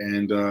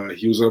 And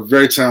he was a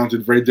very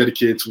talented, very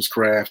dedicated to his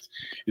craft.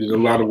 He did a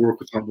lot of work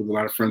with a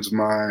lot of friends of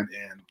mine,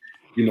 and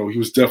he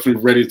was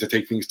definitely ready to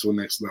take things to the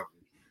next level.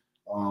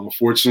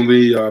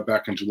 Unfortunately,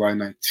 back on July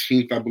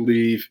 19th, I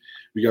believe,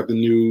 we got the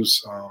news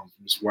from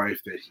his wife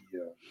that he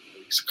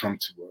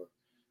succumbed to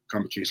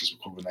complications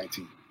with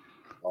COVID-19.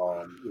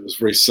 It was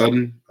very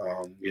sudden.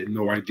 We had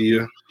no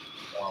idea.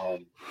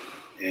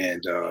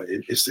 And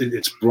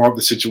it's brought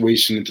the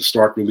situation into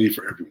stark relief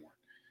for everyone.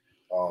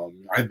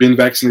 I've been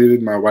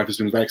vaccinated. My wife has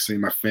been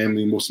vaccinated. My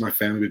family, most of my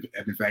family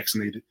have been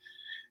vaccinated.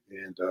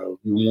 And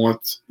we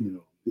want,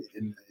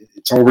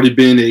 it's already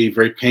been a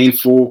very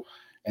painful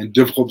and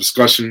difficult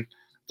discussion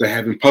to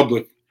have in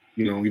public,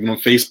 even on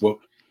Facebook,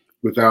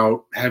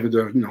 without having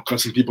to, cut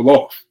some people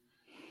off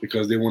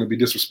because they want to be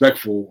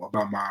disrespectful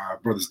about my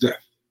brother's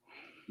death,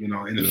 in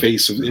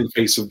the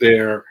face of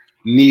their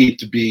need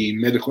to be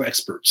medical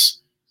experts.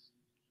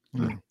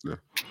 Yeah.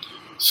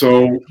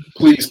 So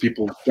please,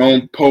 people,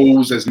 don't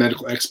pose as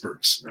medical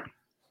experts.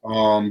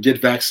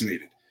 Get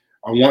vaccinated.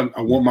 I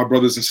want my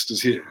brothers and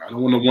sisters here. I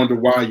don't want to wonder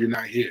why you're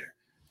not here,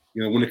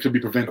 when it could be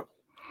preventable.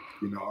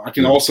 I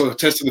can also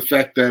attest to the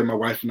fact that my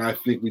wife and I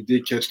think we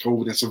did catch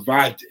COVID and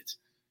survived it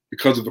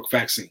because of the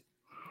vaccine,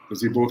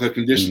 because we both had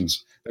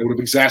conditions that would have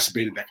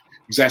exacerbated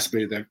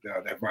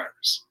that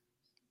virus.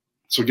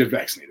 So get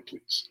vaccinated,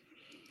 please.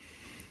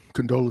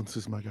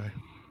 Condolences, my guy.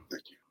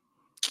 Thank you.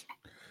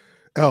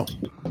 L,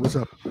 what's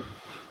up?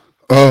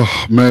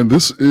 Man,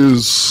 this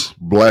is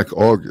Black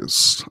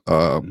August.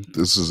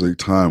 This is a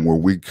time where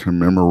we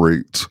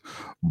commemorate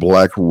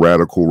Black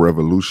radical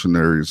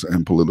revolutionaries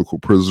and political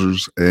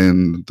prisoners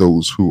and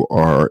those who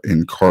are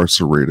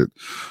incarcerated.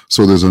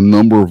 So there's a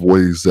number of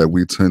ways that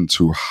we tend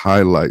to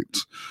highlight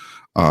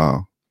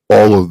all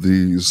of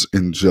these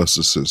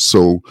injustices.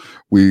 So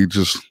we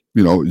just,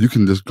 you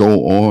can just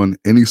go on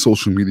any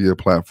social media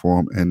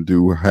platform and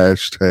do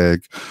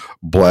hashtag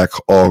Black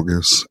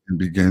August and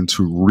begin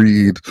to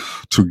read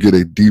to get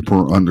a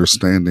deeper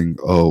understanding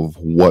of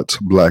what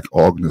Black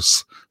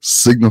August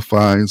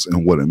signifies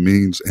and what it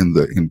means and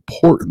the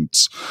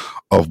importance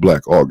of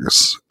Black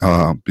August.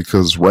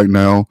 Because right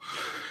now,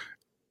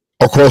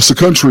 across the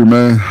country,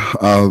 man,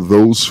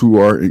 those who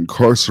are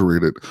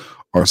incarcerated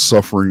are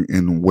suffering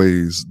in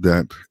ways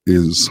that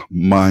is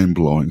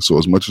mind-blowing. So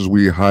as much as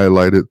we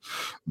highlighted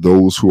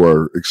those who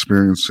are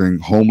experiencing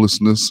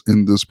homelessness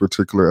in this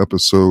particular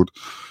episode,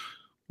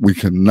 we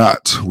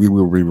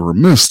will be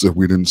remiss if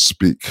we didn't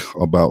speak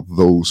about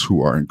those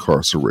who are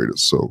incarcerated.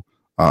 So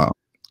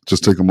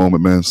just take a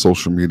moment, man.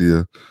 Social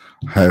media,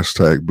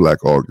 hashtag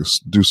Black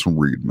August. Do some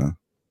read, man.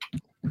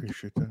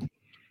 Appreciate that.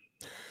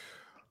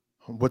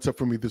 what's up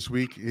for me this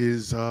week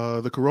is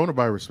the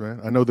coronavirus,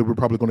 man. I know that we're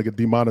probably going to get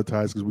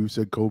demonetized because we've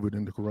said COVID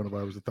and the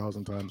coronavirus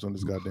 1,000 times on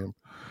this goddamn,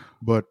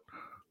 but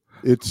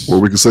it's. Or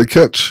we can say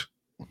catch.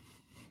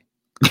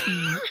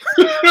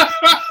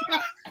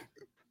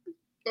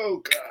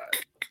 Oh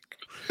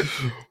God.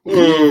 But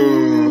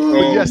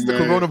yes, the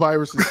man.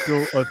 coronavirus is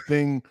still a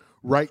thing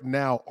right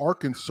now.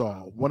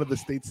 Arkansas, one of the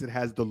states that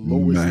has the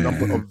lowest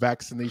number of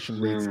vaccination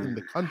rates in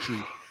the country,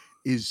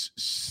 is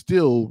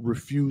still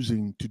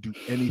refusing to do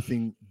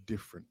anything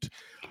different.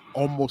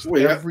 Almost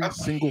every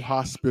single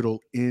hospital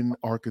in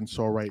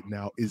Arkansas right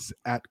now is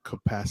at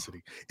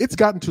capacity. It's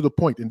gotten to the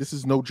point, and this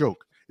is no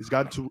joke, it's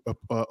gotten to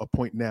a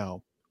point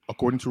now,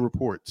 according to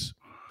reports,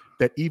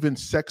 that even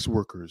sex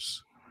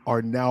workers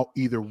are now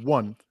either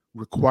one,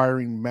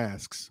 requiring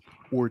masks,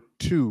 or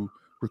two,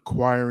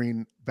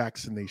 requiring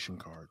vaccination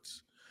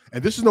cards.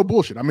 And this is no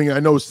bullshit. I mean, I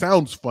know it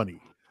sounds funny,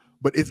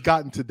 but it's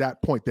gotten to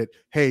that point that,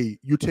 hey,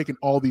 you're taking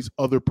all these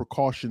other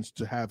precautions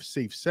to have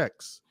safe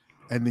sex,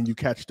 and then you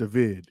catch the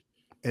vid,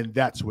 and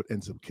that's what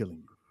ends up killing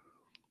you.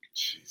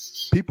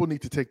 Jesus. People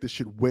need to take this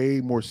shit way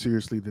more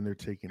seriously than they're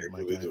taking it,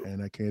 Really Mike. do.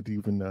 And I can't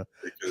even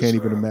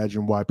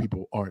imagine why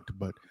people aren't.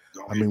 But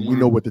I mean, we wanna-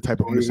 know what the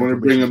type of don't even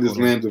want to misinformation bring up is this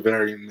going on. Lambda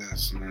variant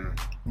mess, man.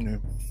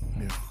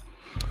 Yeah.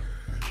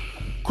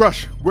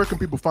 Crush, where can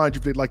people find you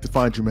if they'd like to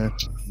find you, man?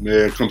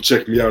 Man, come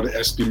check me out at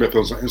SB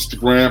Methods on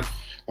Instagram.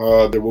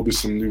 There will be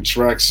some new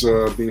tracks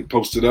being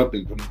posted up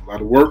and putting a lot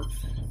of work.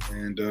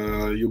 And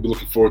you'll be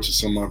looking forward to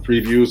some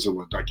previews of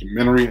a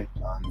documentary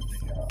I'm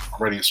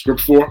writing a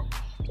script for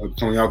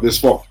coming out this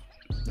fall.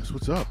 That's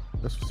what's up.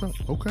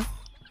 Okay.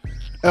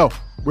 L,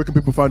 where can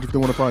people find you if they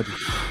want to find you?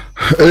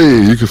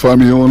 Hey, you can find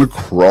me on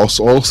across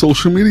all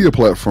social media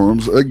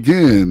platforms.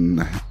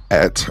 Again,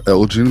 at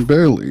Elgin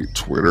Bailey,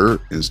 Twitter,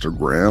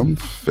 Instagram,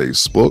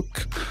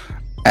 Facebook,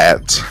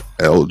 at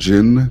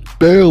Elgin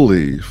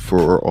Bailey.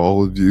 For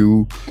all of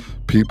you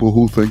people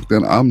who think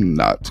that I'm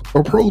not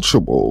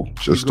approachable,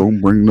 just don't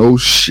bring no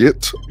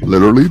shit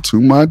literally to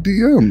my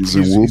DMs,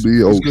 and we'll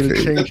be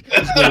okay.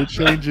 He's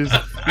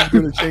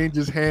gonna change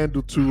his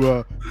handle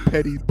to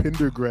Petty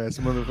Pendergrass,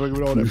 motherfucker,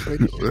 with all that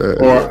petty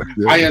shit. Or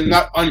I am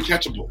not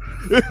uncatchable.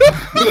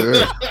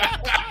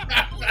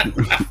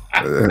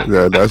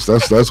 Yeah, that's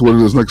what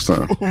it is next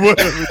time.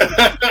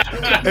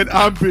 And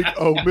I'm Big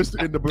O,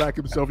 Mr. In the Black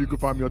himself. You can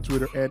find me on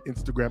Twitter and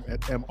Instagram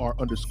at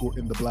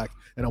MR_InTheBlack.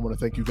 And I want to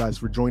thank you guys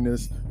for joining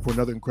us for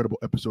another incredible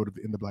episode of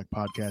the In the Black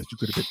podcast. You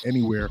could have been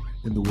anywhere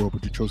in the world,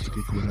 but you chose to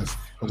kick with us,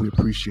 and we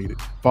appreciate it.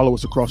 Follow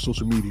us across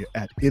social media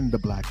at In the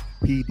Black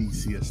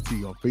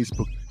PDCST on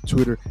Facebook,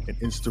 Twitter, and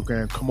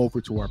Instagram. Come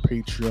over to our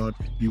Patreon.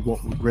 You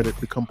won't regret it.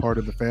 Become part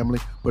of the family.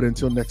 But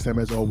until next time,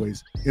 as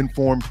always,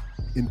 informed,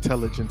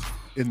 intelligent,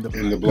 in the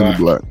Black. In the In black.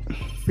 the black.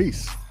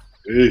 Peace.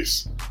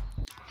 Peace.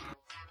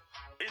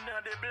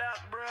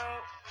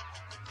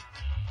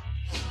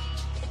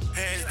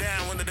 Hands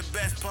down, one of the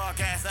best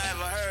podcasts I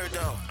ever heard,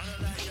 though.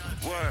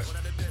 Word.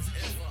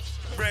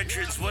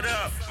 Brethrens, what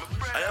up?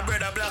 I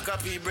brother Black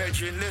up here,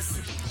 brethren,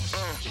 listen.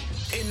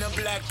 In the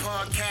Black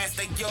podcast,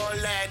 like your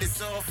lad,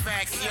 it's all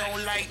facts. You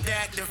don't like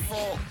that, then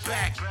fall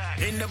back.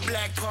 In the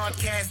Black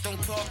podcast, don't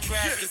talk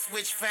trash, just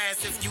switch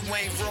fast. If you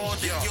ain't raw,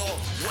 then you're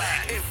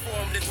whack.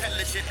 Informed,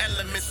 intelligent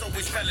elements,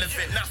 always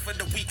relevant. Not for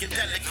the weak and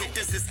delicate,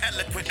 this is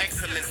eloquent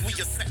excellence. We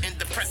are setting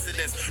the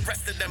precedence,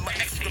 rest of them are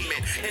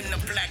excrement. In the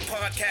Black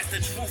podcast,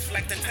 the truth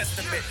like the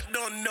testament.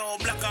 Don't know,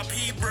 Black up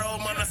here, bro,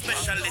 man, a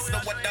specialist.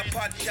 Know what that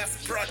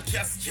podcast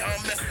broadcast, can't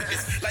mess with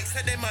this. Like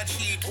said them a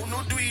cheat, who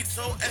no do it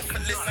so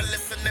effortless. I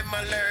listen them,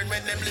 I learn,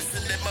 when them listen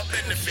them, I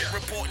benefit.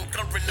 Reporting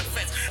current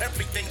events,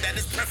 everything that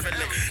is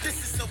prevalent. This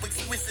is so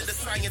exquisite, a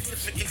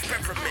scientific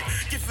experiment.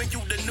 Giving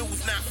you the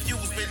news, not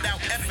fused without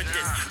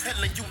evidence.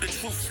 Telling you the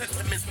truth,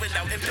 sentiments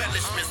without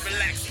embellishments.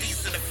 Relax,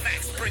 these are the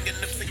facts, bringing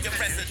them to your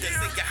residence.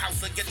 In your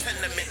house or your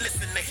tenement,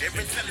 listen to hear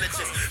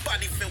intelligence.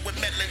 Body filled with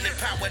melanin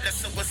power,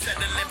 that's so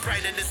unsettling.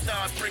 Brighter than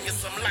stars, bringing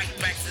some light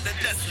back to the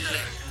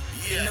desolate.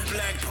 In the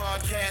Black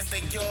podcast,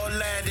 like your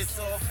lad, it's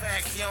all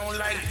facts. You don't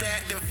like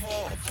that, then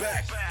fall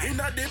back. In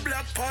the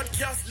Black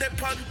podcast, they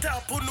on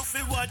top. Who know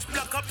fi watch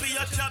Black up in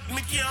your chat,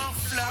 me can't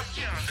flap.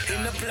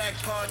 In the Black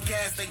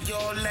podcast, like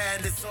your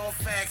lad, it's all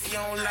facts.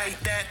 You don't like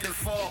that, then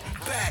fall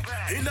back.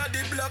 In the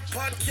Black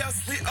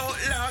podcast, we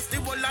outlast. The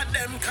whole of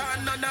them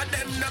can, none of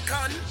them no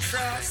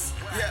contrast.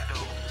 Yeah.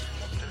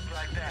 Just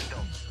like that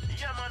though.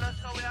 Yeah man, that's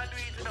how we are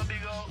doing it,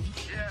 big O.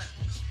 Yeah.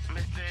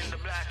 Mr. In the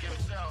Black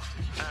himself.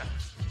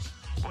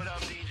 What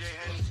up, DJ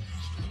Henry?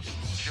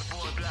 It's your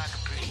boy Black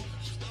P.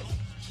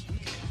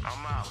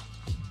 I'm out.